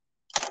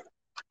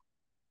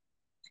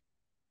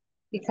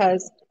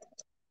because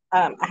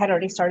I had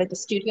already started the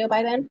studio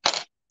by then.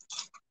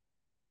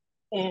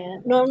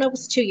 And no, it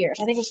was 2 years.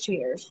 I think it was 2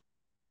 years.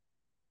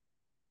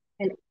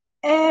 And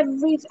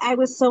I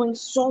was sewing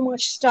so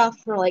much stuff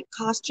for like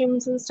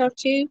costumes and stuff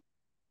too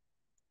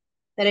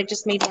that it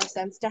just made more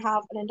sense to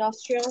have an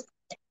industrial.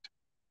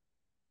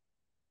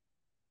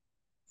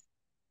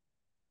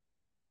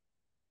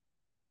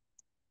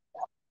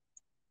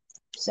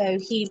 So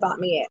he bought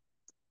me it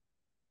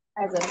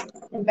as an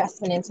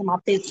investment into my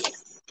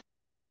business,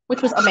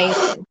 which was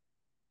amazing.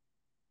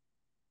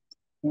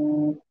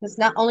 Because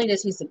not only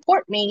does he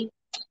support me,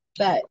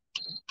 but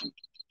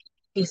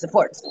he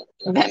supports me,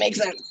 if that makes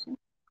sense.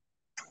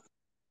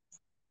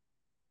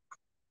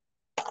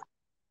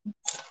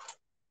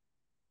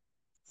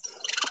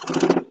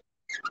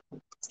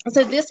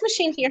 So this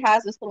machine here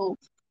has this little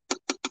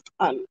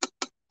um,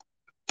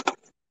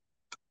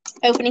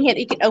 opening here that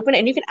you can open it,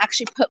 and you can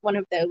actually put one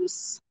of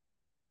those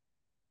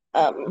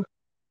what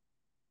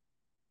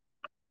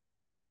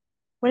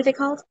are they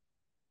called?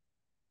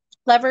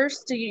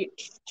 Levers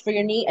for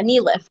your knee, a knee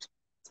lift.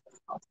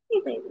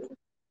 Hey, baby.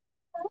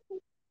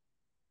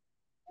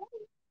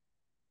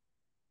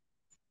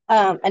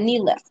 A knee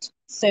lift.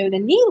 So the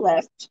knee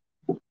lift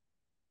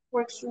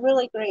works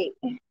really great.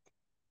 I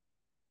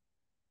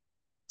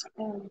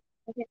didn't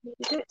need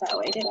to do it that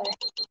way, did I?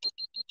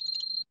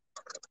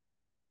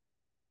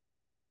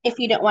 If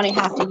you don't want to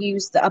have to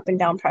use the up and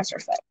down presser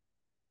foot.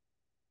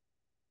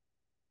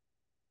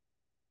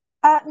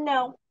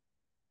 No.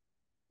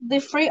 The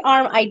free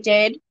arm I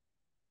did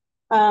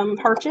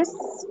purchase,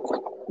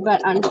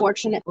 but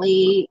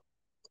unfortunately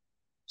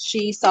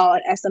she saw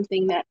it as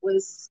something that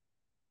was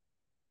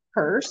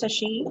her, so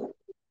she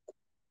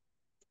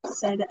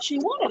said that she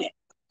wanted it.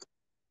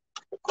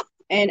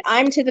 And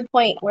I'm to the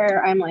point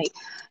where I'm like,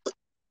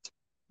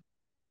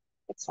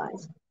 it's fine.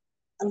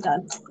 I'm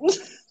done.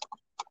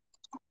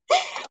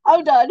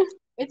 I'm done.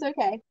 It's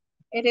okay.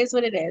 It is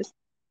what it is.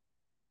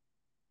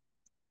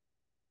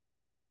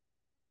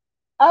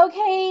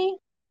 Okay.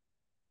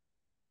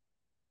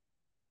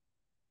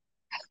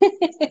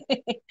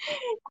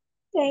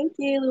 Thank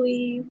you,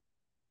 Louise.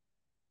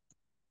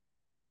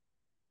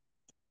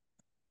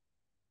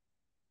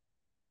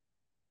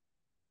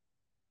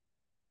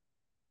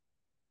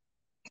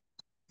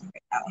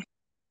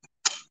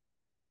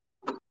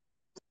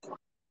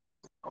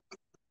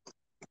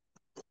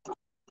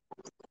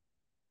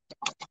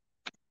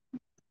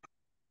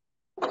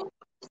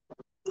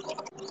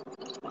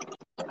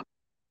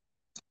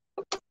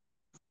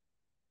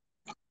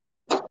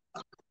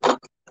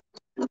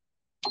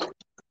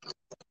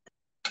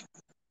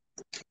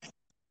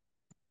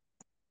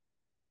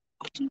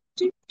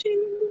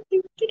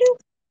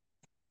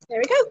 There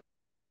we go.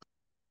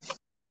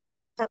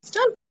 That's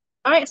done.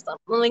 All right, so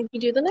let me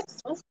do the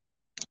next one.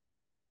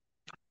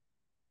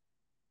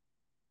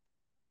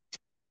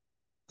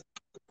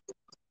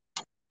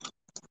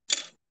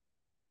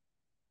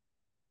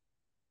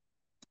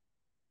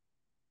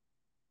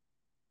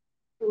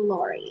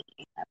 Lori.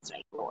 That's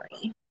right,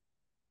 Lori.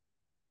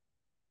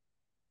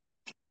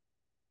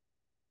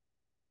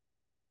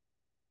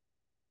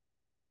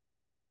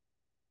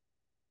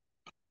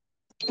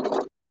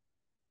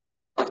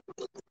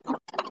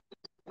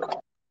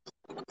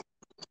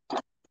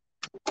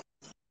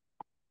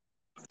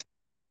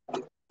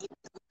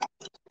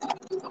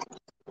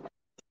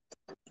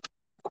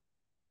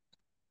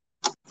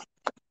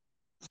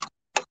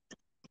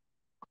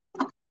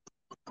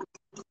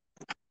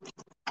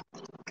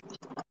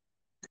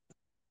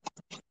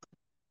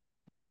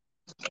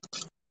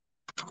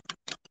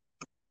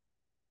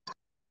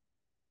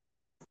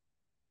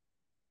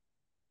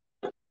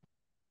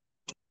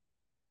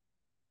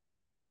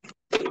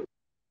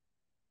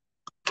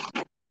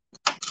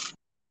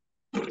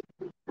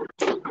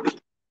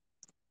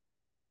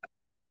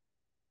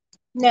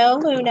 No,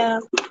 Luna.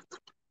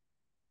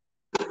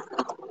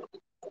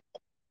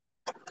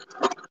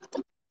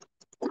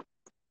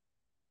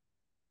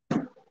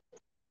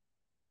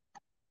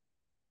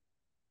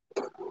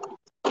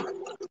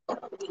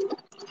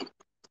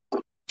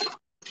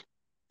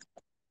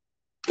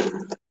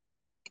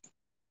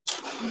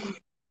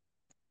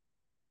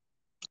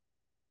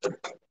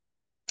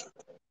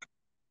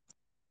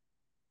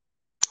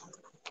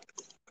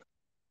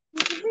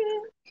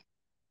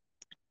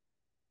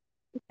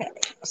 Okay,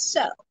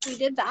 so we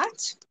did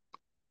that.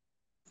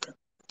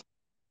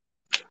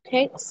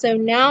 Okay, so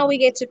now we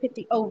get to pick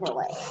the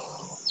overlay.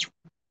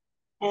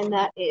 And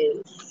that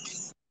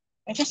is,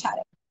 I just had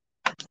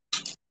it.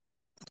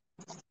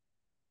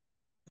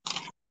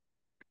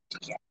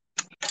 Here.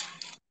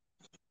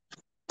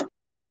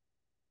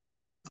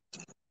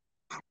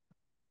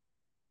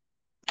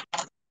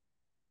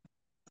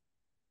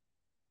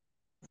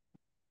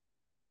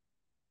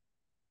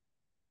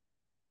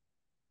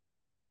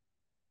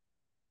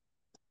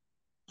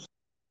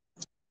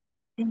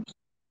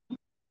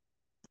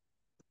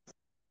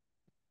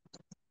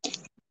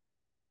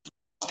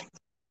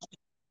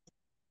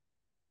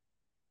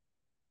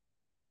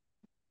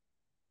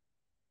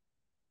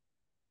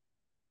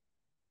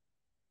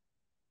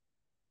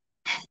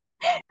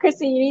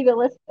 Kristen, you need to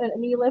lift a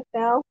knee lift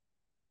now.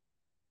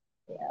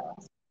 Yeah.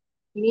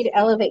 You need to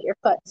elevate your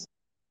foot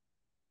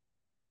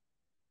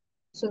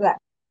so that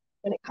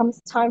when it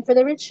comes time for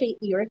the retreat,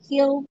 you're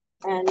healed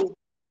and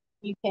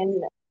you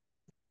can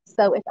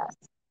sew with us.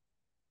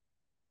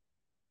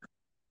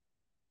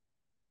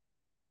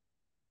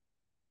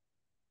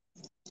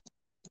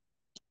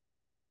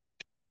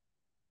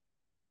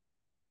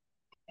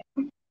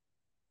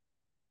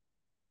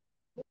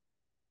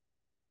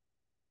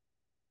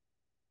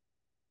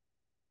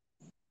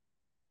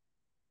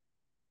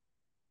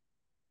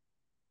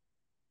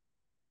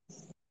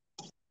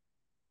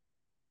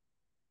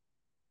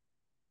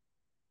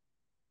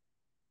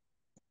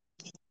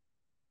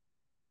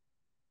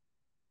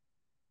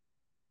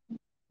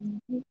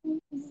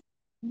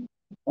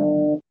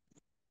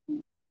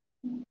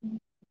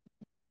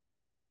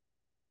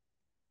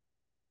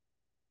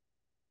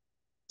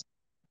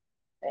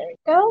 There we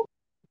go.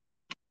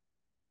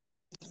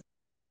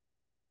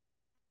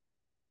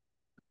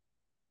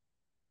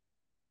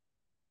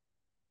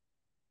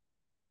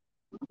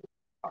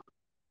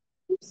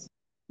 Oops.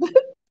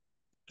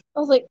 I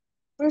was like,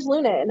 where's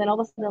Luna? And then all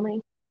of a sudden, I'm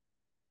like,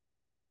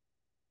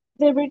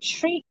 the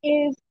retreat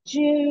is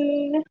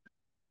June.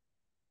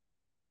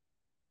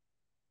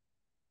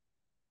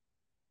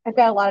 I've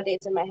got a lot of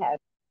dates in my head.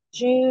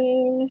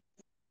 June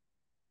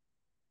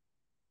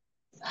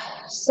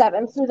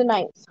 7th through the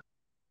 9th.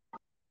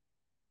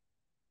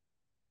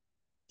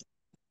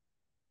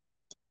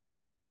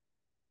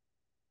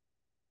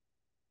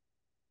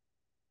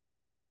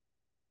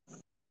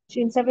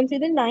 June 7th through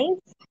the 9th.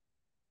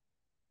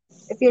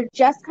 If you're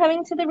just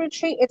coming to the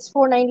retreat, it's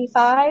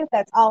 $4.95.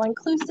 That's all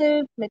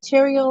inclusive,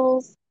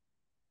 materials,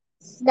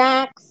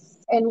 snacks,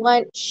 and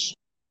lunch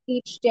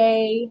each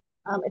day.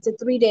 It's a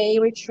 3-day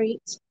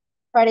retreat,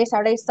 Friday,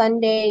 Saturday,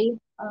 Sunday.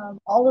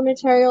 All the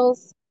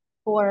materials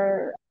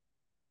for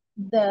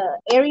the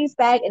Aries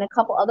bag and a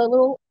couple other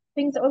little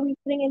things that we'll be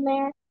putting in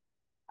there.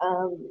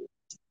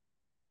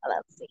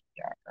 Let's see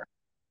here.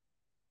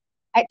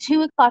 At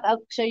 2 o'clock,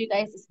 I'll show you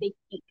guys a sneak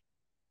peek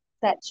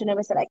that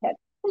Genova said I could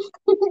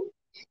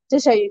to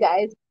show you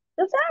guys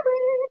the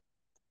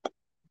fabric.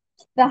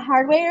 The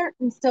hardware,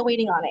 I'm still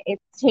waiting on it.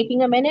 It's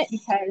taking a minute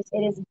because it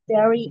is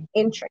very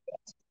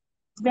intricate.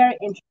 Very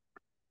intricate.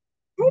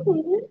 Hi,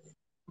 babies.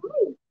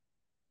 Hi.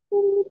 What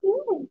are you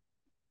doing?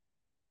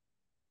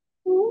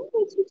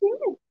 What you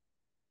doing?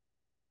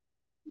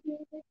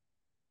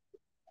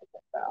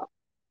 Girl.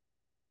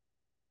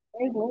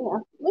 There's Luna.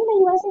 Luna,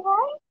 you want to say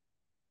hi?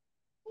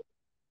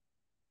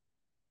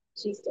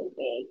 She's so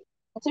big.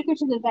 I took her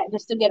to the vet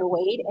just to get her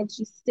weighed, and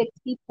she's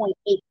 60.8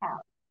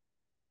 pounds.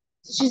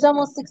 So she's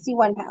almost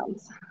 61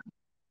 pounds.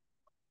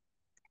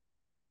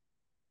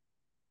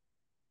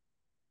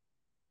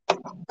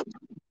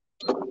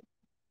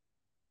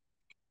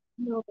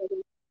 No,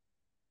 baby.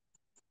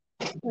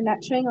 We're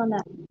not chewing on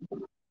that.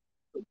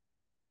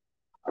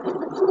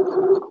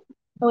 Oh,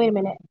 wait a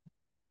minute.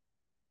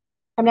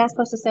 I'm not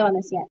supposed to sew on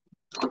this yet.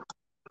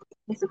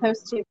 I'm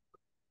supposed to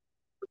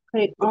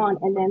put it on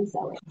and then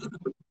sew it.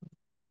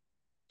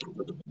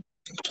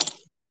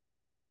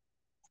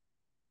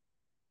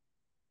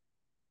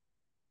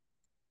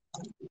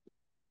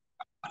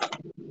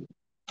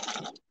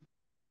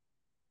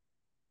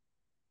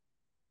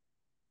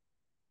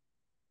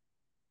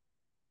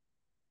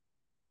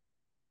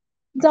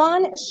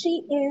 Dawn,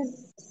 she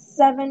is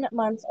 7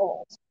 months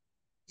old.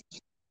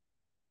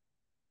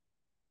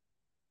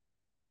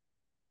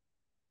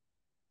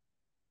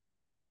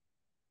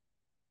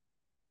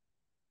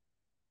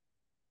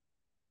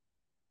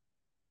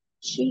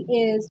 She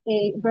is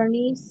a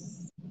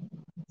Bernese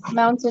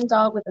mountain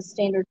dog with a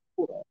standard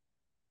poodle.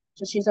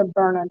 So she's a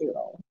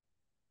Bernedoodle.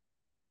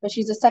 But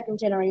she's a second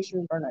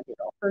generation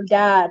Bernedoodle. Her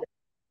dad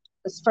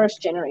was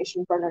first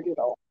generation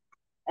Bernedoodle.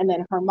 and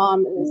then her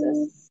mom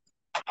is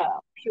a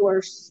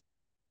pure,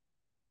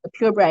 a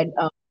purebred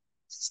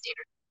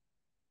standard.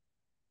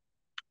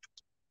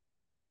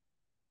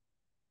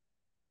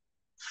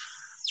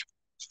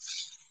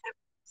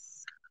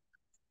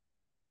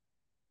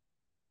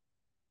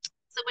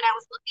 So when I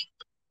was looking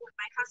with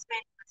my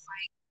husband, I was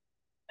like,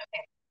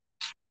 okay,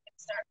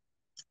 let's start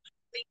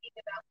thinking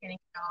about getting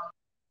a dog.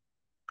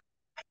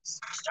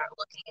 Start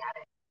looking at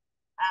it.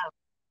 Um,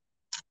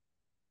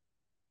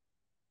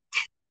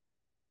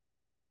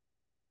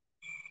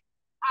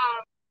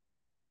 um,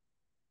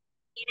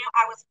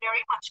 I was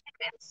very much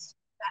convinced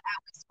that I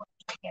was going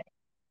to be getting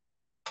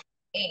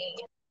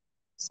a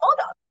small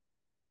dog.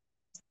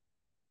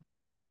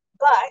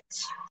 But,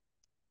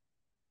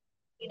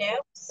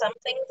 some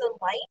things in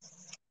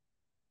life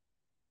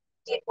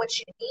get what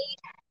you need,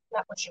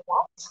 not what you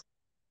want.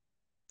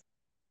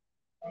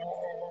 And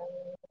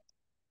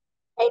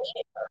I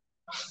needed her.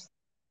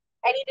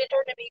 I needed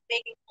her to be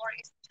big and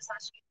glorious, just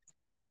as she is.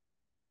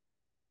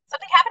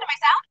 Something happened to my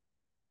sound?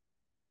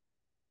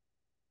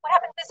 What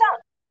happened to the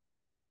sound?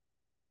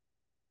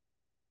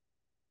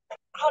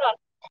 Hold on.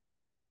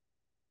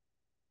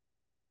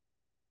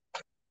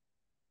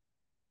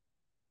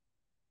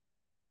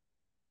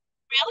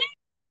 Really?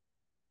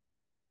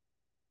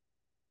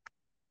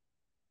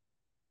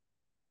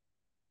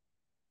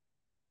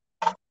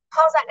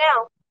 How's that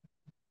now?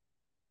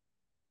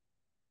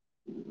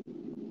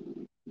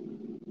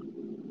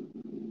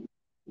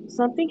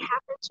 Something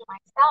happened to my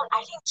sound. I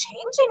didn't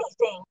change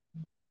anything.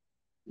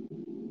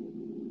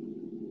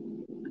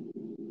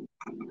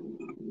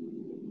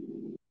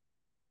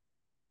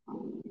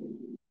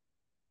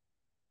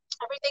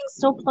 Everything's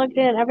still plugged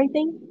in and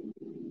everything?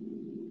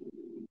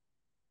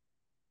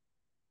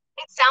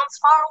 It sounds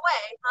far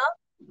away, huh?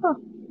 Huh.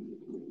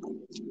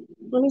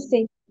 Let me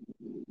see.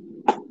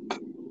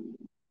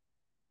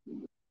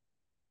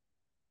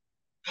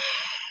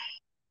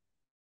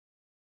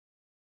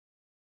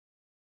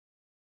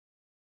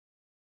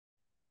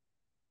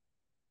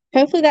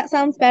 Hopefully that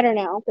sounds better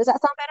now. Does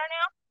that sound better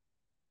now?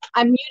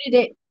 I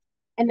muted it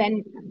and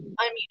then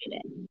unmuted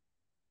it.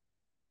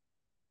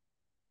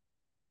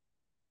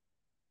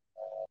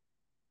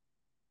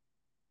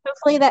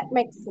 Hopefully that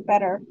makes it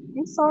better.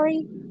 I'm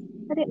sorry.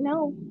 I didn't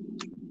know.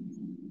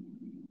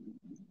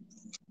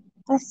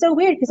 That's so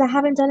weird because I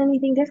haven't done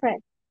anything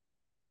different.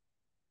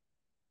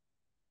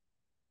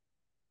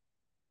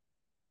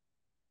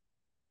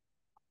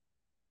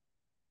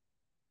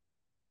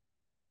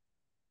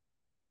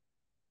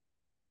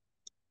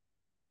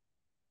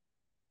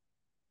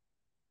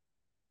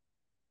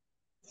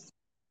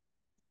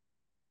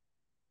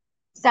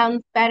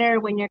 Sounds better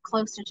when you're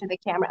closer to the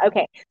camera.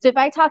 Okay, so if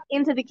I talk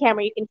into the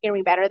camera, you can hear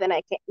me better than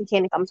you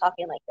can if I'm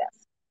talking like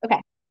this.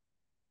 Okay.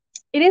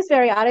 It is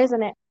very odd,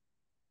 isn't it?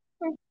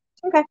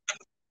 Okay.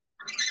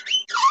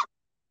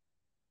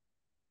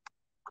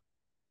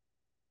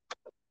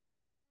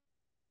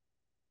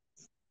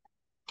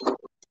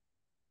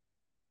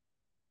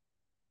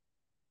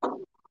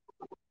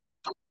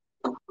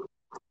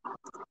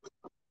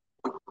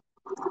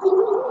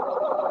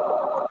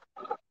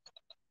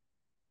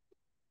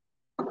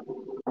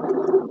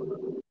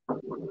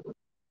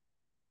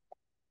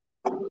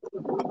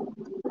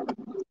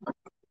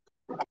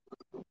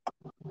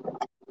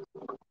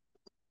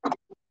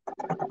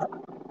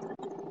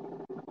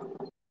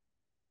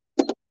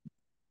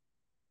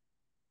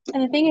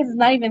 And the thing is, it's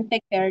not even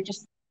thick there. It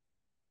just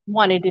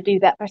wanted to do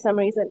that for some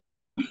reason.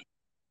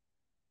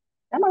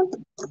 Come on.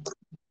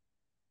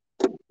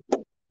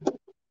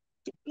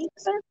 Eat,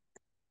 sir.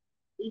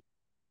 Eat.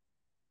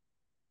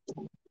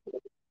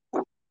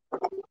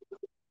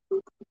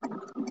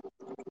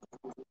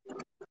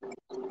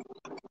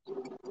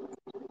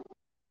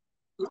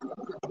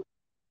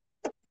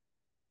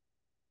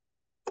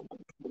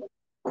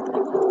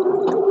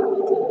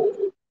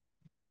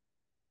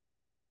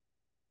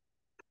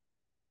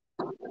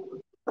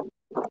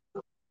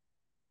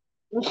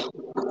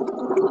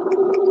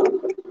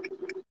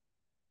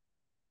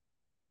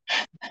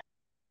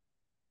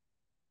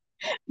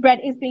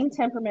 Brett is being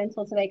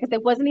temperamental today because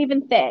it wasn't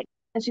even thick,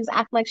 and she's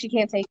acting like she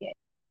can't take it.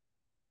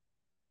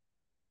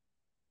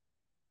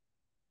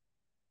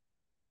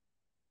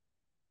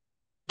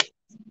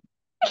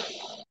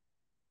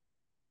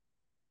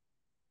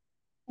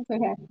 It's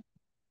okay.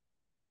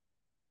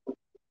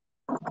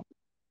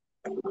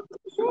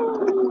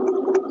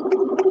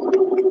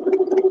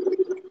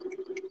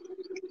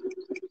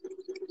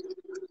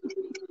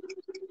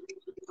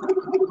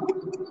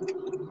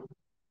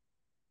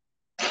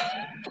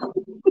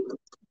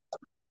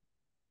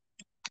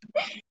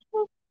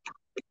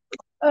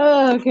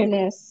 Oh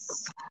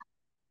goodness.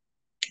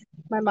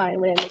 My mind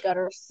went in the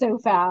gutter so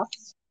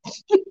fast.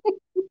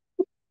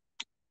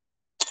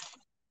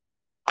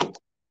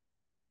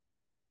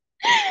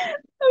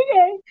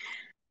 Okay.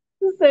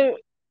 So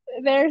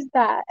there's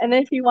that. And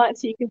if you want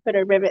to, you can put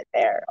a ribbit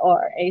there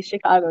or a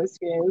Chicago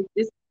screw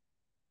just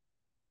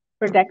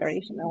for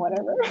decoration or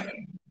whatever.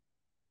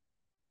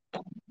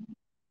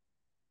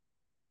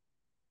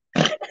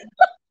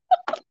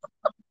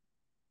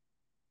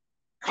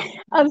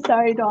 I'm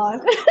sorry,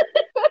 Dawn.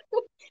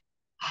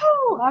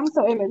 Oh, I'm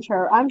so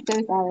immature. I'm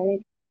so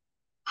sorry.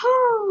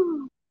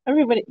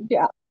 Everybody,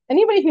 yeah.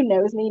 Anybody who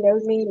knows me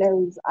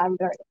knows I'm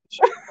very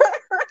immature.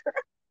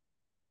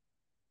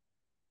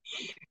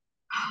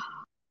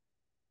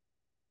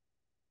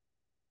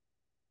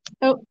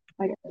 Oh,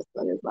 I guess this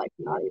one is like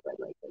not even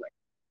like the right.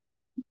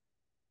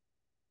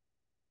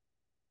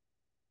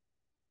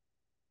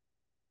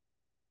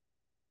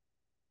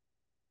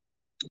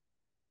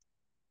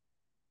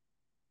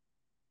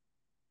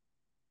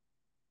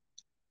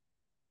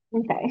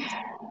 Okay.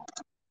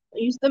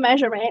 Use the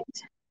measurement.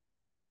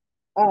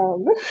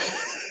 Um,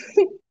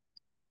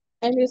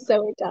 and just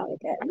sew it down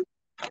again.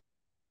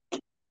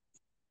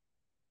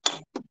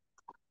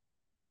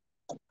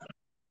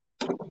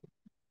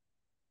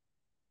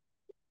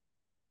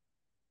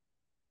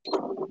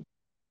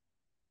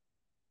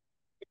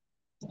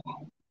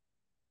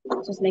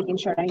 Just making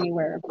sure I knew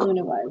where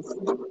Luna was.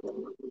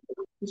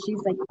 She's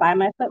like by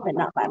my foot, but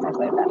not by my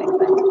foot, if that makes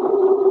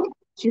sense.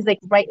 She's like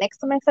right next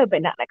to my foot,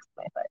 but not next to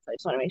my foot. So I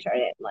just want to make sure I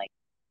didn't like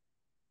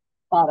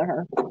bother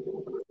her.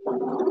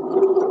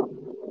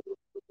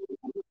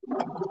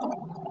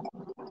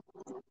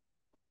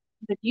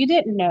 If you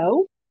didn't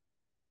know,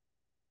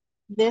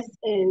 this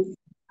is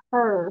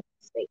her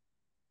space,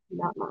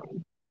 not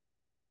mine.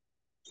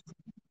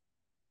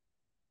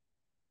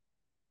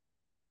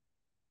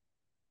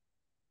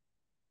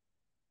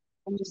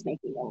 I'm just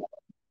making a little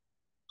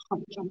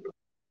hump jump.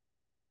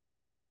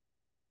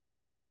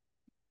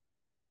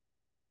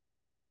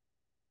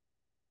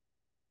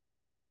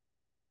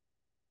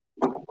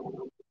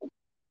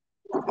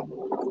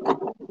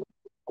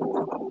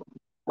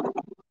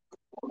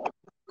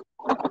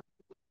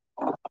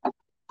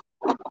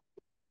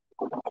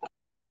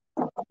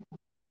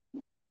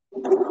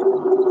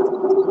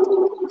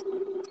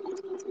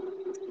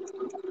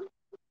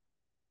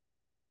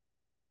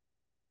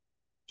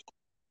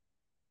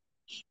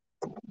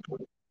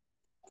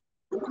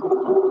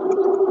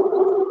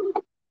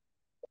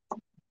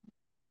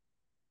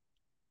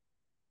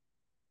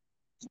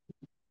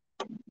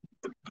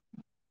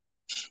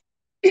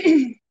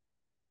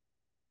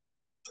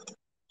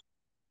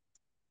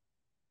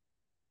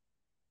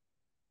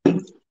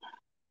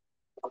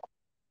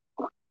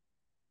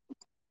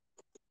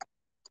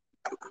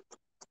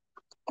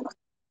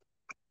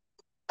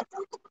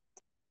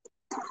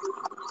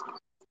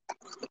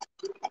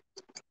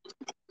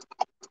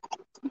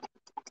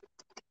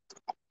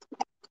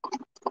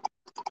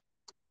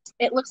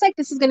 It looks like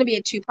this is going to be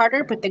a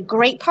two-parter, but the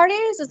great part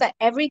is that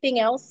everything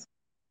else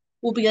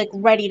will be like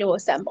ready to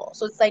assemble.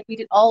 So it's like we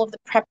did all of the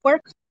prep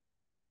work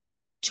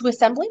to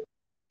assembly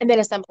and then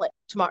assemble it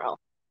tomorrow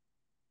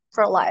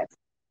for a live.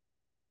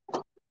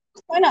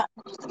 Why not?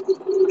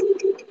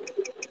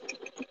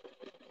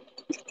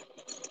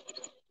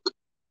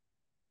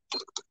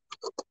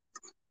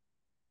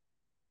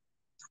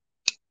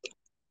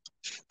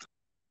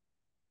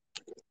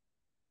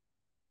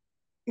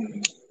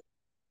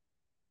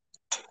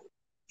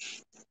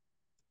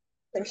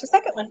 There's the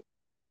second one.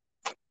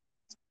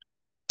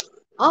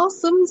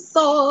 Awesome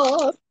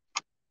sauce.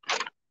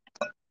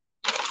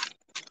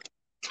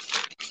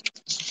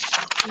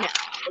 Now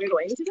we're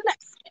going to the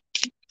next.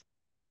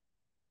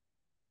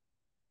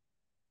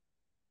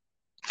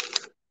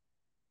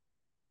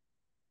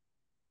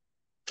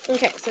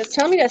 Okay, so it's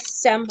telling me to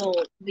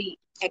assemble the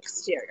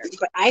exterior,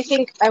 but I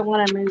think I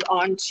want to move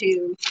on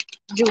to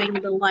doing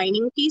the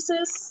lining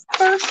pieces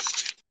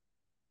first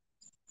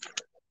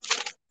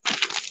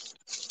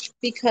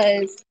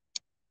because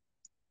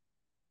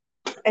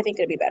I think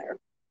it'd be better.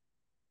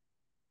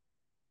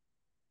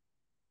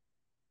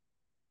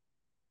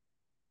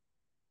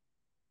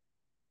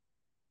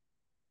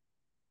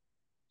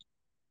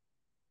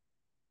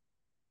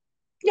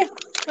 Yeah,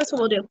 that's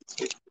what we'll do.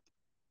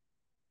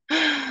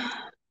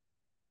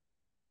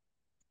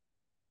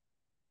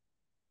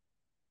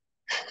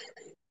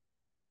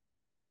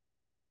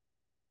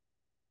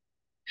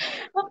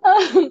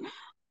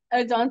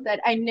 As Dawn said,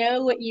 I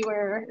know what you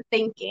were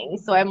thinking,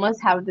 so I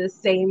must have the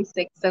same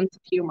sixth sense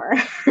of humor.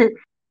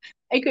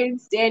 I couldn't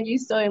stand you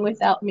sewing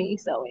without me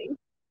sewing.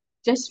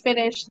 Just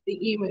finish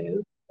the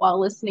emu while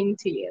listening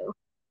to you.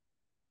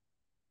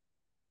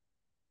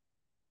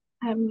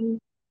 Um,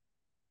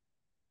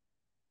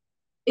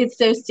 it's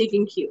so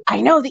stinking cute.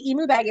 I know the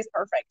emu bag is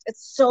perfect.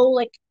 It's so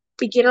like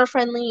beginner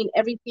friendly and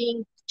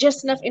everything.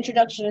 Just enough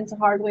introduction into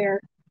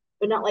hardware,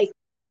 but not like,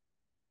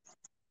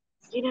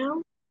 you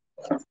know.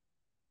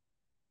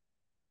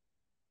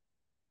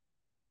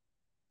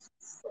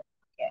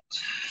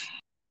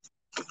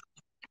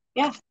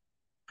 Yeah,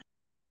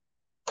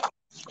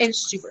 it's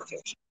super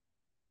cute.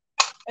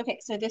 Okay,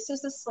 so this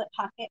is the slip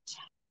pocket.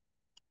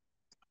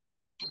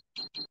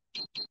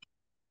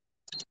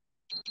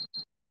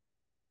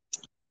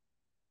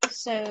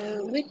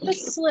 So with the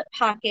slip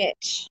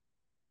pocket,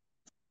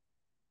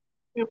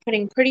 you're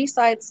putting pretty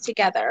sides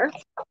together,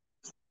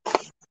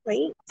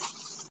 right?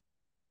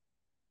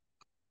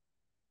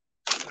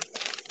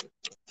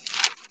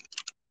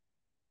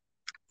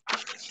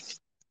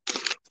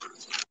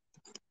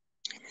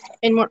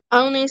 And we're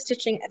only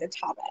stitching at the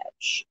top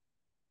edge.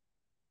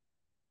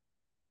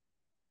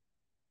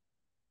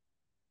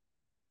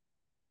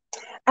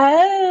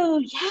 Oh,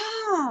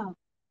 yeah.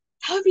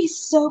 That would be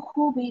so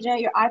cool,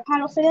 BJ. Your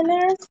iPad will fit in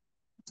there.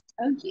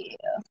 Oh,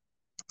 yeah.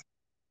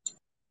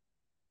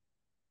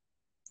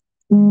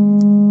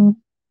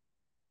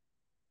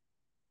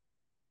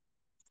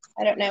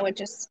 I don't know. It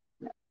just,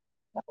 no,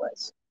 that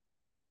was.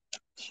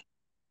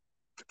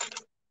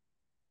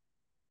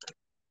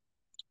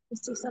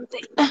 Let's do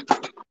something.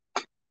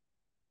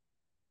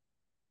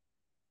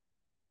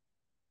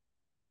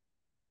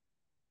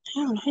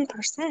 Oh,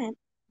 9%.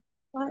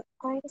 Why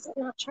is it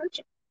not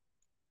charging?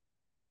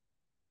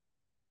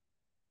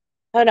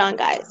 Hold on,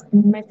 guys.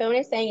 My phone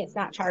is saying it's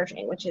not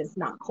charging, which is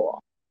not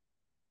cool.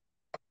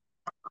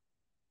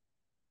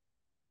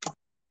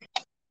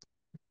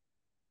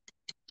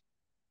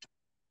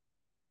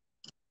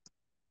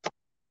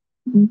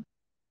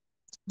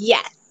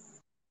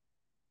 Yes.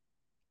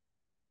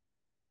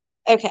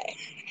 Okay.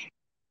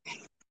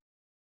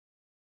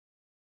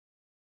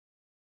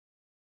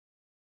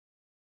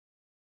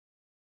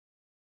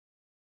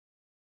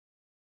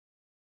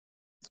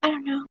 I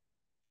don't know.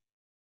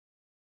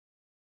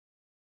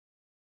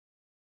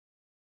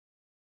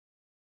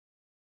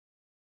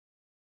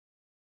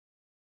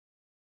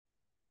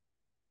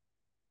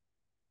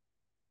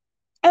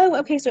 Oh,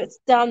 okay. So it's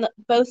down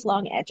both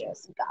long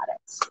edges. Got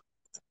it.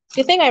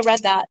 Good thing I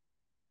read that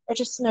or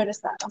just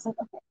noticed that. I was like,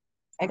 okay,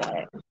 I got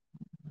it.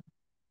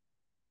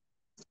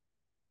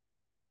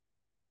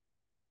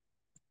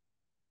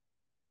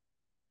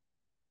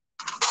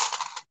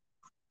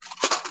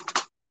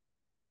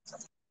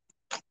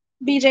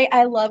 BJ,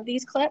 I love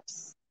these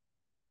clips.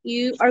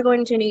 You are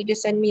going to need to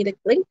send me the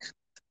link.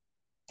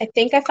 I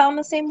think I found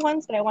the same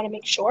ones, but I want to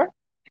make sure.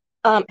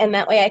 And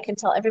that way I can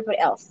tell everybody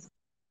else.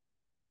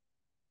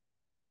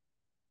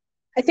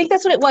 I think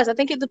that's what it was. I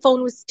think the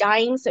phone was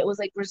dying, so it was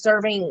like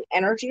reserving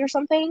energy or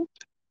something.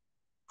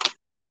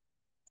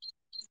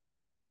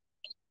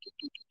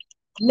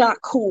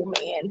 Not cool,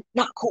 man.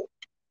 Not cool.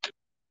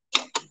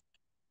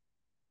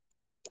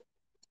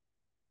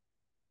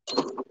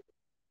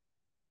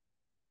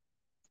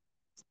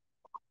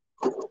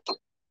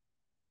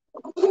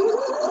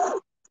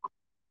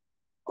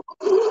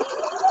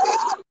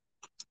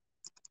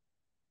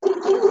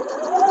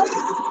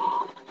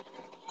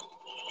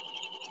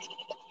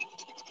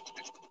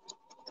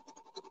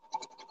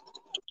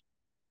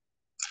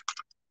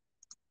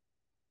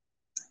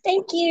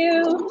 Thank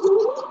you.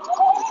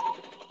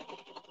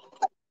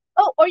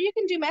 Oh, or you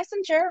can do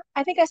Messenger.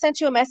 I think I sent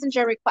you a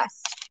Messenger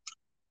request.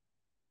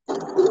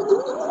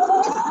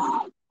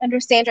 Under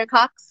Sandra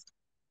Cox.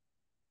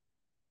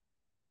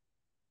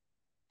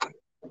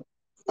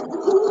 Because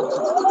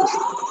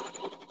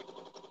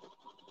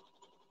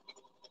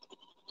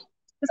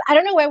I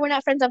don't know why we're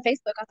not friends on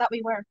Facebook. I thought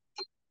we were.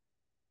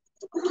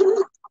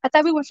 I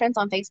thought we were friends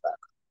on Facebook.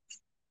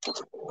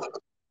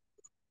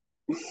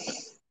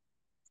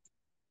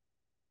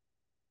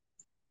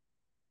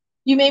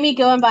 You made me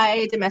go and buy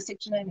a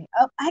domestic genetic.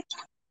 Oh,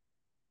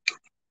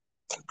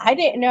 I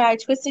didn't know I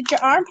twisted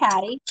your arm,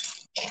 Patty.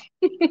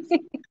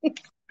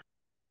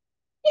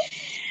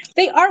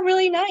 They are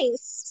really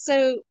nice.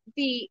 So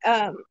the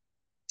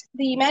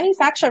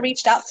manufacturer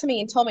reached out to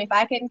me and told me if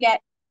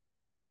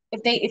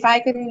I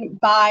can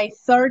buy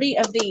 30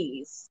 of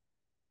these,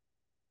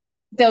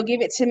 they'll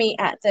give it to me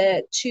at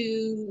the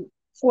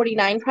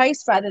 $249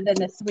 price rather than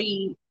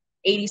the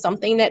 $380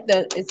 something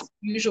that is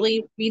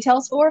usually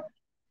retails for.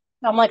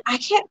 And I'm like, I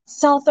can't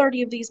sell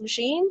 30 of these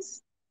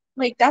machines.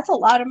 Like, that's a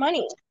lot of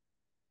money.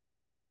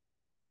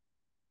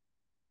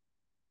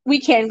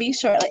 We can be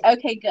shortly.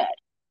 Okay, good.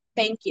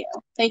 Thank you.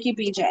 Thank you,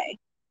 BJ.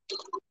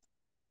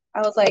 I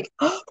was like,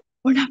 oh,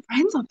 we're not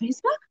friends on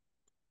Facebook?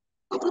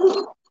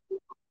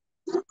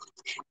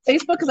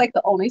 Facebook is like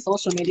the only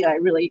social media I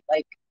really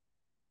like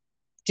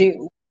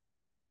do.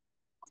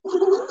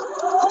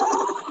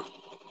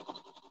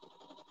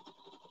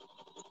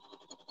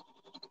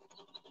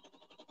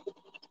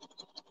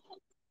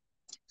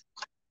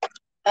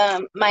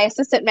 My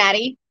assistant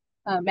Maddie,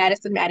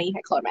 Maddie,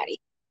 I call her Maddie.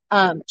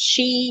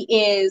 She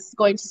is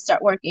going to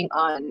start working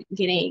on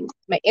getting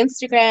my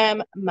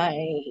Instagram,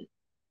 my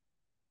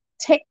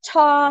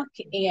TikTok,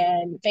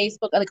 and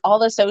Facebook, like all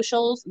the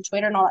socials and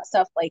Twitter and all that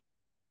stuff, like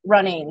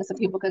running so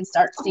people can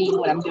start seeing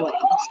what I'm doing.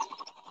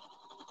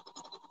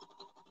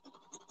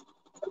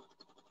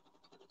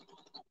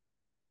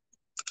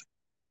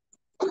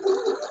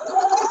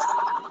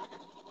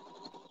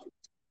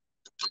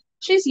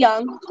 She's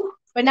young,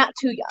 but not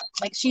too young.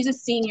 Like she's a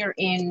senior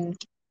in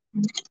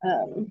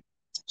um,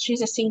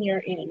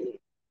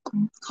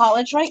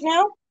 college right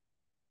now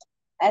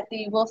at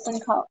the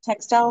Wilson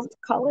Textile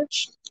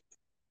College.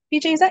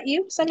 BJ, is that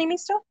you sending me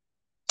stuff?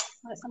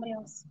 Or is it somebody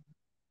else?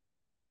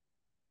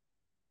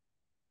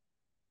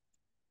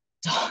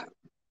 Dawn.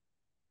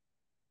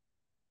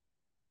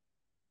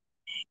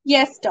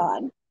 Yes,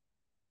 Dawn.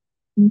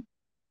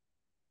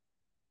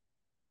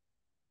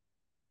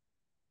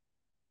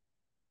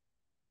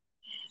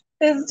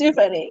 This is too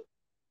funny.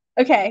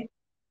 Okay.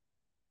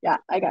 Yeah,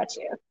 I got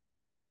you.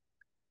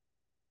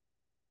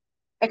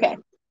 Okay.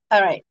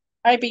 All right.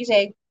 All right,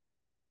 BJ.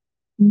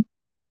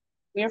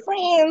 We're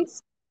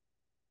friends.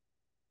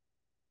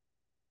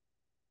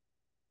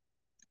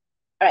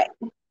 All right.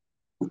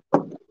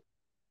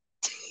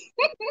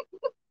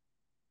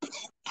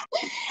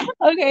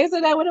 Okay, so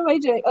now what am I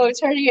doing? Oh,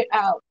 turning it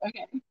out.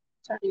 Okay.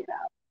 Turning it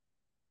out.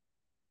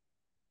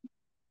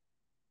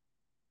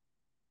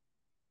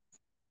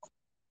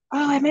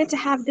 Oh, I meant to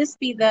have this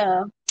be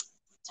the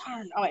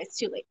turn. Oh, it's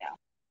too late now.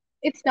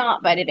 It's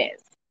not, but it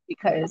is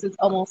because it's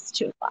almost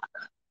 2 o'clock.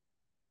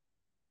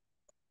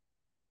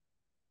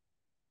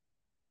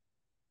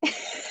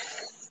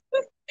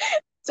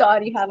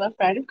 Dawn, you have a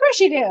friend? Of course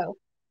you do.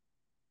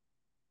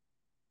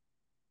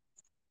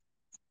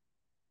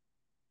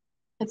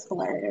 It's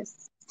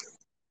hilarious.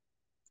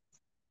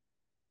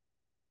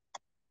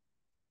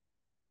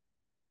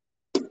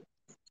 I'm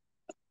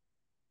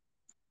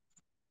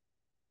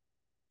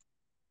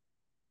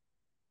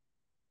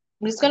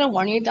just gonna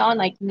warn you, Dawn,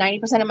 like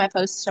 90% of my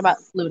posts are about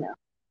Luna.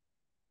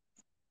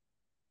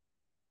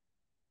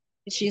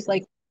 She's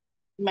like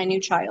my new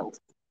child.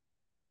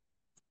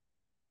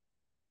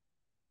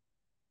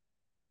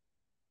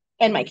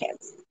 And my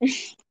kids.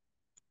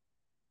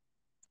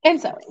 And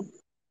sewing.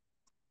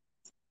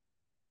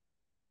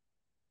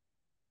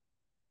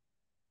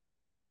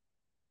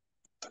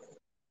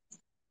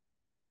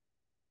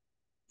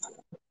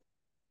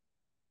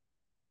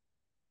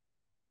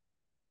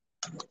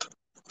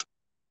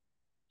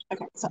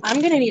 Okay, so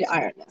I'm gonna need to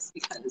iron this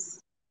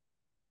because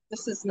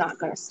this is not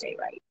gonna stay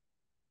right.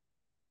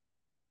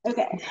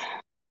 Okay.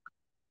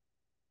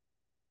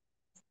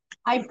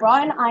 I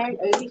brought an iron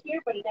over here,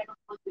 but it never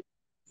plugged in.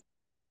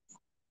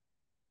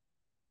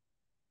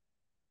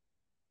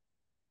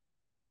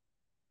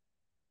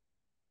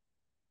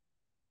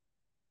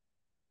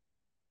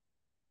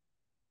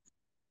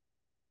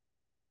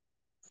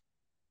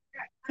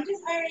 I'm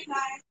just ironing,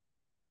 guys.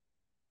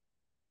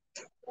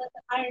 Let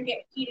the iron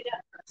get heated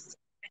up first.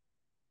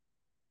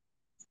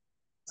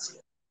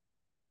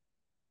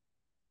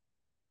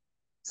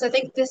 So I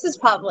think this is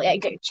probably a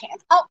good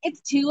chance. Oh,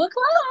 it's 2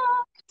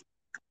 o'clock.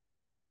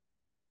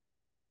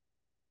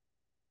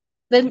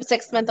 The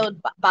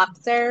 6-month-old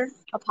boxer,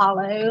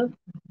 Apollo,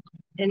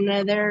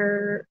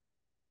 another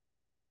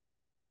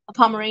a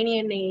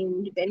Pomeranian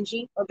named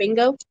Benji or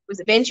Bingo. Was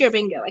it Benji or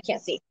Bingo? I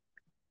can't see.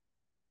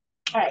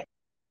 All right.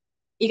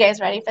 You guys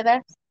ready for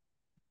this?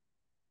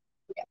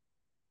 Okay.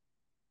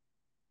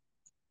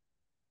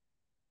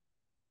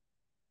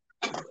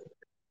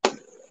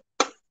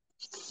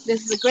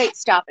 This is a great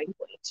stopping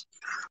point.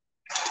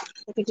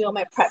 I can do all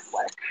my prep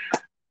work.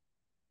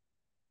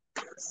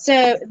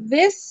 So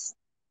this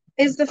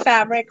is the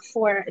fabric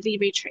for the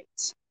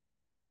retreat.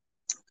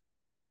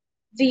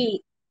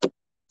 The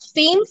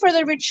theme for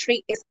the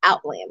retreat is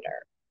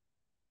Outlander.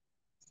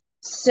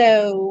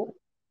 So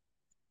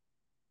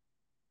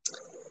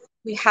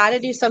we had to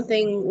do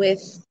something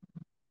with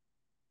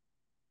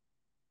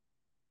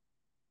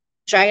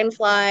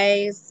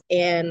dragonflies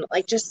and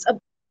like just a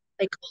old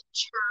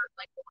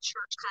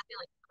church kind of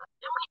thing.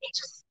 It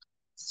just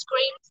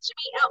screams to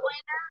me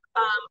Outlander.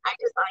 I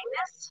designed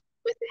this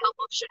with the help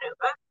of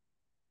Shanova.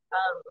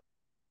 Um,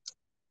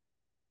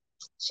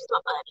 she's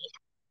my buddy.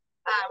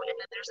 And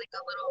then there's like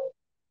a little,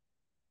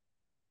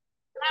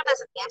 I don't know if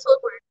that's an antelope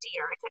or a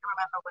deer. I can't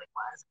remember what it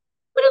was,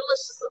 but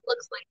looks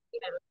like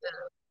the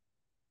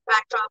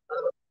backdrop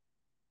of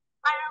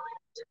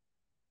Ireland.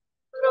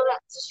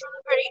 That's just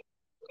really pretty.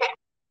 Okay.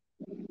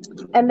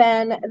 And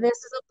then this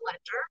is a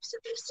blender. So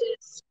this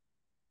is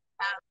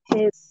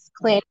his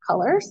clan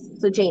colors.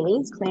 So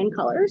Jamie's clan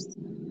colors.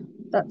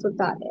 That's what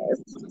that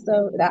is.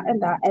 So that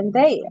and that. And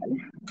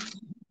then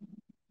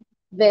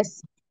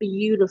this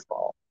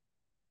beautiful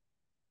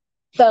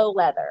faux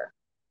leather.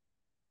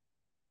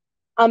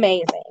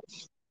 Amazing.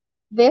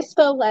 This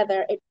faux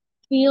leather, it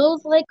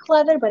feels like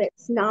leather, but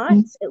it's not.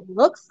 It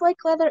looks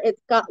like leather.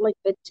 It's got like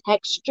the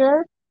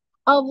texture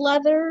of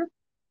leather.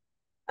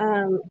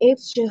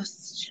 It's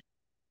just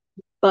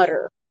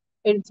butter.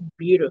 It's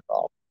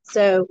beautiful.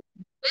 So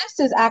this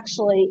is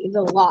actually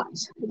the lot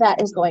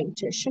that is going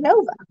to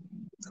Shanova.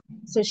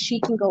 So she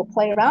can go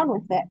play around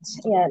with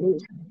it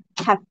and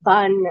have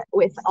fun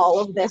with all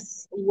of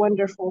this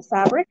wonderful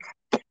fabric.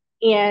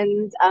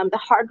 And the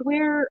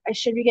hardware, I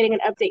should be getting an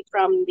update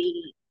from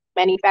the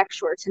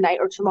manufacturer tonight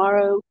or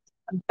tomorrow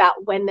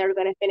about when they're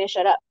going to finish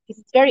it up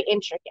because it's very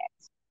intricate.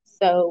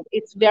 So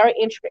it's very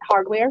intricate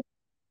hardware,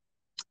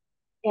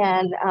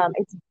 and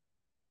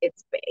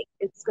it's big.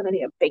 It's going to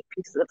be a big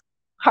piece of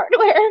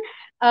hardware.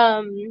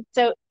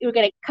 So we're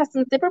getting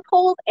custom zipper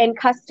pulls and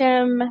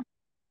custom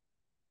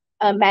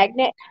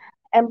magnet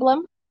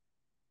emblem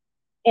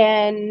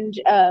and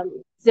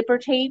zipper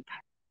tape,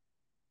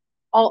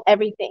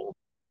 everything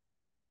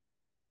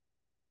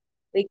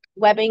like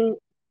webbing,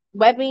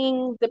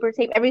 zipper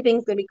tape.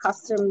 Everything's gonna be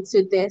custom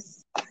to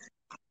this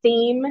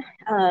theme,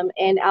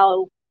 and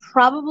I'll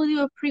probably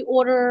do a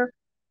pre-order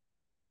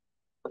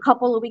a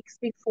couple of weeks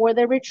before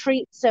the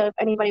retreat. So if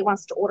anybody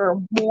wants to order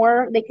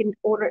more, they can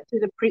order it through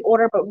the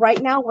pre-order. But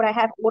right now, what I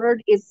have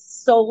ordered is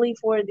solely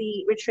for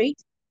the retreat.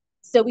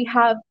 So we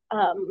have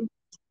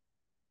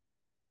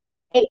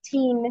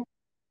 18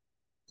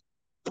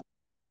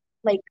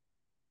 like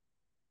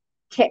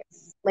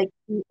kits, like,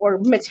 or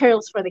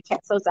materials for the kit.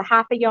 So it's a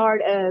half a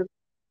yard of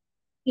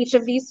each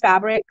of these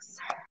fabrics.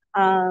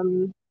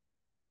 Then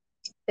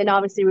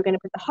obviously we're going to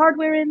put the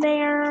hardware in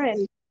there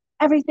and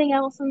everything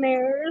else in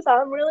there. So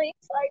I'm really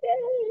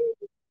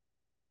excited.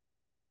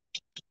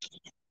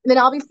 And then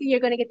obviously you're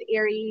going to get the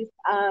earrings.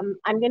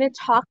 I'm going to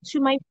talk to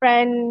my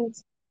friend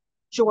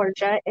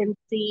Georgia and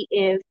see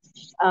if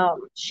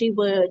she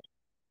would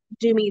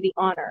do me the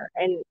honor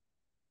and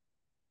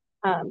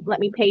let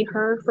me pay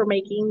her for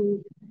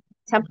making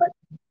templates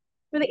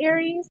for the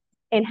earrings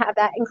and have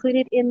that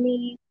included in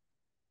the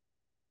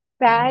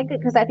bag,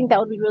 because I think that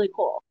would be really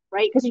cool,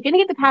 right? Because you're going to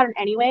get the pattern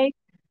anyway.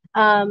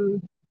 So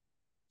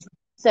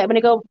I'm going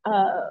to go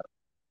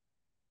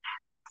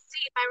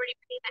see if I already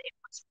paid that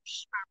invoice for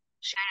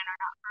Shannon or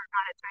not.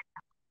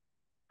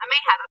 I may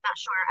have, I'm not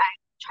sure.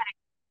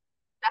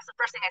 That's the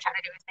first thing I try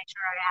to do is make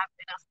sure I have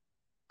enough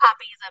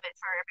copies of it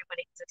for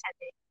everybody who's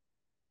attending.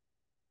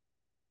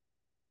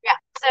 Yeah,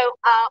 so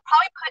I'll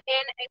probably put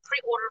in a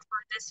pre-order for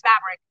this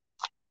fabric.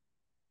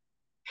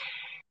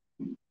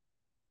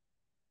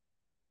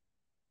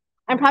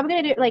 I'm probably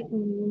going to do it like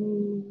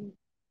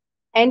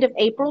end of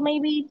April,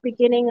 maybe,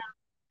 beginning of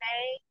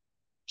May,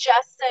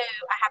 just so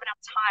I have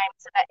enough time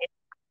so that it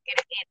get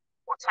it in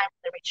more time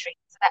for the retreat.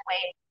 So that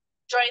way,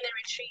 during the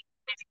retreat,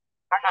 if you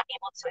are not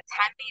able to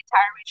attend the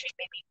entire retreat,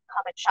 maybe you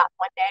can come and shop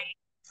one day.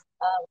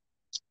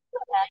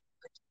 My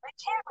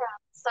camera,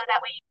 so that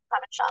way you can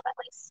come and shop at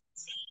least,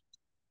 see,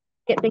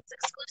 get things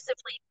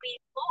exclusively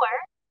before.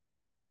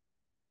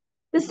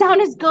 The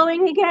sound is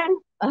going again.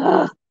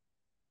 Ugh.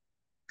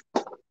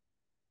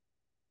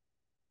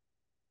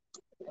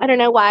 I don't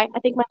know why. I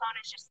think my phone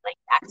is just like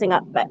acting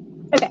up, but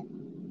okay.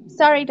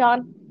 Sorry,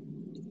 Dawn.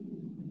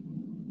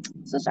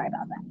 So sorry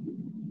about that.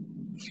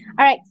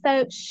 All right,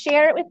 so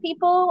share it with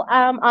people.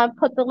 I'll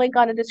put the link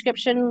on the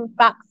description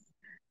box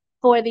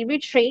for the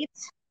retreat.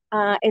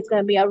 It's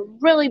going to be a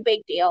really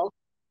big deal.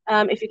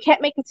 If you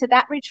can't make it to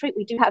that retreat,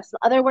 we do have some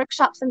other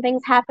workshops and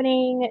things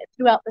happening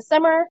throughout the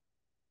summer,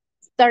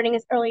 starting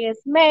as early as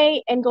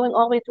May and going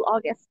all the way through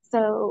August.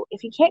 So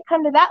if you can't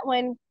come to that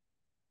one,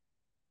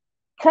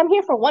 come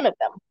here for one of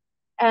them.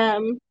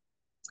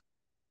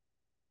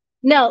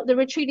 No, the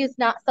retreat is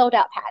not sold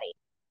out, Patty.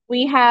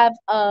 We have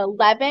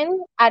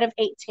 11 out of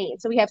 18.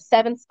 So we have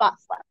 7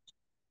 spots left.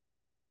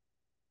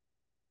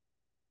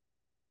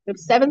 We have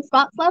 7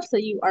 spots left, so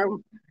you are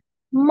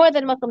more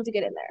than welcome to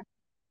get in there.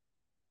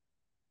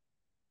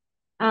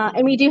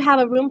 And we do have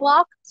a room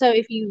block. So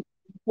if you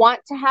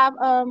want to have,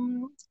 I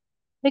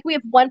think we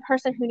have one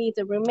person who needs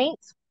a roommate.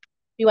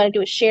 If you want to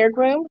do a shared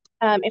room.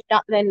 If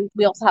not, then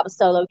we also have a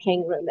solo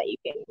king room that you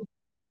can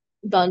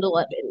bundle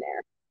up in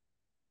there.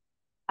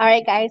 All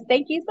right, guys.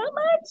 Thank you so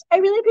much. I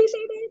really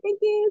appreciate it. Thank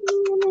you.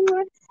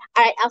 All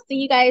right. I'll see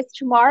you guys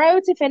tomorrow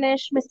to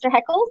finish Mr.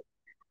 Heckles.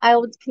 I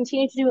will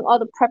continue to do all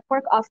the prep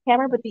work off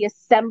camera, but the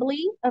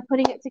assembly of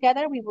putting it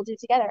together, we will do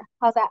together.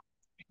 How's that?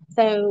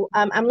 So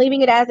I'm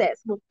leaving it as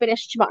is. We'll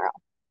finish tomorrow.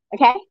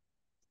 Okay?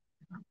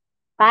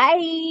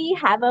 Bye.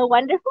 Have a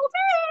wonderful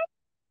day.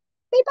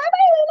 Say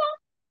bye-bye, Luna.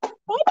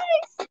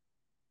 Bye-bye.